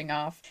branching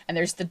off. And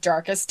there's the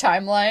darkest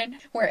timeline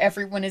where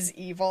everyone is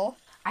evil.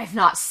 I've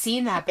not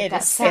seen that, but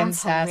that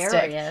sounds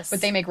fantastic. Hilarious. But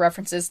they make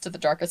references to the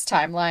darkest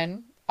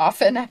timeline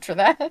often after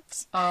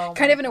that. Oh,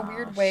 kind of in a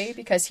weird way,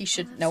 because he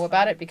should know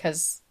about it,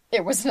 because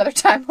it was another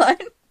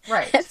timeline.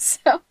 Right.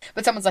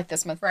 But someone's like,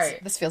 this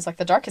feels like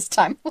the darkest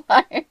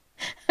timeline.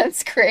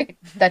 That's great.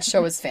 That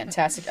show is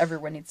fantastic.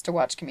 Everyone needs to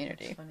watch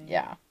Community.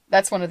 Yeah.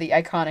 That's one of the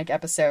iconic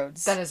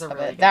episodes. That is a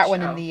really good That show.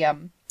 one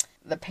in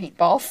the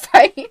paintball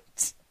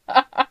fight.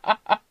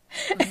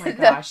 Oh my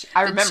gosh.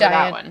 I remember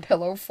that one.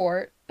 Pillow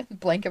fort,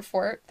 blanket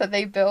fort that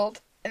they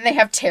build. And they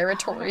have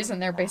territories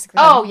and they're basically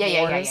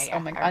yeah. Oh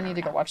my god, I need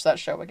to go watch that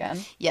show again.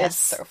 Yes.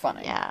 It's so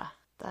funny. Yeah.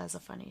 That is a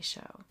funny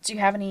show. Do you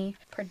have any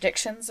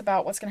predictions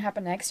about what's going to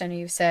happen next? I know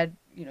you said,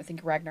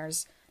 think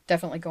Ragnar's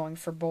definitely going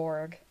for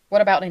Borg. What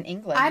about in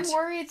England? I'm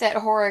worried that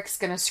Horrocks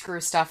going to screw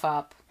stuff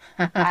up.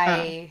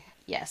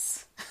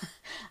 Yes.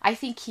 I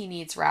think he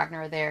needs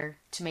Ragnar there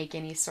to make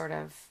any sort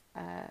of,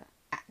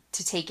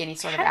 to take any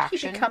sort of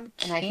action. He become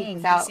king? And I think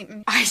without...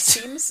 He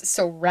seems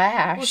so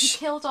rash. Well, he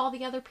killed all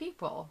the other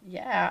people.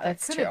 Yeah,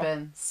 that's true. Could have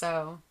been,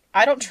 so...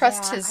 I don't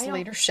trust his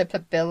leadership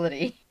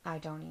ability. I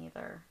don't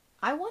either.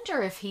 I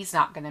wonder if he's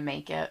not going to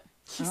make it.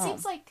 He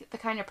seems like the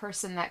kind of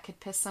person that could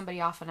piss somebody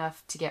off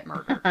enough to get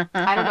murdered.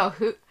 I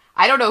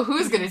don't know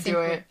who's going to do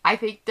it. I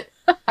think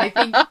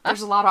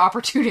there's a lot of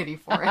opportunity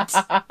for it.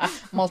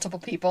 Multiple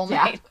people,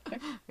 yeah,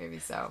 maybe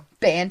so.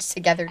 Band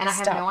together to stop it.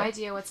 And I have no it.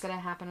 idea what's going to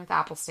happen with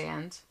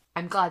Applestand.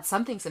 I'm glad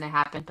something's going to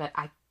happen, but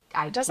I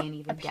can't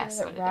even guess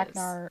what it is.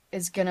 Ragnar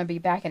is going to be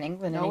back in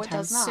England anytime soon. No,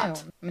 it does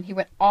not. I mean, he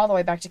went all the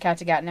way back to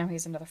Kattagat. Now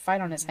he's another fight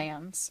on his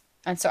hands.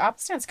 And so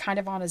Applestan's kind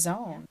of on his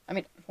own. I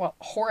mean, well,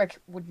 Horik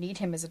would need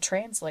him as a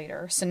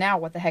translator. So now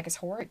what the heck is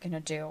Horik going to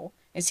do?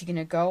 Is he going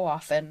to go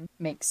off and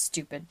make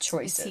stupid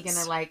choices? Is he going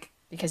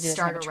to,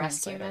 start a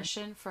rescue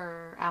mission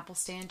for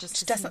Applestand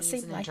just because he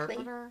needs an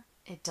interpreter?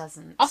 It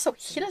doesn't. Also,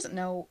 he doesn't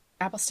know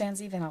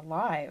Applestan's even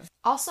alive.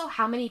 Also,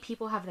 how many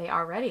people have they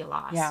already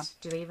lost? Yeah.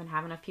 Do they even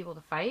have enough people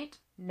to fight?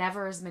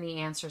 Never as many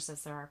answers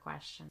as there are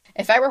questions.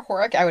 If I were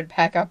Horik, I would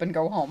pack up and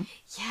go home.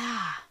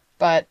 Yeah.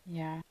 But,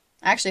 yeah.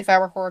 Actually, if I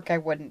were Horik, I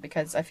wouldn't,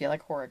 because I feel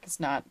like Horik is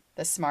not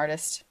the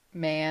smartest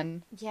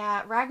man.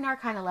 Yeah, Ragnar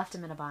kind of left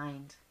him in a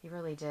bind. He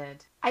really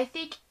did. I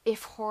think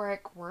if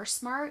Horik were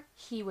smart,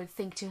 he would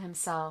think to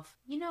himself,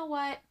 you know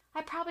what?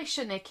 I probably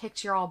shouldn't have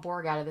kicked your all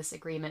Borg out of this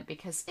agreement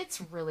because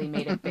it's really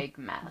made a big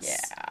mess.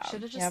 Yeah.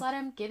 Should have just let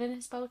him get in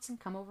his boats and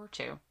come over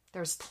too.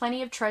 There's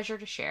plenty of treasure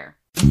to share.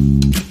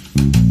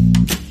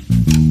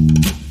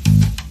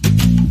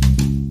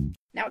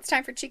 Now it's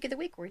time for Cheek of the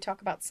Week, where we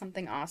talk about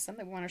something awesome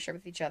that we want to share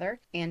with each other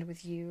and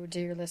with you,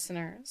 dear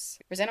listeners.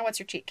 Rosanna, what's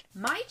your cheek?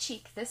 My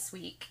cheek this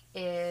week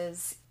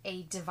is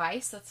a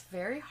device that's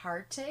very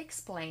hard to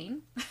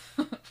explain.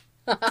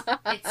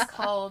 It's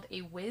called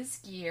a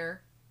WizGear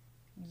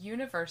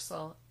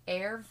Universal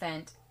Air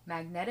Vent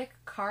Magnetic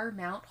Car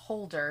Mount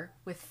Holder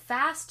with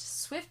fast,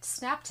 swift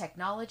snap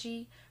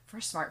technology for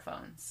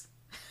smartphones.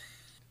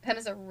 That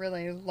is a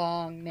really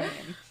long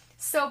name.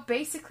 So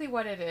basically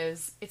what it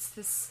is, it's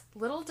this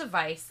little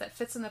device that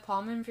fits in the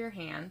palm of your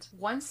hand.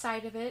 One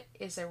side of it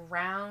is a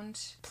round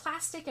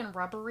plastic and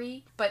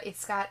rubbery, but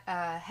it's got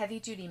a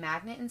heavy-duty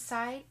magnet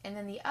inside. And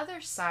then the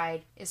other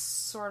side is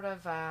sort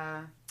of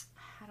a...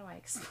 How do I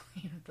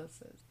explain what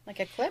this is? Like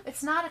a clip?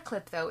 It's not a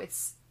clip, though.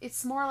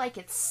 It's more like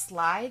it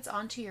slides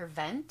onto your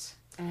vent.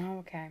 Oh,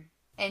 okay.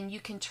 And you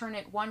can turn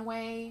it one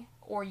way,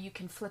 or you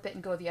can flip it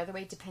and go the other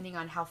way, depending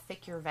on how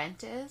thick your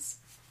vent is.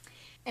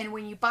 And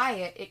when you buy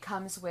it, it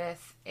comes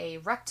with a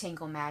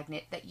rectangle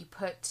magnet that you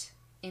put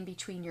in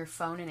between your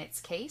phone and its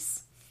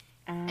case.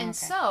 And okay.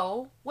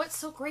 so, what's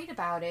so great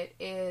about it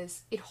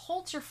is it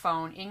holds your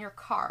phone in your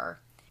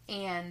car,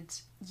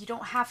 and you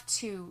don't have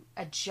to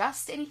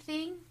adjust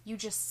anything. You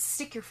just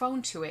stick your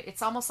phone to it.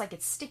 It's almost like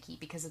it's sticky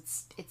because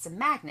it's a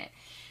magnet.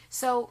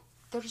 So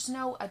there's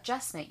no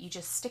adjustment. You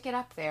just stick it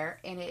up there,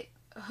 and it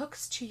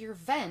hooks to your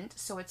vent,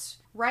 so it's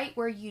right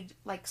where you'd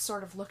like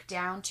sort of look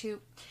down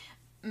to.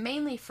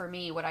 Mainly for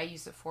me, what I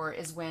use it for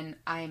is when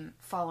I'm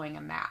following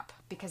a map,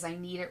 because I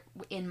need it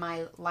in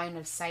my line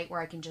of sight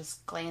where I can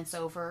just glance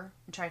over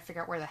and try to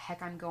figure out where the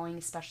heck I'm going,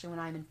 especially when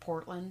I'm in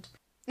Portland.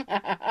 And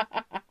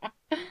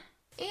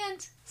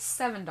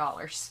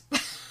 $7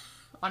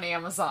 on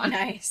Amazon.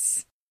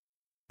 Nice.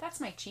 That's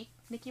my cheek.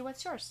 Nikki,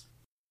 what's yours?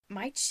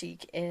 My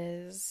cheek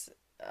is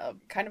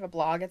kind of a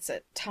blog. It's a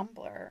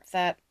Tumblr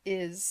that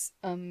is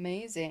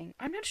amazing.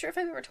 I'm not sure if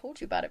I've ever told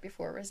you about it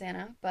before,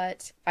 Rosanna,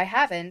 but if I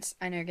haven't,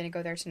 I know you're going to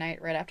go there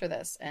tonight right after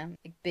this and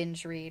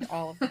binge read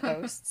all of the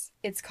posts.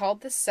 It's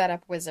called The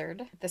Setup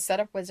Wizard,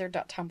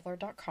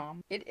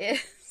 thesetupwizard.tumblr.com. It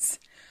is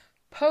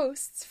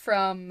posts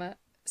from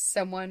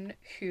someone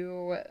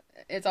who,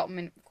 it's all, I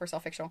mean, of course, all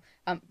fictional,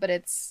 but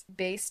it's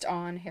based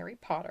on Harry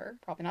Potter.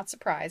 Probably not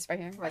surprised by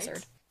hearing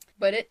wizard.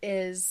 But it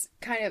is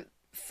kind of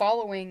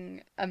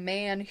following a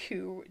man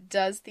who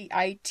does the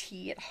IT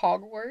at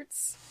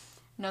Hogwarts.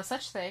 No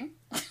such thing.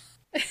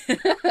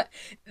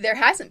 There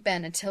hasn't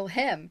been until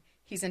him.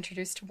 He's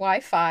introduced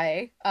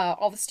Wi-Fi.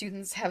 All the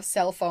students have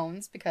cell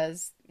phones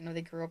because,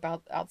 they grew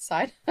up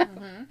outside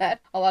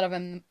that. A lot of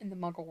them in the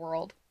Muggle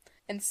world.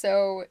 And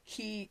so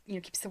he,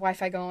 keeps the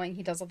Wi-Fi going.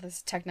 He does all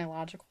this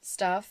technological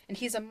stuff. And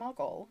he's a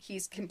Muggle.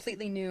 He's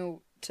completely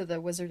new to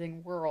the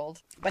wizarding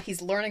world, but he's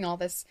learning all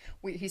this.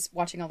 He's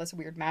watching all this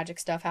weird magic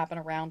stuff happen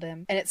around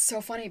him. And it's so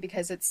funny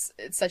because it's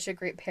such a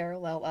great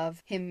parallel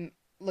of him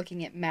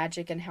looking at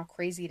magic and how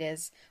crazy it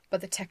is. But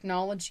the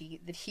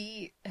technology that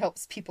he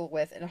helps people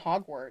with in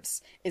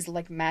Hogwarts is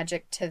like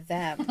magic to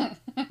them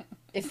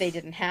if they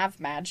didn't have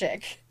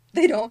magic.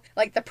 They don't,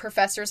 like, the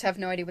professors have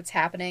no idea what's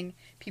happening.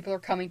 People are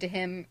coming to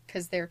him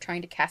because they're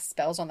trying to cast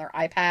spells on their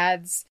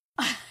iPads.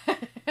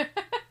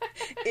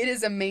 It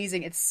is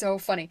amazing. It's so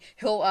funny.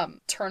 He'll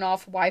turn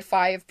off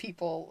Wi-Fi if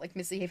people like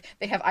misbehave.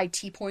 They have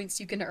IT points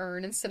you can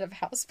earn instead of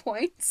house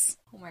points.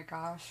 Oh my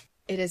gosh.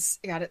 It is,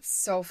 God, it's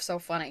so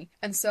funny.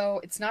 And so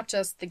it's not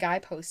just the guy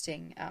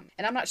posting.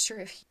 And I'm not sure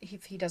if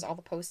he does all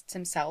the posts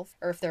himself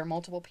or if there are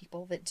multiple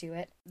people that do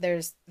it.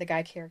 There's the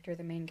guy character,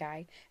 the main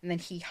guy, and then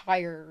he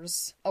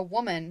hires a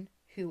woman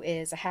who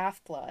is a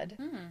half-blood.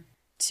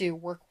 To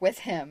work with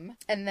him.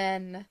 And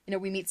then,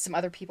 we meet some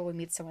other people. We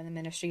meet someone in the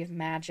Ministry of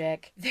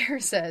Magic.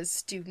 There's a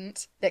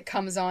student that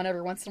comes on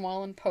every once in a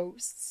while and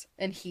posts.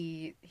 And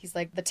he's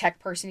like the tech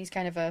person. He's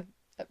kind of a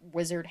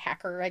wizard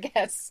hacker, I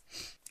guess.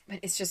 But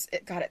it's just,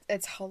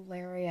 it's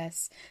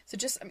hilarious. So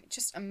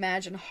just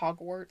imagine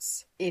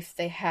Hogwarts if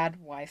they had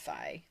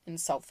Wi-Fi and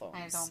cell phones.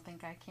 I don't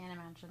think I can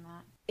imagine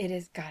that. It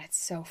is, God,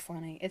 it's so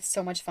funny. It's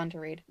so much fun to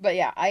read. But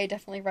yeah, I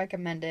definitely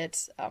recommend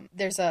it.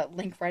 There's a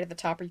link right at the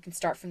top where you can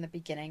start from the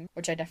beginning,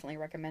 which I definitely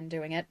recommend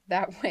doing it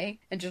that way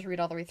and just read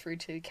all the way through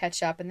to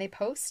catch up. And they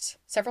post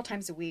several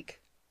times a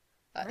week.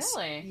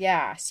 Really?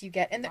 Yeah. So you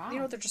get, and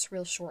wow. They're just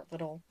real short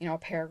little, a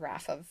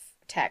paragraph of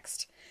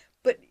text.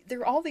 But there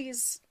are all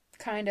these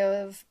kind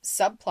of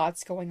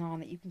subplots going on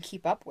that you can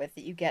keep up with,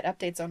 that you get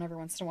updates on every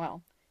once in a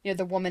while.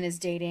 The woman is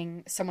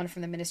dating someone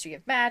from the Ministry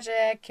of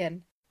Magic,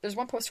 and there's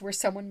one post where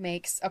someone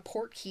makes a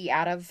port key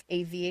out of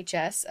a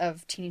VHS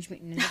of Teenage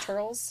Mutant Ninja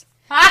Turtles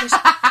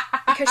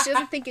because she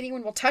doesn't think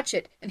anyone will touch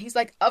it. And he's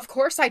like, of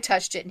course I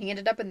touched it. And he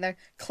ended up in the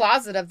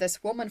closet of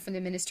this woman from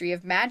the Ministry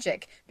of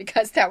Magic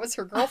because that was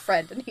her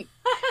girlfriend and he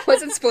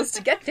wasn't supposed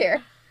to get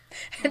there.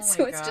 And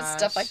so it's just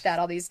stuff like that,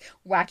 all these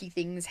wacky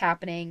things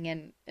happening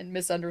and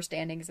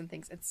misunderstandings and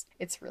things.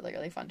 It's really,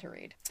 really fun to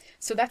read.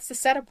 So that's the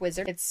Setup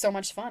Wizard. It's so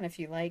much fun. If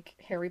you like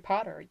Harry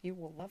Potter, you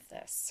will love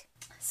this.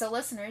 So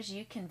listeners,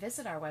 you can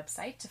visit our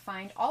website to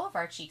find all of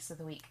our Cheeks of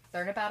the Week,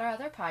 learn about our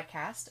other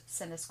podcast,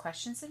 send us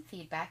questions and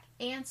feedback,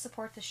 and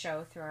support the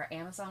show through our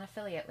Amazon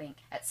affiliate link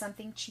at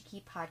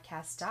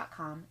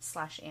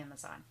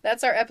somethingcheekypodcast.com/Amazon.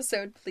 That's our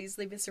episode. Please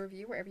leave us a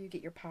review wherever you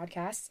get your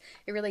podcasts.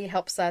 It really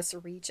helps us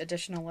reach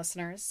additional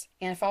listeners.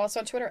 And follow us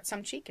on Twitter at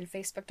SomeCheek and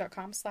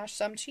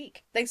Facebook.com/SomeCheek.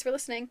 Thanks for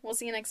listening. We'll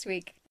see you next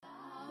week.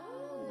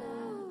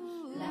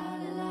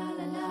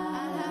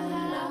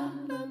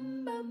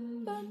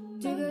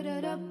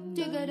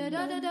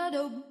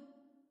 Do